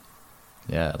 so,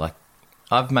 yeah, like,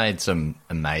 I've made some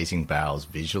amazing barrels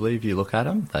visually. If you look at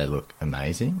them, they look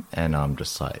amazing. And I'm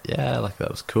just like, yeah, like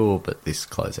that was cool, but this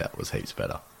closeout was heaps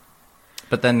better.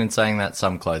 But then in saying that,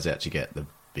 some closeouts you get the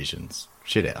visions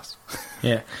shit house.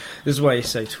 Yeah, this is why you're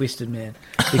so twisted, man.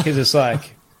 Because it's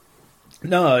like,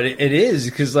 no, it is,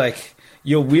 because like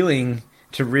you're willing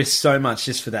to risk so much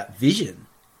just for that vision.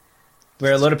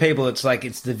 Where a lot of people, it's like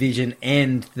it's the vision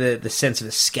and the sense of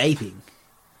escaping.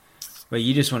 Where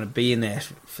you just want to be in there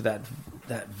for that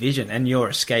vision, and your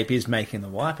escape is making the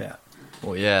wipeout.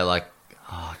 Well, yeah, like,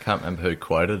 I can't remember who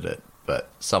quoted it, but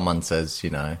someone says, you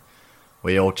know,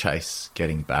 we all chase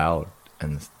getting barreled,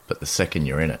 but the second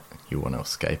you're in it, you want to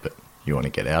escape it. You want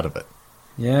to get out of it.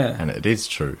 Yeah. And it is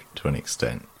true to an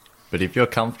extent. But if you're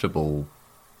comfortable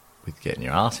with getting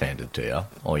your ass handed to you,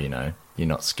 or, you know, you're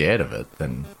not scared of it,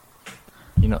 then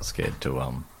you're not scared to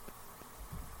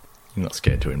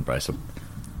embrace a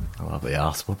lovely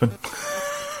ass whooping.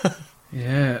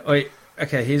 Yeah,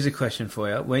 okay, here's a question for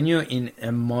you. When you're in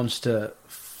a monster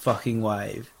fucking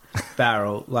wave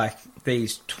barrel, like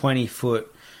these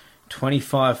 20-foot,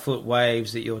 25-foot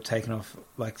waves that you're taking off,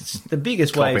 like the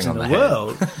biggest waves in the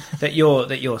world that you're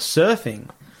surfing,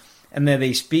 and they're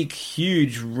these big,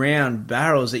 huge, round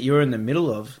barrels that you're in the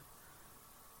middle of.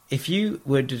 If you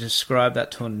were to describe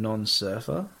that to a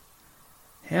non-surfer,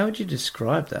 how would you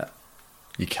describe that?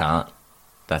 You can't.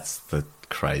 That's the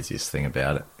craziest thing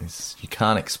about it, is you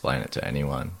can't explain it to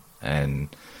anyone.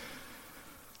 And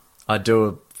I do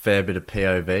a fair bit of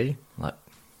POV, like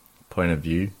point of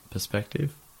view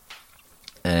perspective,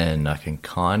 and I can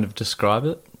kind of describe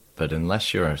it, but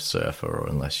unless you're a surfer or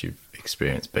unless you've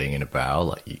experienced being in a barrel,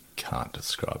 like, you can't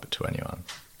describe it to anyone.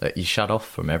 That you shut off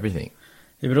from everything.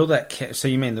 Yeah, but all that... so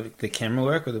you mean the camera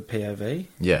work or the POV?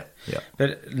 Yeah.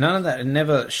 But none of that, it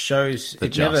never shows... The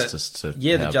justice the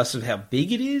justice of how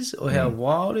big it is or how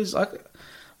wild it is. Like, I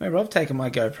remember I've taken my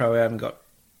GoPro out and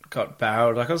got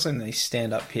barreled. Like, I was in these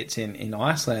stand-up pits in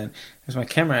Iceland. There's my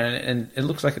camera and it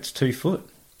looks like it's 2 foot.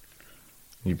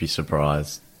 You'd be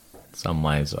surprised. Some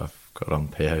waves I've got on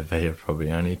POV are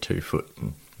probably only 2 foot,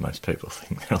 and most people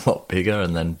think they're a lot bigger,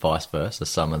 and then vice versa.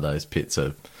 Some of those pits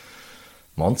are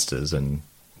monsters and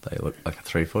they look like a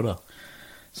 3-footer.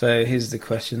 So here's the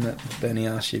question that Benny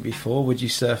asked you before. Would you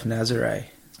surf Nazaré?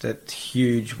 That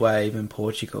huge wave in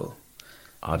Portugal.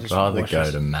 I'd rather go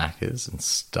to Macca's and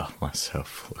stuff myself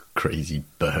full of greasy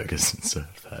burgers and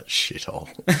surf that shithole.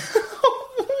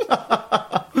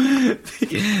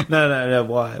 No.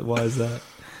 Why is that?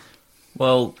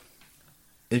 Well,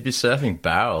 if you're surfing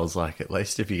barrels, like, at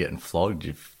least if you're getting flogged,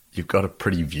 you've got a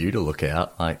pretty view to look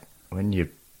out. Like, when you're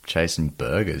chasing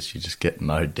burgers, you just get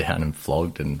mowed down and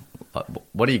flogged, and like,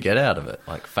 what do you get out of it?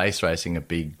 Like, face racing a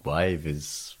big wave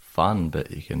is fun,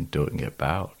 but you can do it and get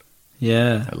barreled.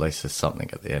 Yeah. At least there's something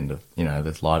at the end of,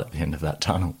 there's light at the end of that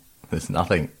tunnel. There's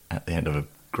nothing at the end of a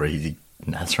greasy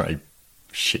Nazaré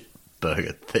shit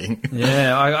burger thing.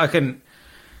 Yeah, I can...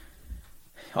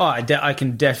 I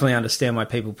can definitely understand why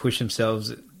people push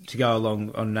themselves to go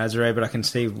along on Nazaré, but I can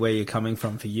see where you're coming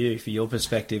from for your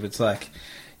perspective. It's like,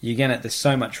 there's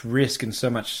so much risk and so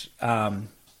much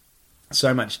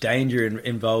danger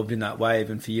involved in that wave,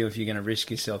 and for you, if you're going to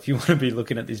risk yourself, you want to be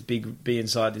looking at be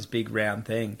inside this big round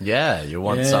thing. Yeah, you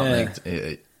want something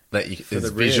that is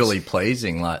visually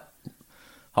pleasing, like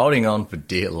holding on for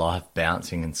dear life,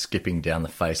 bouncing and skipping down the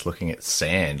face, looking at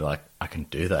sand. Like, I can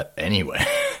do that anywhere.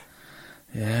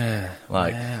 Yeah,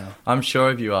 like, wow. I'm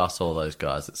sure if you ask all those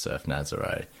guys that surf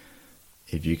Nazaré,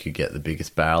 if you could get the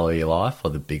biggest barrel of your life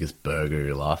or the biggest burger of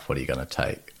your life, what are you going to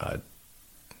take?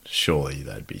 Surely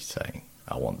they'd be saying,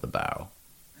 I want the barrel.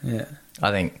 Yeah.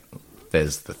 I think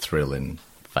there's the thrill in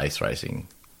face racing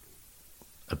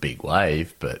a big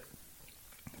wave, but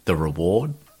the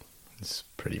reward is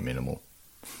pretty minimal.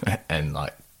 And,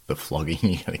 like, the flogging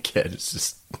you're going to get, it's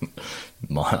just,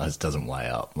 my eyes doesn't weigh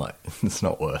up. Like, it's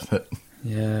not worth it.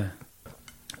 Yeah.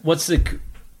 What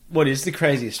is the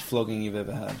craziest flogging you've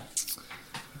ever had?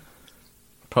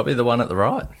 Probably the one at the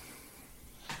right.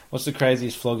 What's the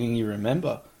craziest flogging you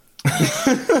remember?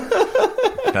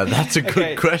 Now, that's a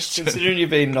good question. Considering you've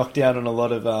been knocked out on a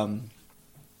lot of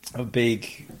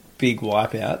big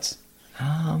wipeouts.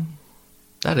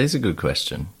 That is a good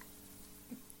question.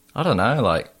 I don't know,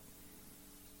 like,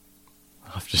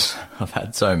 I've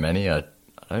had so many, I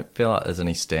don't feel like there's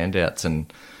any standouts,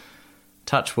 and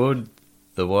touch wood,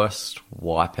 the worst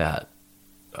wipeout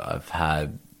I've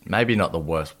had, maybe not the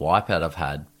worst wipeout I've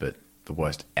had, but the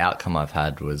worst outcome I've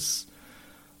had was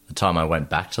the time I went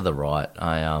back to the right.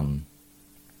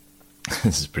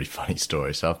 This is a pretty funny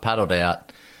story. So I've paddled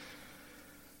out,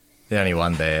 the only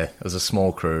one there. It was a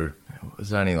small crew. It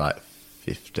was only like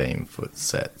 15-foot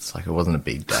sets. Like, it wasn't a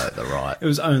big day at the right. It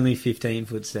was only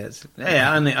 15-foot sets.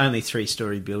 Yeah, only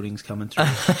 3-story buildings coming through.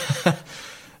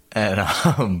 And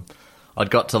I'd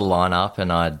got to the line up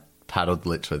and I'd paddled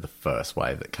literally the first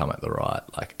wave that come at the right,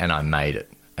 like, and I made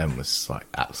it and was like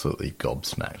absolutely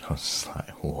gobsmacked. I was just like,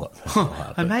 what the hell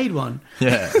happened? I made one.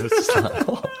 Yeah, it was just like,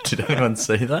 what? Did anyone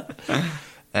see that?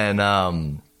 And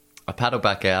I paddled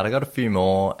back out. I got a few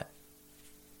more,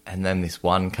 and then this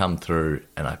one come through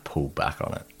and I pulled back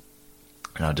on it.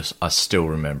 And I still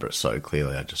remember it so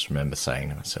clearly. I just remember saying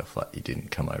to myself, like, you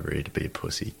didn't come over here to be a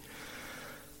pussy.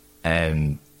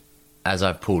 And as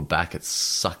I pulled back, it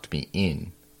sucked me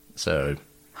in. So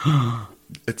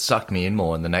it sucked me in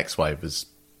more, and the next wave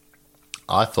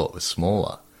I thought was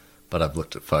smaller, but I've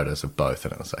looked at photos of both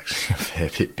and it was actually a fair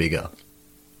bit bigger.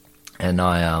 And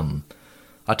I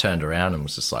turned around and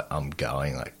was just like, I'm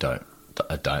going, like,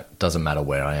 doesn't matter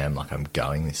where I am, like, I'm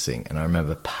going this thing. And I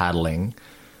remember paddling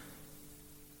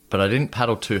But I didn't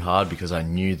paddle too hard because I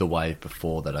knew the wave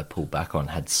before that I pulled back on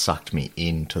had sucked me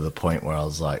in to the point where I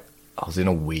was like, I was in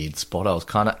a weird spot. I was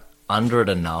kind of under it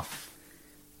enough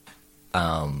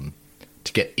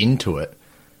to get into it,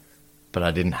 but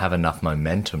I didn't have enough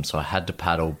momentum, so I had to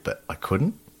paddle, but I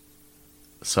couldn't.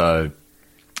 So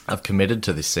I've committed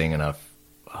to this thing, and I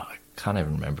can't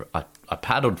even remember. I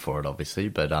paddled for it, obviously,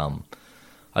 but I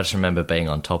just remember being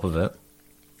on top of it,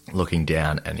 looking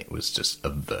down, and it was just a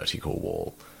vertical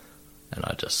wall. And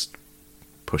I just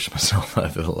pushed myself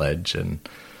over the ledge, and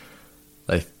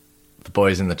the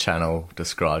boys in the channel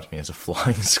described me as a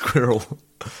flying squirrel.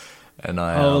 And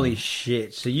Holy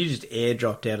shit. So you just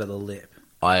airdropped out of the lip.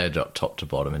 I airdropped top to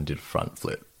bottom and did a front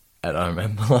flip. And I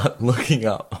remember like looking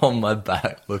up on my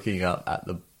back, looking up at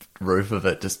the roof of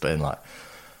it, just being like,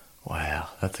 wow,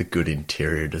 that's a good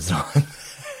interior design.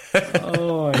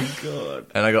 Oh my God.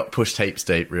 And I got pushed heaps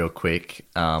deep real quick.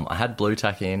 I had blue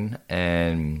tack in,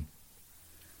 and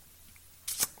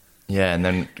yeah, and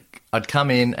then I'd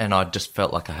come in and I just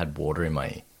felt like I had water in my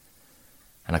ear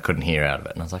and I couldn't hear out of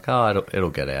it. And I was like, oh, it'll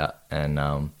get out. And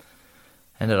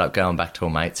ended up going back to a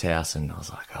mate's house, and I was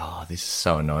like, oh, this is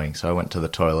so annoying. So I went to the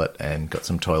toilet and got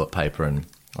some toilet paper and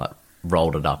like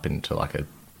rolled it up into like a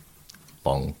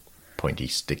long pointy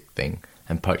stick thing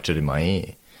and poked it in my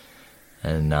ear.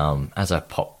 And as I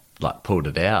pulled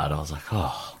it out, I was like,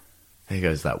 oh, there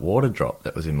goes that water drop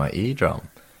that was in my eardrum.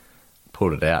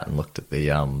 Pulled it out and looked at the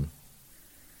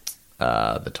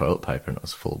toilet paper, and it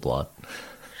was full of blood.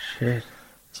 Shit.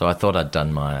 So I thought I'd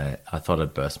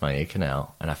burst my ear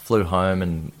canal, and I flew home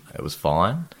and it was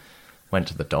fine. Went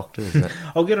to the doctor.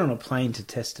 I'll get on a plane to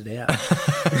test it out.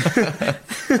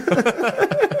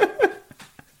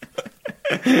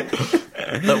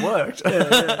 That worked.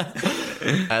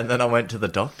 And then I went to the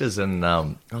doctors, and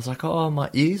I was like, oh, my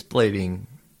ear's bleeding.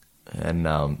 And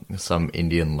some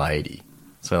Indian lady.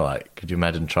 So, like, could you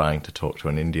imagine trying to talk to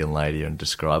an Indian lady and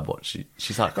describe what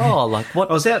she's like, oh, like, what?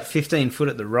 I was out 15 foot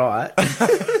at the right.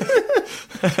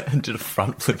 And did a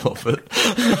front flip off it.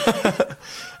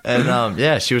 And,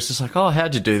 yeah, she was just like, oh,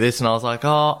 how'd you do this? And I was like,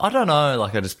 oh, I don't know.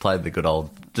 Like, I just played the good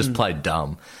old, played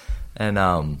dumb.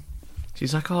 And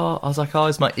she's like, oh, I was like, oh,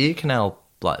 is my ear canal,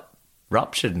 like,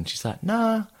 ruptured? And she's like,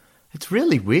 no, it's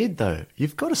really weird, though.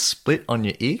 You've got a split on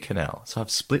your ear canal. So I've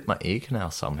split my ear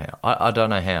canal somehow. I don't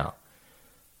know how.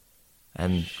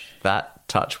 And that,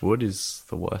 touch wood, is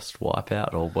the worst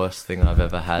wipeout or worst thing I've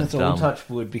ever had. It's all touch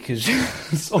wood, because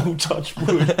it's all touch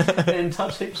wood and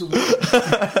touch heaps of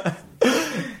wood.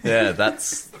 Yeah,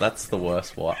 that's the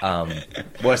worst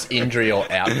worst injury or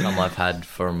outcome I've had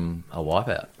from a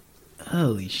wipeout.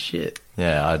 Holy shit!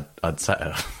 Yeah, I'd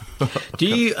say. Do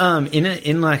you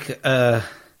in like a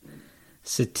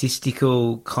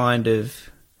statistical kind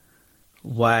of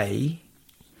way?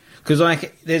 Because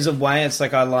like there's a way it's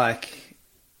like I like.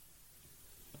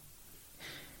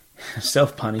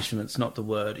 Self-punishment's not the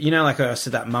word. You know, like I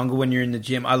said, that mungle when you're in the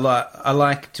gym, I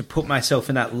like to put myself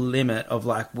in that limit of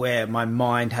like where my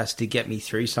mind has to get me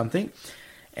through something.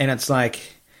 And it's like,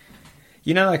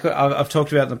 you know, like I've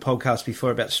talked about in the podcast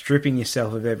before about stripping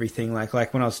yourself of everything. Like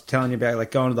when I was telling you about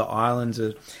like going to the islands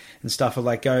and stuff, or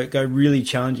like go really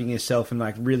challenging yourself and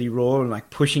like really raw and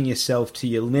like pushing yourself to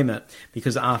your limit,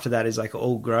 because after that is like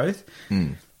all growth.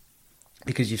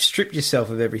 Because you've stripped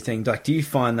yourself of everything. Like, do you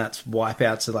find that's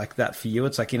wipeouts are like that for you?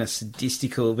 It's like in a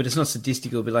sadistical, but it's not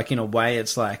sadistical, but like in a way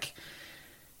it's like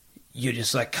you're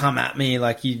just like, come at me,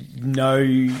 like you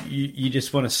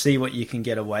just want to see what you can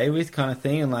get away with kind of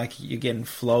thing, and like you're getting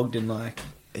flogged and like...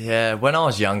 Yeah, when I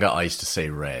was younger I used to see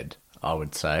red, I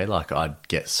would say. Like I'd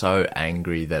get so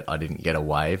angry that I didn't get a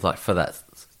wave. Like for that,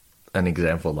 an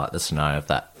example like the scenario of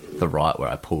that, the right where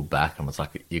I pulled back and was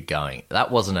like, you're going. That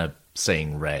wasn't a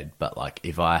seeing red, but like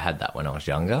if I had that when I was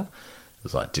younger, it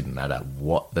was like didn't matter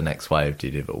what the next wave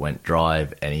did, if it went dry,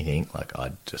 anything, like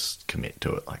I'd just commit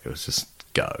to it. Like it was just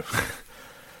go.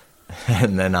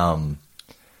 And then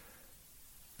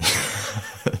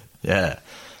yeah,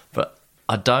 but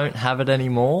I don't have it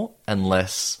anymore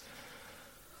unless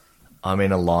I'm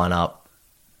in a lineup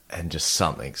and just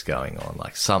something's going on,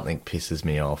 like something pisses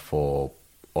me off, or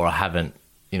I haven't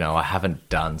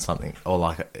done something, or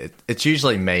like it's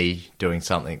usually me doing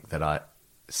something that I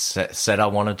said I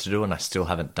wanted to do and I still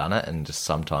haven't done it, and just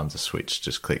sometimes the switch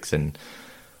just clicks, and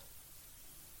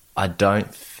I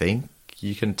don't think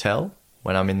you can tell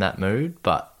when I'm in that mood,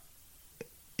 but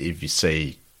if you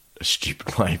see a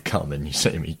stupid wave come and you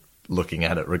see me looking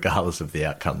at it regardless of the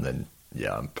outcome, then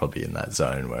yeah, I'm probably in that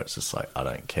zone where it's just like, I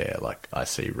don't care, like I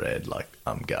see red, like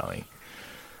I'm going.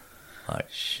 Like,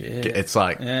 shit. It's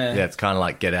like, yeah, it's kind of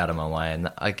like get out of my way.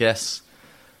 And I guess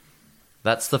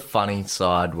that's the funny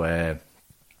side where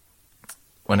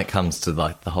when it comes to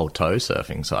like the whole toe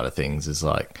surfing side of things is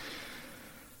like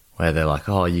where they're like,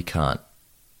 oh, you can't,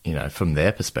 you know, from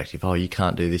their perspective, oh, you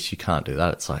can't do this, you can't do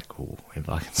that. It's like, well, if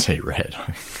I can see red,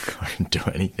 I can do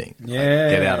anything. Yeah.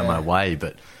 Like, get out of my way.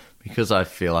 But because I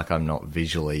feel like I'm not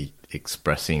visually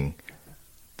expressing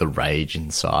the rage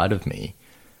inside of me,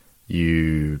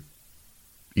 you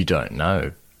don't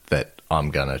know that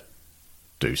I'm going to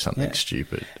do something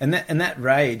stupid. And that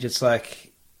rage, it's like,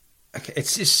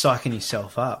 it's just psyching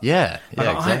yourself up. Yeah,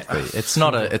 Like, exactly. It's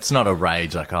not a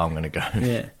rage like, oh, I'm going to go.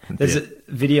 Yeah. There's a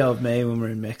video of me when we were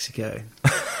in Mexico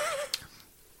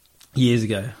years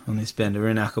ago on this bender. We're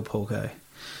in Acapulco.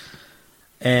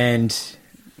 And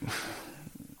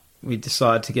we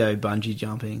decided to go bungee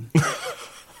jumping.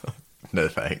 No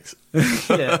thanks.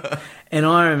 Yeah. And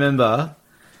I remember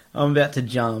I'm about to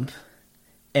jump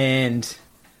and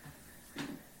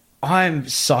I'm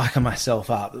psyching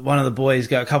myself up. A couple of the boys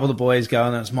go,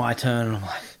 and then it's my turn, and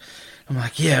I'm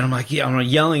like, yeah, I'm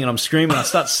yelling and I'm screaming. I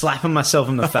start slapping myself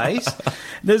in the face.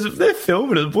 They're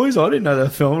filming it. The boys, I didn't know they were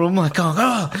filming. I'm like,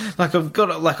 like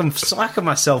I'm psyching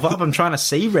myself up. I'm trying to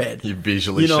see red. You're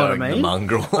visually showing the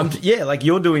mongrel. Like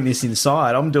you're doing this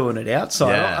inside. I'm doing it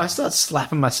outside. Yeah. I start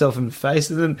slapping myself in the face,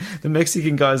 and then the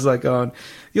Mexican guy's like, going,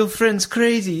 your friend's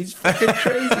crazy. He's fucking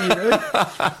crazy, you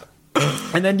know?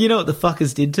 And then you know what the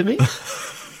fuckers did to me?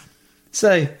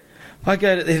 So I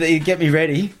go, they get me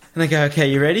ready, and they go,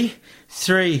 okay, you ready?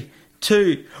 3,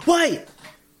 2, wait! And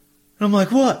I'm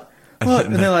like, what?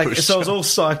 And they're like, so I was all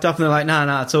psyched up, and they're like,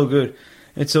 nah, it's all good.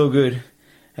 It's all good.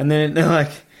 And then they're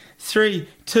like, 3,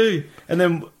 2, and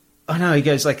then, I know, he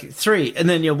goes like 3, and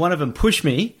then one of them pushed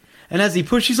me, and as he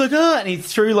pushed, he's like, and he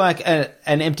threw like an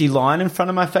empty line in front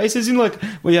of my face, as in like,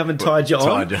 we haven't tied you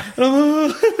on. And I'm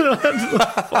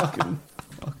like, fucking.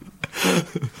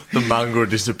 The mongrel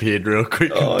disappeared real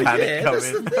quick and panic come that's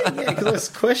in. the thing, because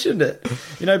I questioned it.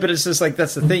 You know, but it's just like,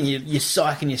 that's the thing, you're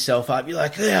psyching yourself up. You're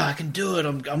like, yeah, I can do it,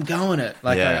 I'm going it.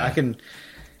 Like, Yeah. I can,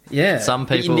 yeah. Some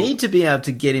But people- you need to be able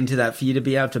to get into that for you to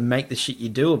be able to make the shit you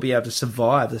do or be able to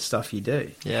survive the stuff you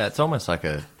do. Yeah, it's almost like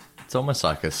a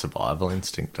survival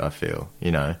instinct, I feel.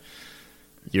 You know,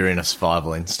 you're in a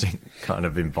survival instinct kind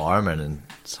of environment, and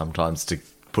sometimes to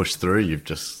push through, you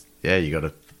got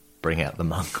to bring out the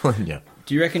mongrel in you.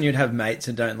 Do you reckon you'd have mates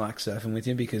that don't like surfing with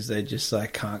you because they just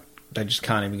like can't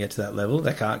even get to that level?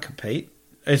 They can't compete.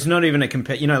 It's not even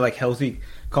a you know, like healthy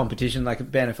competition.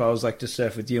 Like, Ben, if I was like to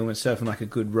surf with you and we're surfing like a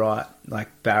good right,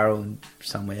 like barrel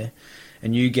somewhere,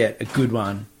 and you get a good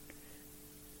one,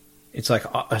 it's like,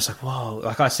 whoa,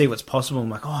 like I see what's possible. I'm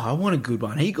like, oh, I want a good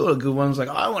one. He got a good one. I was like,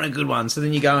 I want a good one. So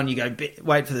then you go and you go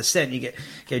wait for the set, and you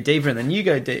go deeper, and then you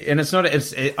go deep. And it's not,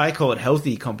 I call it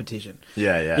healthy competition.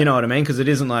 Yeah. You know what I mean? Because it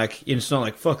isn't like, it's not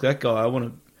like, fuck that guy, I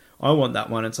want that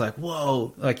one. It's like,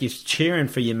 whoa, like you're cheering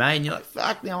for your mate, and you're like,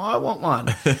 fuck, now I want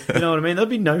one. You know what I mean? That'd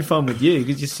be no fun with you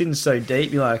because you're sitting so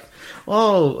deep. You're like,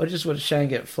 whoa, I just watched Shane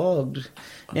get flogged.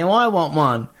 Now I want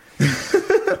one.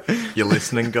 You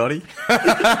listening, Gotti?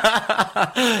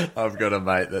 I've got a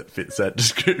mate that fits that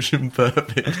description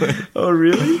perfectly. Oh,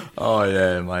 really? Oh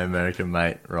yeah, my American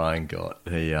mate Ryan Gott.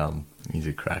 He's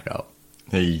a crack up.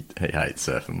 He hates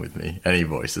surfing with me, and he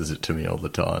voices it to me all the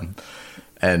time.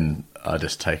 And I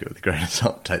just take it with a grain of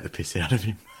salt, take the piss out of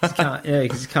him.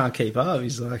 Because he can't keep up.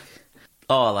 He's like,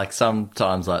 oh, like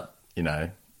sometimes, like, you know,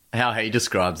 how he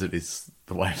describes it is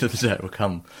the wave of the day will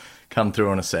come through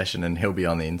on a session, and he'll be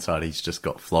on the inside. He's just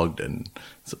got flogged, and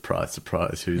surprise,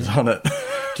 who's on it?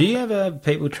 do you ever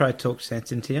people try to talk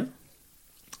sense into you?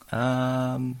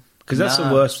 Because that's the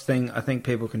nah. worst thing I think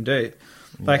people can do.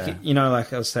 Like, you know,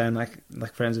 like I was saying,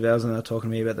 like friends of ours, and they were talking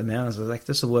to me about the mountains. I was like,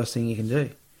 that's the worst thing you can do.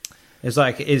 It's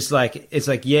like,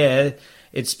 yeah,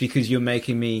 it's because you're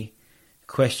making me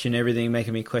question everything,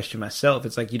 making me question myself.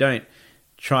 It's like, you don't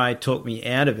try to talk me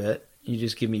out of it. You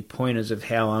just give me pointers of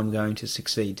how I'm going to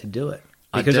succeed to do it.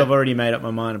 Because I've already made up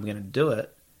my mind I'm going to do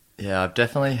it. Yeah,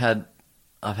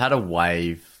 I've had a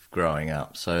wave growing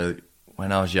up. So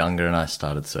when I was younger and I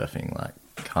started surfing like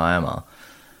Kiama,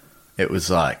 it was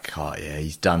like, oh yeah,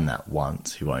 he's done that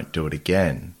once, he won't do it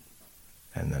again.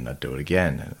 And then I'd do it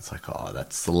again, and it's like, oh,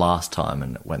 that's the last time,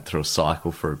 and it went through a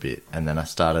cycle for a bit. And then I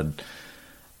started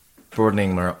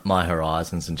broadening my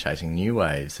horizons and chasing new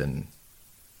waves, and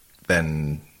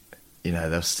then, you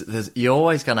know, you're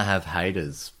always going to have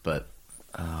haters, but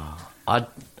I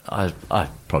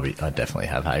definitely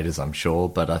have haters, I'm sure,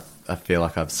 but I feel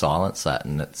like I've silenced that,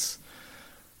 and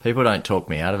people don't talk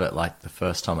me out of it. Like the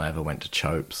first time I ever went to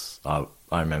Chopes, I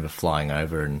remember flying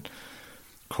over and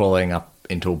crawling up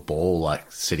into a ball,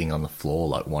 like sitting on the floor,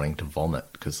 like wanting to vomit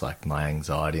because like my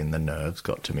anxiety and the nerves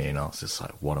got to me, and I was just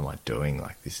like, what am I doing?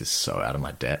 Like, this is so out of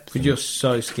my depth. Because you're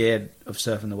so scared of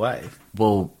surfing the wave.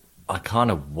 Well, I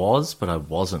kind of was, but I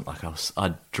wasn't. Like,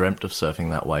 I dreamt of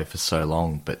surfing that wave for so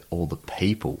long, but all the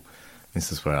people,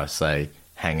 this is where I say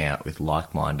hang out with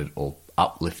like-minded or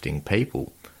uplifting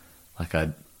people. Like,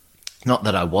 not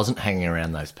that I wasn't hanging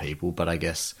around those people, but I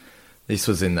guess this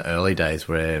was in the early days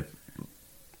where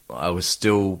I was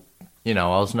still, I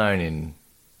was known in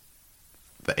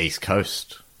the East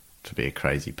Coast to be a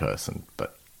crazy person,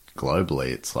 but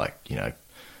globally it's like,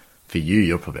 for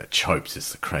you're probably at Chopes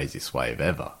is the craziest wave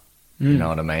ever. You know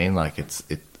what I mean? Like, it's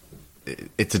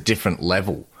a different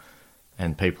level,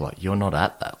 and people are like, you're not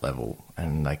at that level,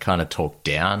 and they kind of talk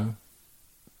down,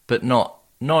 but not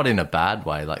in a bad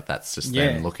way. Like, that's just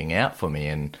them looking out for me,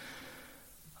 and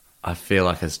I feel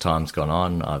like as time's gone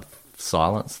on, I've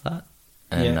silenced that,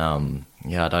 and I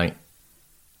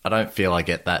don't feel I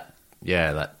get that.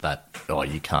 Yeah, that oh,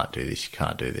 you can't do this, you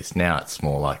can't do this. Now it's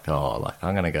more like, oh, like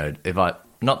I'm gonna go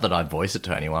not that I voice it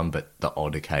to anyone, but the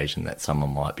odd occasion that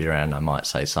someone might be around, I might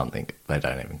say something they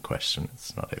don't even question.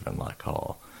 It's not even like,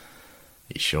 oh,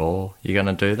 you sure you're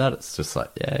going to do that? It's just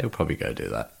like, yeah, you'll probably go do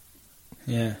that.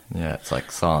 Yeah. Yeah, it's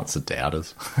like silence of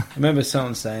doubters. I remember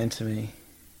someone saying to me,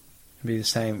 it'd be the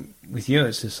same with you,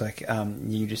 it's just like,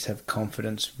 you just have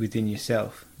confidence within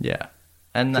yourself. Yeah.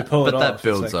 And that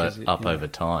builds up over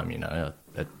time,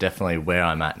 Definitely where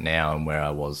I'm at now and where I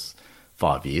was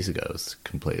 5 years ago was a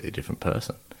completely different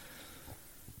person.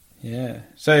 Yeah.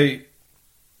 So,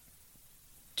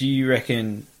 do you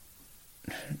reckon?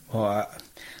 Well,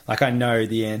 I know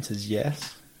the answer is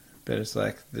yes, but it's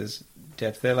like there's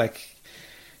depth there. Like,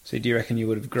 so do you reckon you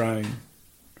would have grown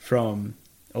from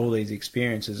all these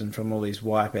experiences and from all these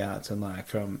wipeouts and like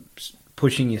from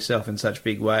pushing yourself in such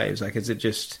big waves? Like, is it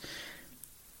just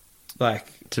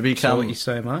like to become taught you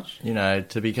so much?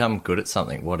 To become good at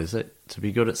something, what is it? To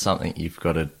be good at something, you've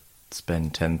got to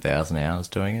spend 10,000 hours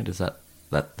doing it. Is that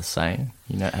the saying?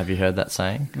 Have you heard that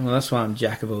saying? Well, that's why I'm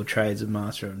jack of all trades and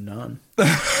master of none.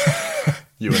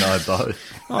 You and I both.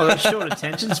 Oh, that short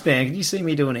attention span. Can you see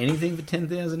me doing anything for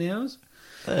 10,000 hours?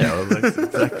 Yeah, well, that's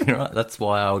exactly right. That's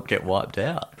why I'll get wiped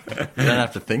out. You don't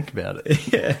have to think about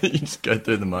it. Yeah. You just go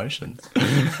through the motions.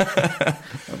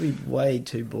 I'll be way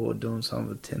too bored doing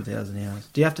something for 10,000 hours.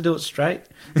 Do you have to do it straight?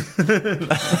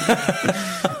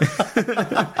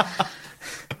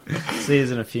 See us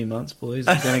in a few months, boys.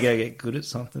 I'm going to go get good at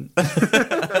something.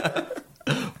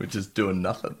 We're just doing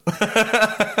nothing.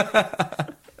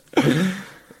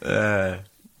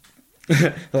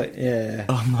 Like, yeah.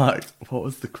 I'm like, what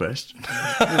was the question?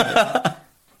 Have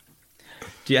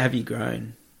you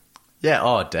grown? Yeah,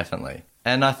 oh, definitely.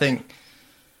 And I think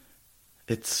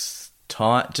it's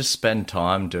time. Just spend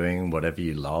time doing whatever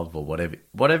you love or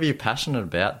whatever you're passionate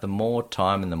about. The more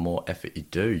time and the more effort you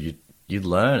do, you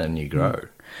learn and you grow.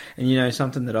 And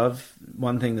something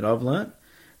one thing that I've learnt,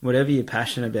 whatever you're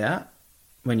passionate about,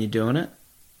 when you're doing it,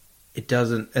 it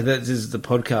doesn't. This is the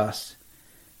podcast,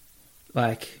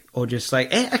 like. Or just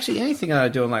like, actually anything that I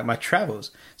do in like my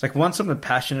travels. It's like once I'm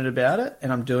passionate about it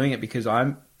and I'm doing it because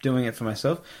I'm doing it for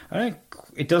myself,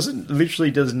 it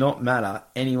literally does not matter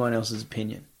anyone else's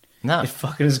opinion. No. It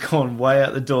fucking has gone way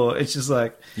out the door. It's just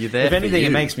like, you're there if anything, for you.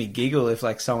 It makes me giggle if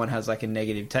like someone has like a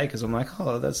negative take because I'm like,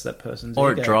 oh, that's that person's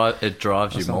or ego. it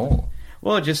drives you more.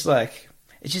 Well, just like,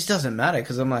 it just doesn't matter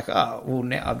because I'm like, oh, well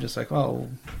now I'm just like, oh, well,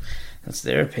 that's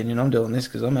their opinion. I'm doing this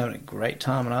because I'm having a great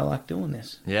time and I like doing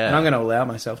this. Yeah. And I'm going to allow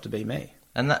myself to be me.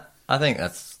 And I think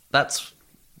that's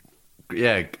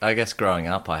yeah, I guess growing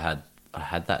up I had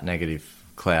that negative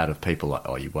cloud of people like,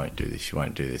 oh, you won't do this, you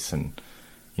won't do this. And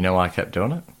you know why I kept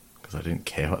doing it? Because I didn't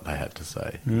care what they had to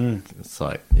say. It's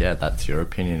like, yeah, that's your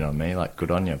opinion on me. Like,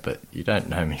 good on you, but you don't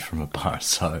know me from a bar of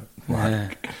soap.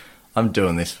 Like, I'm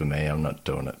doing this for me. I'm not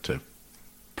doing it to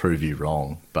prove you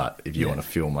wrong. But if you want to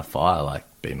fuel my fire, like,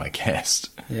 be my guest.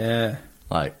 Yeah.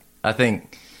 Like, I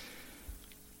think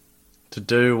to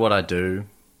do what I do,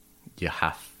 you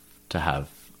have to have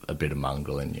a bit of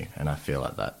mongrel in you. And I feel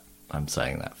like that. I'm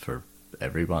saying that for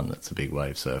everyone that's a big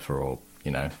wave surfer or,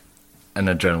 an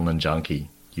adrenaline junkie.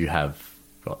 You have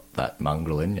got that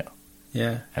mongrel in you.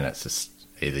 Yeah. And it's just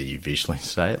either you visually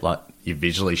say it, like you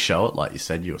visually show it, like you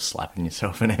said, you were slapping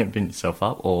yourself and amping yourself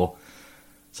up, or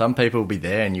some people will be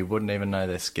there and you wouldn't even know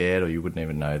they're scared or you wouldn't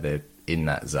even know they're in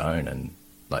that zone and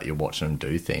like you're watching them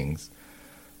do things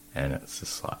and it's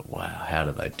just like, wow, how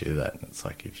do they do that? And it's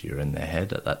like, if you're in their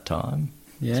head at that time,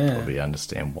 you probably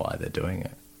understand why they're doing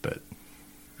it. But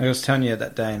I was telling you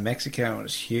that day in Mexico and it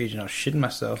was huge and I was shitting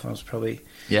myself. I was probably,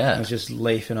 I was just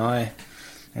Leaf and I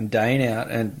and Dane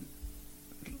out and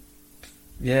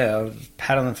yeah, I was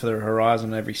paddling for the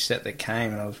horizon every set that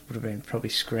came, and I would have been probably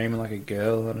screaming like a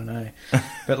girl. I don't know,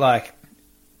 but like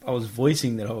I was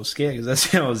voicing that I was scared because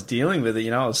that's how I was dealing with it.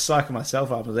 You know, I was psyching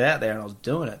myself up. I was out there and I was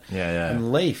doing it. Yeah.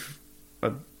 And Leaf,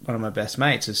 one of my best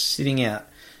mates, is sitting out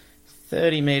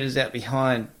 30 metres out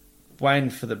behind, waiting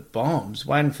for the bombs,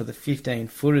 waiting for the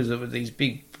 15-footers with these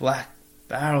big black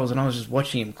barrels, and I was just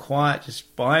watching him quiet,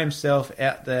 just by himself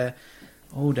out there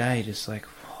all day, just like,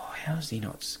 whoa, how is he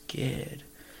not scared?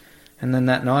 And then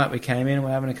that night we came in and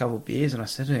we're having a couple of beers, and I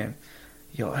said to him,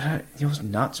 you're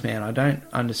nuts, man. I don't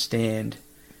understand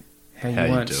how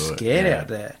you weren't scared out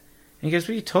there. And he goes,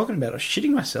 what are you talking about? I was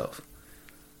shitting myself.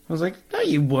 I was like, no,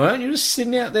 you weren't. You're just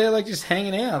sitting out there, like, just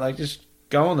hanging out, like, just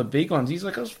go on the big ones. He's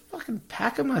like, I was fucking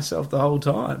packing myself the whole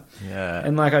time. Yeah.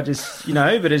 And, like, I just,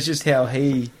 but it's just how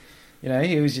he,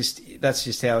 he was just, that's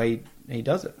just how he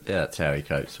does it. Yeah, that's how he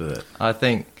copes with it. I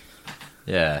think,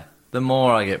 yeah, the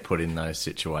more I get put in those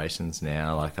situations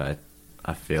now, like,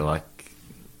 I feel like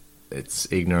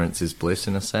it's ignorance is bliss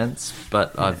in a sense,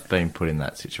 but I've been put in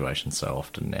that situation so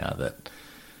often now that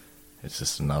it's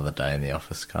just another day in the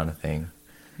office kind of thing.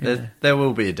 Yeah. There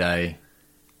will be a day,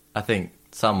 I think,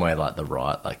 somewhere like the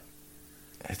right, like,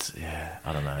 it's,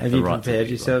 I don't know. Have you prepared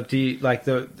yourself? Do you, like,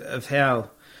 of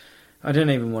how, I don't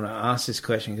even want to ask this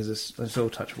question because let's all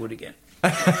touch wood again.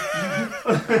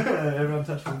 Everyone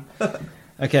touch wood.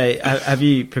 Okay, have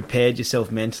you prepared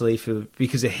yourself mentally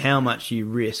because of how much you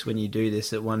risk when you do this,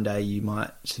 that one day you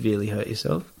might severely hurt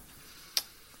yourself?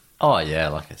 Oh, yeah,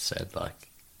 like I said, like,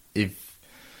 if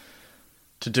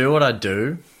to do what I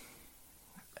do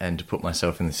and to put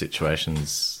myself in the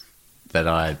situations that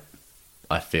I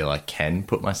feel I can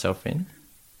put myself in,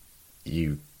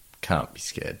 you can't be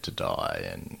scared to die.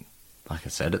 And like I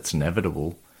said, it's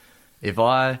inevitable.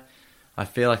 I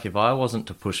feel like if I wasn't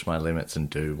to push my limits and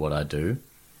do what I do,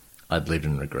 I'd live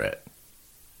in regret.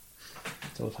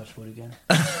 It's all touch wood again.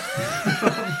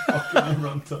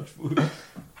 Everyone touch wood.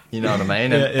 You know what I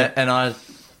mean? Yeah.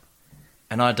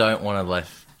 And I don't want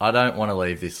to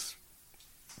leave this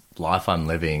life I'm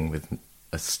living with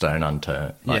a stone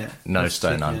unturned. Like, no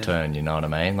stone unturned, you know what I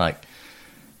mean? Like,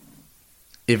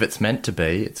 if it's meant to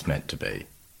be, it's meant to be,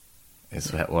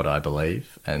 is what I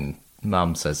believe. And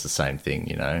Mum says the same thing,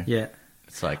 Yeah.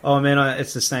 It's like... Oh, man,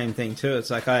 it's the same thing too. It's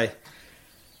like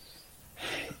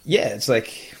it's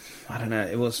like, I don't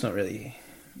know. Well, it's not really...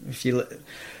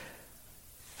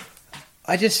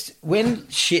 when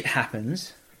shit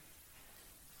happens,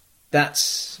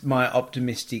 that's my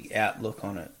optimistic outlook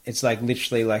on it. It's like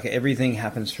literally like everything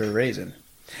happens for a reason.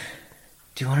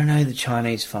 Do you want to know the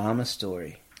Chinese farmer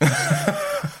story?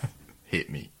 Hit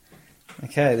me.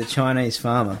 Okay, the Chinese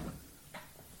farmer.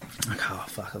 Oh,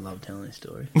 fuck, I love telling this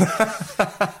story.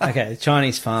 Okay, the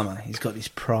Chinese farmer, he's got this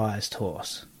prized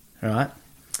horse, right?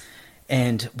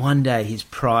 And one day his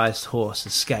prized horse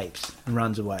escapes and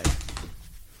runs away.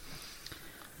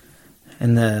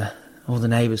 And all the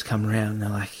neighbours come around and they're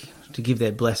like, to give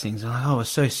their blessings. They're like, oh, we're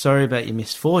so sorry about your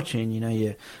misfortune.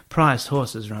 Your prized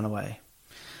horse has run away.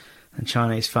 And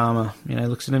Chinese farmer,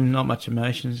 looks at him, not much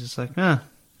emotion. He's just like, yeah,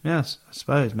 I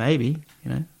suppose, maybe,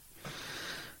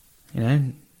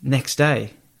 Next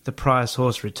day, the prized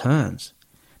horse returns.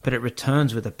 But it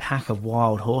returns with a pack of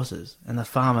wild horses. And the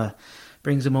farmer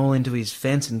brings them all into his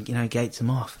fence and, gates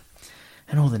them off.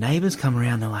 And all the neighbours come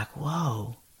around. They're like,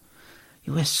 whoa,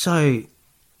 you're so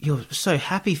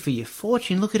happy for your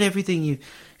fortune. Look at everything you've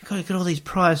got all these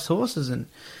prized horses. And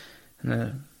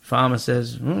the farmer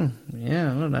says,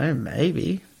 yeah, I don't know,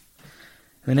 maybe.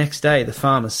 The next day, the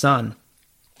farmer's son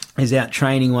is out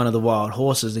training one of the wild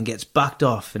horses and gets bucked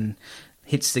off and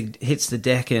hits the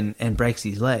deck and breaks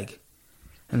his leg.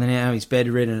 And then now he's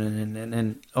bedridden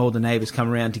and all the neighbours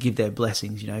come around to give their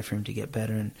blessings, for him to get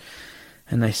better.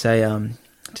 And they say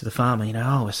to the farmer,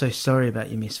 oh, we're so sorry about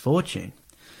your misfortune.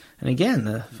 And again,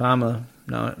 the farmer,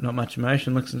 not much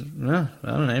emotion, looks, I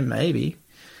don't know, maybe.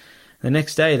 The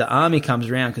next day, the army comes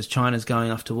around because China's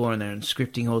going off to war and they're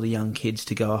conscripting all the young kids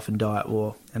to go off and die at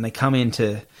war. And they come in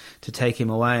to take him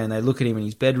away and they look at him and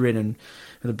he's bedridden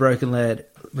with a broken leg.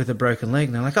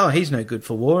 And they're like, oh, he's no good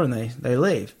for war. And they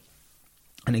leave.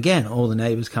 And again, all the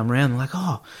neighbours come around and they're like,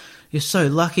 oh, you're so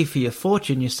lucky for your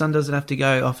fortune. Your son doesn't have to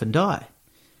go off and die.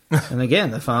 And again,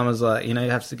 the farmer's like, he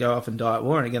has to go off and die at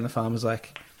war. And again, the farmer's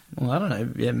like, well, I don't know,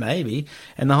 yeah, maybe.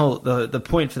 And the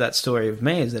point for that story of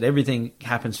me is that everything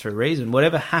happens for a reason.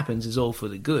 Whatever happens is all for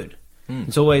the good.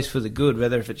 It's always for the good,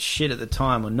 whether if it's shit at the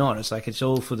time or not. It's like it's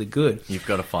all for the good. You've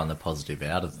got to find the positive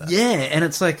out of that. Yeah, and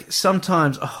it's like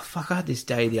sometimes, I had this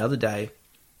day the other day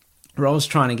where I was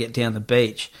trying to get down the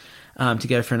beach to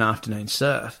go for an afternoon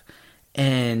surf,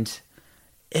 and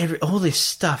all this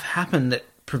stuff happened that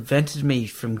prevented me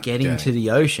from getting Going. to the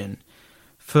ocean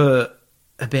for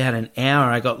about an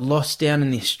hour. I got lost down in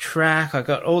this track. I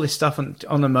got all this stuff on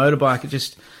the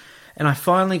motorbike. And I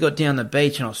finally got down the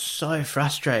beach, and I was so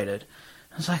frustrated.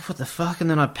 I was like, what the fuck? And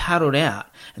then I paddled out,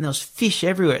 and there was fish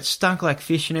everywhere. It stunk like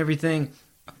fish and everything.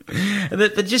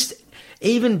 But just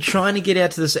even trying to get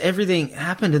out to this, everything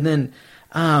happened. And then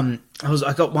I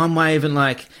got one wave, and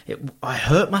like I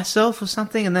hurt myself or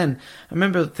something. And then I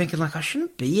remember thinking like, I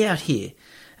shouldn't be out here.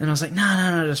 And I was like,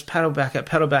 no, just paddle back out.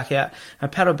 I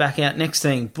paddled back out. Next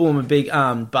thing, boom, a big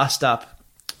bust up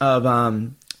of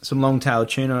some long-tailed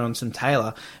tuna on some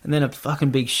tailor, and then a fucking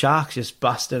big shark just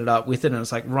busted it up with it, and it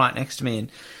was like right next to me.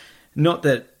 And not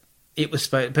that it was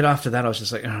supposed, but after that I was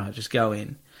just like, all right, just go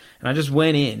in. And I just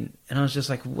went in, and I was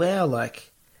just like, wow,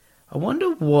 like, I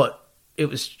wonder what it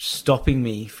was stopping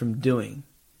me from doing.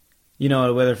 You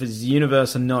know, whether if it's the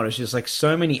universe or not, it's just like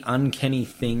so many uncanny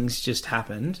things just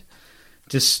happened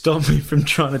to stop me from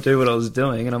trying to do what I was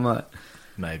doing. And I'm like,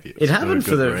 maybe it happened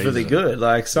for the reason. good,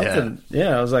 like something.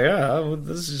 Yeah, I was like, oh, well,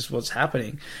 this is just what's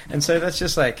happening. And so that's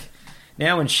just like,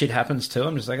 now when shit happens too,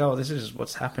 I'm just like, oh, this is just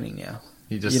what's happening now.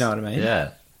 You know what I mean?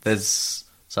 Yeah. There's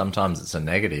sometimes it's a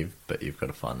negative, but you've got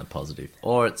to find the positive,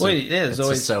 or it's there's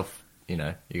always a self. You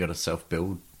know, you got to self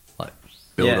build,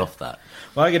 build off that.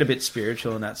 Well, I get a bit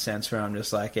spiritual in that sense, where I'm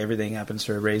just like, everything happens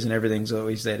for a reason. Everything's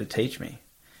always there to teach me.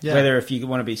 Yeah. Whether if you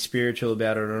want to be spiritual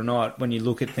about it or not, when you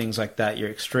look at things like that, you're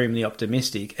extremely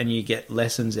optimistic and you get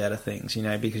lessons out of things, you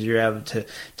know, because you're able to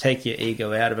take your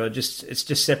ego out of it. It's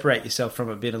just separate yourself from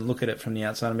a bit and look at it from the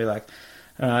outside and be like,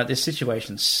 this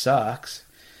situation sucks.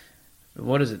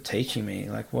 What is it teaching me?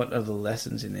 Like, what are the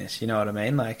lessons in this? You know what I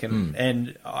mean? Like,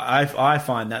 and I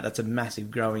find that that's a massive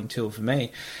growing tool for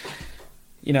me.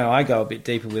 You know, I go a bit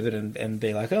deeper with it and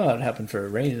be like, oh, it happened for a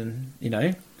reason, you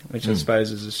know, which I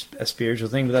suppose is a spiritual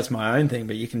thing, but that's my own thing.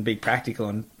 But you can be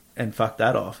practical and fuck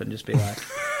that off and just be like,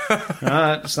 all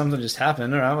right, something just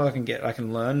happened. All right, well, I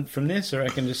can learn from this, or I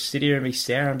can just sit here and be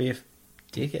sour and be a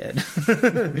dickhead.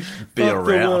 Be Fuck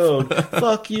the world.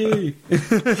 Fuck you.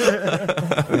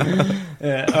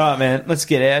 Yeah, all right, man, let's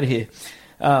get out of here.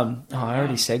 I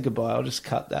already said goodbye. I'll just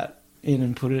cut that in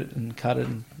and put it and cut it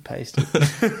and paste it.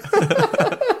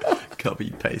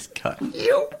 Copy, paste, cut.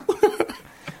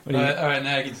 All right,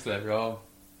 now you can just let it roll.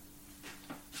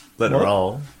 Let it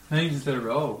roll. I think you just let it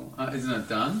roll. Isn't it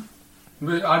done?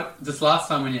 But just last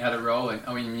time when you had it rolling,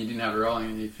 you didn't have it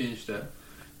rolling and you finished it,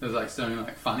 there was like so many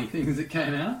like funny things that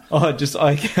came out. Oh,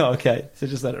 okay. So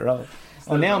just let it roll.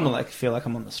 Now I'm like feel like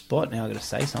I'm on the spot. Now I got to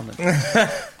say something.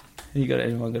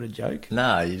 Anyone got a joke?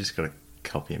 Nah, you just got to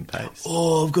copy and paste.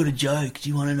 Oh, I've got a joke. Do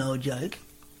you want to know a joke?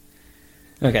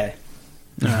 Okay.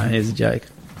 All right, here's a joke.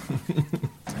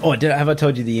 Have I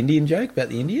told you the Indian joke about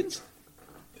the Indians?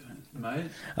 Mate.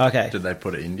 Okay. Did they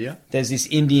put it India? There's this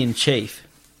Indian chief.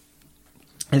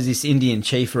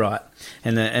 Right?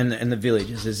 And the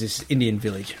villages. There's this Indian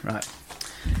village, right?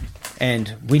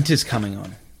 And winter's coming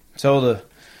on. So all the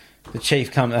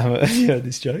chief comes... You heard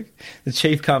this joke? The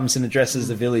chief comes and addresses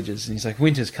the villagers, and he's like,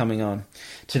 winter's coming on.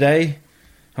 Today,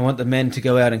 I want the men to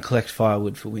go out and collect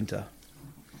firewood for winter.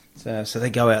 So they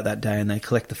go out that day and they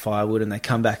collect the firewood and they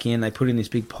come back in, they put in this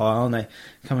big pile and they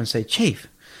come and say, Chief,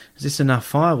 is this enough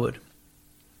firewood?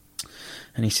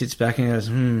 And he sits back and he goes,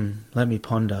 let me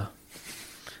ponder.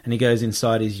 And he goes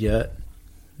inside his yurt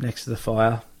next to the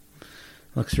fire,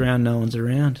 looks around, no one's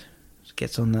around, just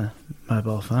gets on the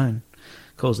mobile phone,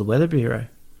 calls the weather bureau.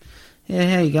 Yeah,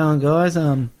 how you going, guys?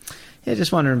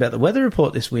 Just wondering about the weather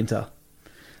report this winter.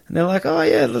 And they're like, oh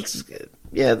yeah,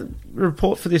 the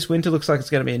report for this winter looks like it's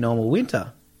going to be a normal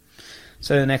winter.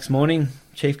 So the next morning,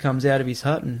 Chief comes out of his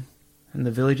hut and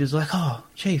the villager's like, oh,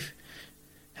 Chief,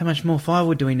 how much more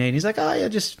firewood do we need? He's like, oh yeah,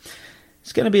 it's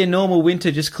going to be a normal winter,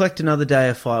 just collect another day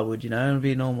of firewood, it'll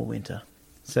be a normal winter.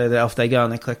 So off they go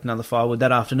and they collect another firewood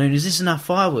that afternoon. Is this enough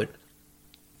firewood?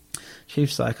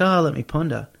 Chief's like, oh, let me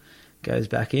ponder. Goes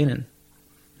back in and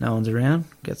no one's around,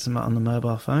 gets them on the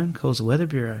mobile phone, calls the weather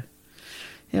bureau.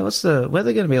 Yeah, what's the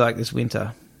weather going to be like this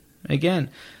winter? Again,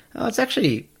 it's going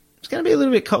to be a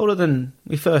little bit colder than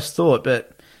we first thought,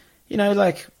 but,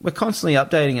 we're constantly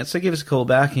updating it, so give us a call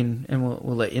back and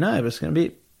we'll let you know, but it's going to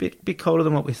be a bit colder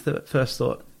than what we first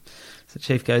thought. So the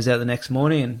chief goes out the next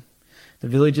morning and the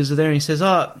villagers are there and he says,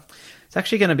 oh, it's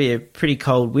actually going to be a pretty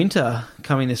cold winter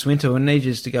coming this winter. We need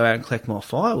you to go out and collect more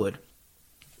firewood.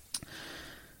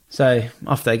 So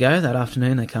off they go that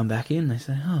afternoon. They come back in. They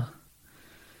say, oh,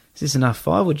 is this enough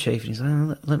firewood, Chief? And he's like,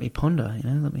 oh, let me ponder,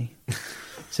 let me...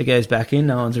 So he goes back in,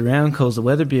 no one's around, calls the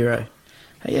weather bureau.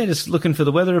 Hey, yeah, just looking for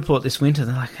the weather report this winter.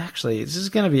 They're like, actually, this is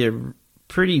going to be a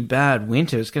pretty bad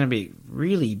winter. It's going to be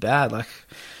really bad. Like,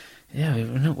 yeah,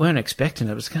 we weren't expecting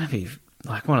it. It was going to be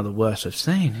like one of the worst we've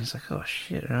seen. He's like, oh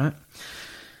shit, all right.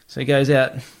 So he goes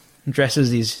out,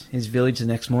 dresses his village the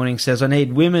next morning, says, I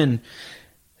need women.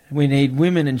 We need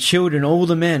women and children, all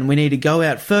the men. We need to go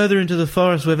out further into the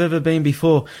forest we've ever been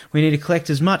before. We need to collect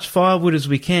as much firewood as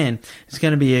we can. It's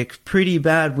going to be a pretty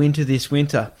bad winter this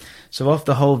winter. So off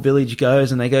the whole village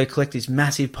goes, and they go collect this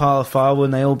massive pile of firewood,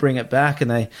 and they all bring it back,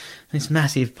 and this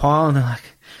massive pile, and they're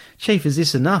like, Chief, is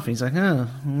this enough? And he's like, oh,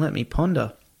 let me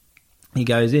ponder. He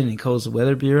goes in and he calls the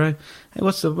weather bureau. Hey,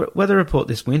 what's the weather report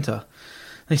this winter?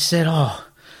 They said, oh,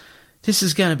 this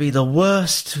is going to be the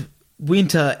worst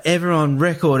winter ever on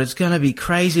record. It's going to be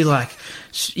crazy, like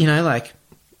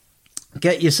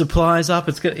get your supplies up.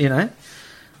 It's good,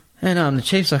 And the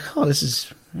chief's like, oh, this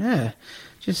is,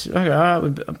 just, okay, all right, we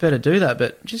better do that.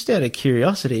 But just out of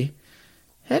curiosity,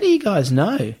 how do you guys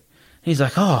know? And he's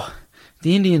like, oh,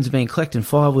 the Indians have been collecting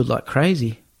firewood like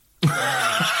crazy.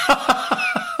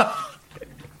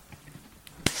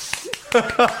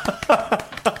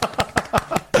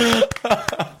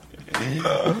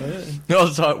 I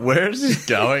was like, where is this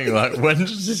going? Like, when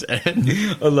does this end?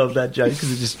 I love that joke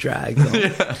because it just drags on.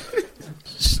 Yeah.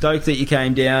 Stoked that you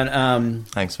came down.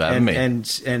 Thanks for having me. And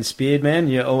Speared, man,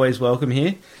 you're always welcome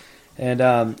here.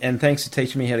 And thanks for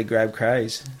teaching me how to grab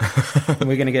crays.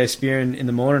 We're going to go spearing in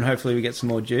the morning. Hopefully we get some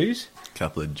more dews.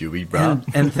 Couple of dewy, bro.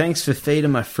 And thanks for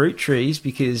feeding my fruit trees,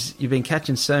 because you've been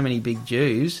catching so many big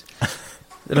dews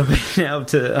that I've been able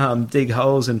to dig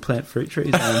holes and plant fruit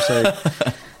trees on them. So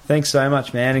thanks so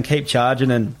much, man, and keep charging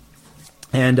and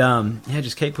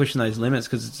just keep pushing those limits,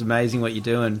 because it's amazing what you're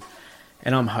doing.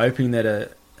 And I'm hoping that a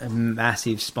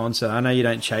massive sponsor, I know you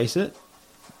don't chase it,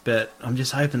 but I'm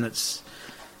just hoping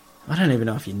I don't even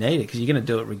know if you need it, because you're going to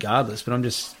do it regardless, but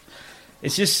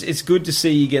it's good to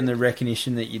see you getting the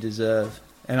recognition that you deserve.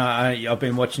 And I've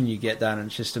been watching you get that, and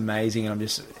it's just amazing. And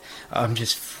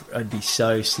I'd be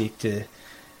so sick to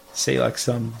see like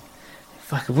some,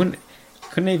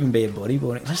 couldn't even be a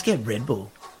bodyboarding. Let's get Red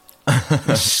Bull.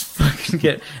 Let's fucking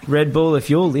get Red Bull. If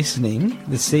you're listening,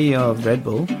 the CEO of Red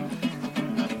Bull,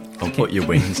 I'll put your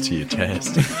wings to your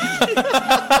chest.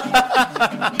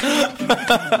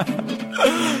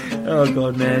 Oh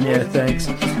God, man, yeah, thanks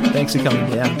for coming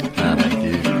down. Thank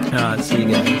you. All right, see you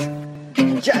guys.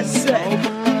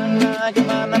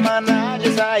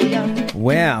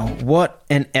 Wow, what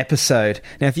an episode.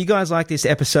 Now, if you guys like this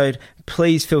episode,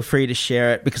 please feel free to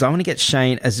share it, because I want to get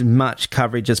Shane as much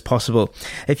coverage as possible.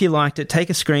 If you liked it, take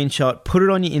a screenshot, put it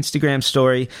on your Instagram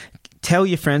story, tell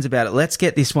your friends about it. Let's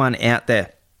get this one out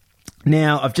there.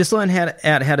 Now, I've just learned how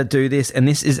to do this, and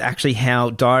this is actually how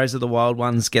Diaries of the Wild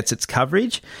Ones gets its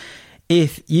coverage.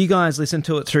 If you guys listen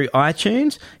to it through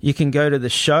iTunes, you can go to the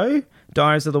show,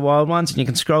 Diaries of the Wild Ones, and you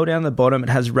can scroll down the bottom. It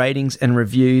has ratings and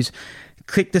reviews.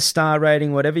 Click the star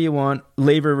rating, whatever you want,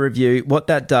 leave a review. What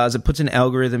that does, it puts an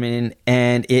algorithm in,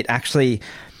 and it actually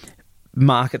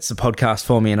markets the podcast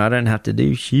for me, and I don't have to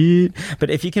do shit. But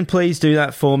if you can please do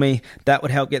that for me, that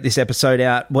would help get this episode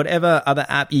out. Whatever other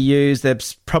app you use,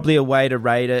 there's probably a way to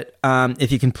rate it.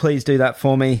 If you can please do that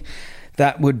for me,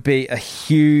 that would be a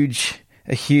huge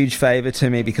favor to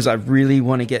me, because I really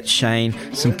want to get Shane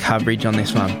some coverage on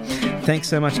this one. Thanks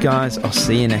so much, guys. I'll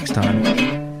see you next time.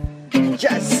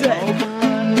 Just say,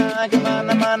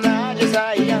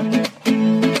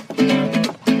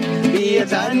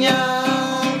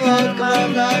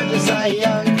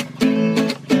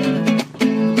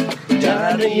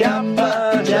 cari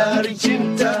apa, cari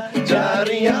cinta,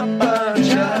 cari apa,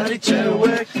 cari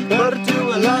cewek,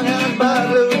 bertualangan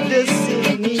baru di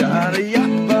sini. Cari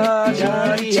apa,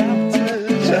 cari cinta,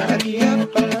 cari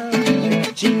apa,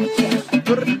 cinta,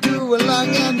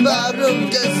 bertualangan baru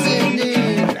di sini.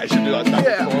 I should do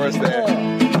that chorus there.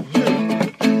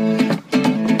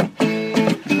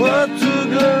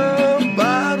 Bertualangan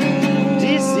baru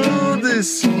di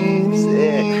sini.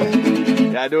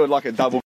 Yeah, I do it like a double.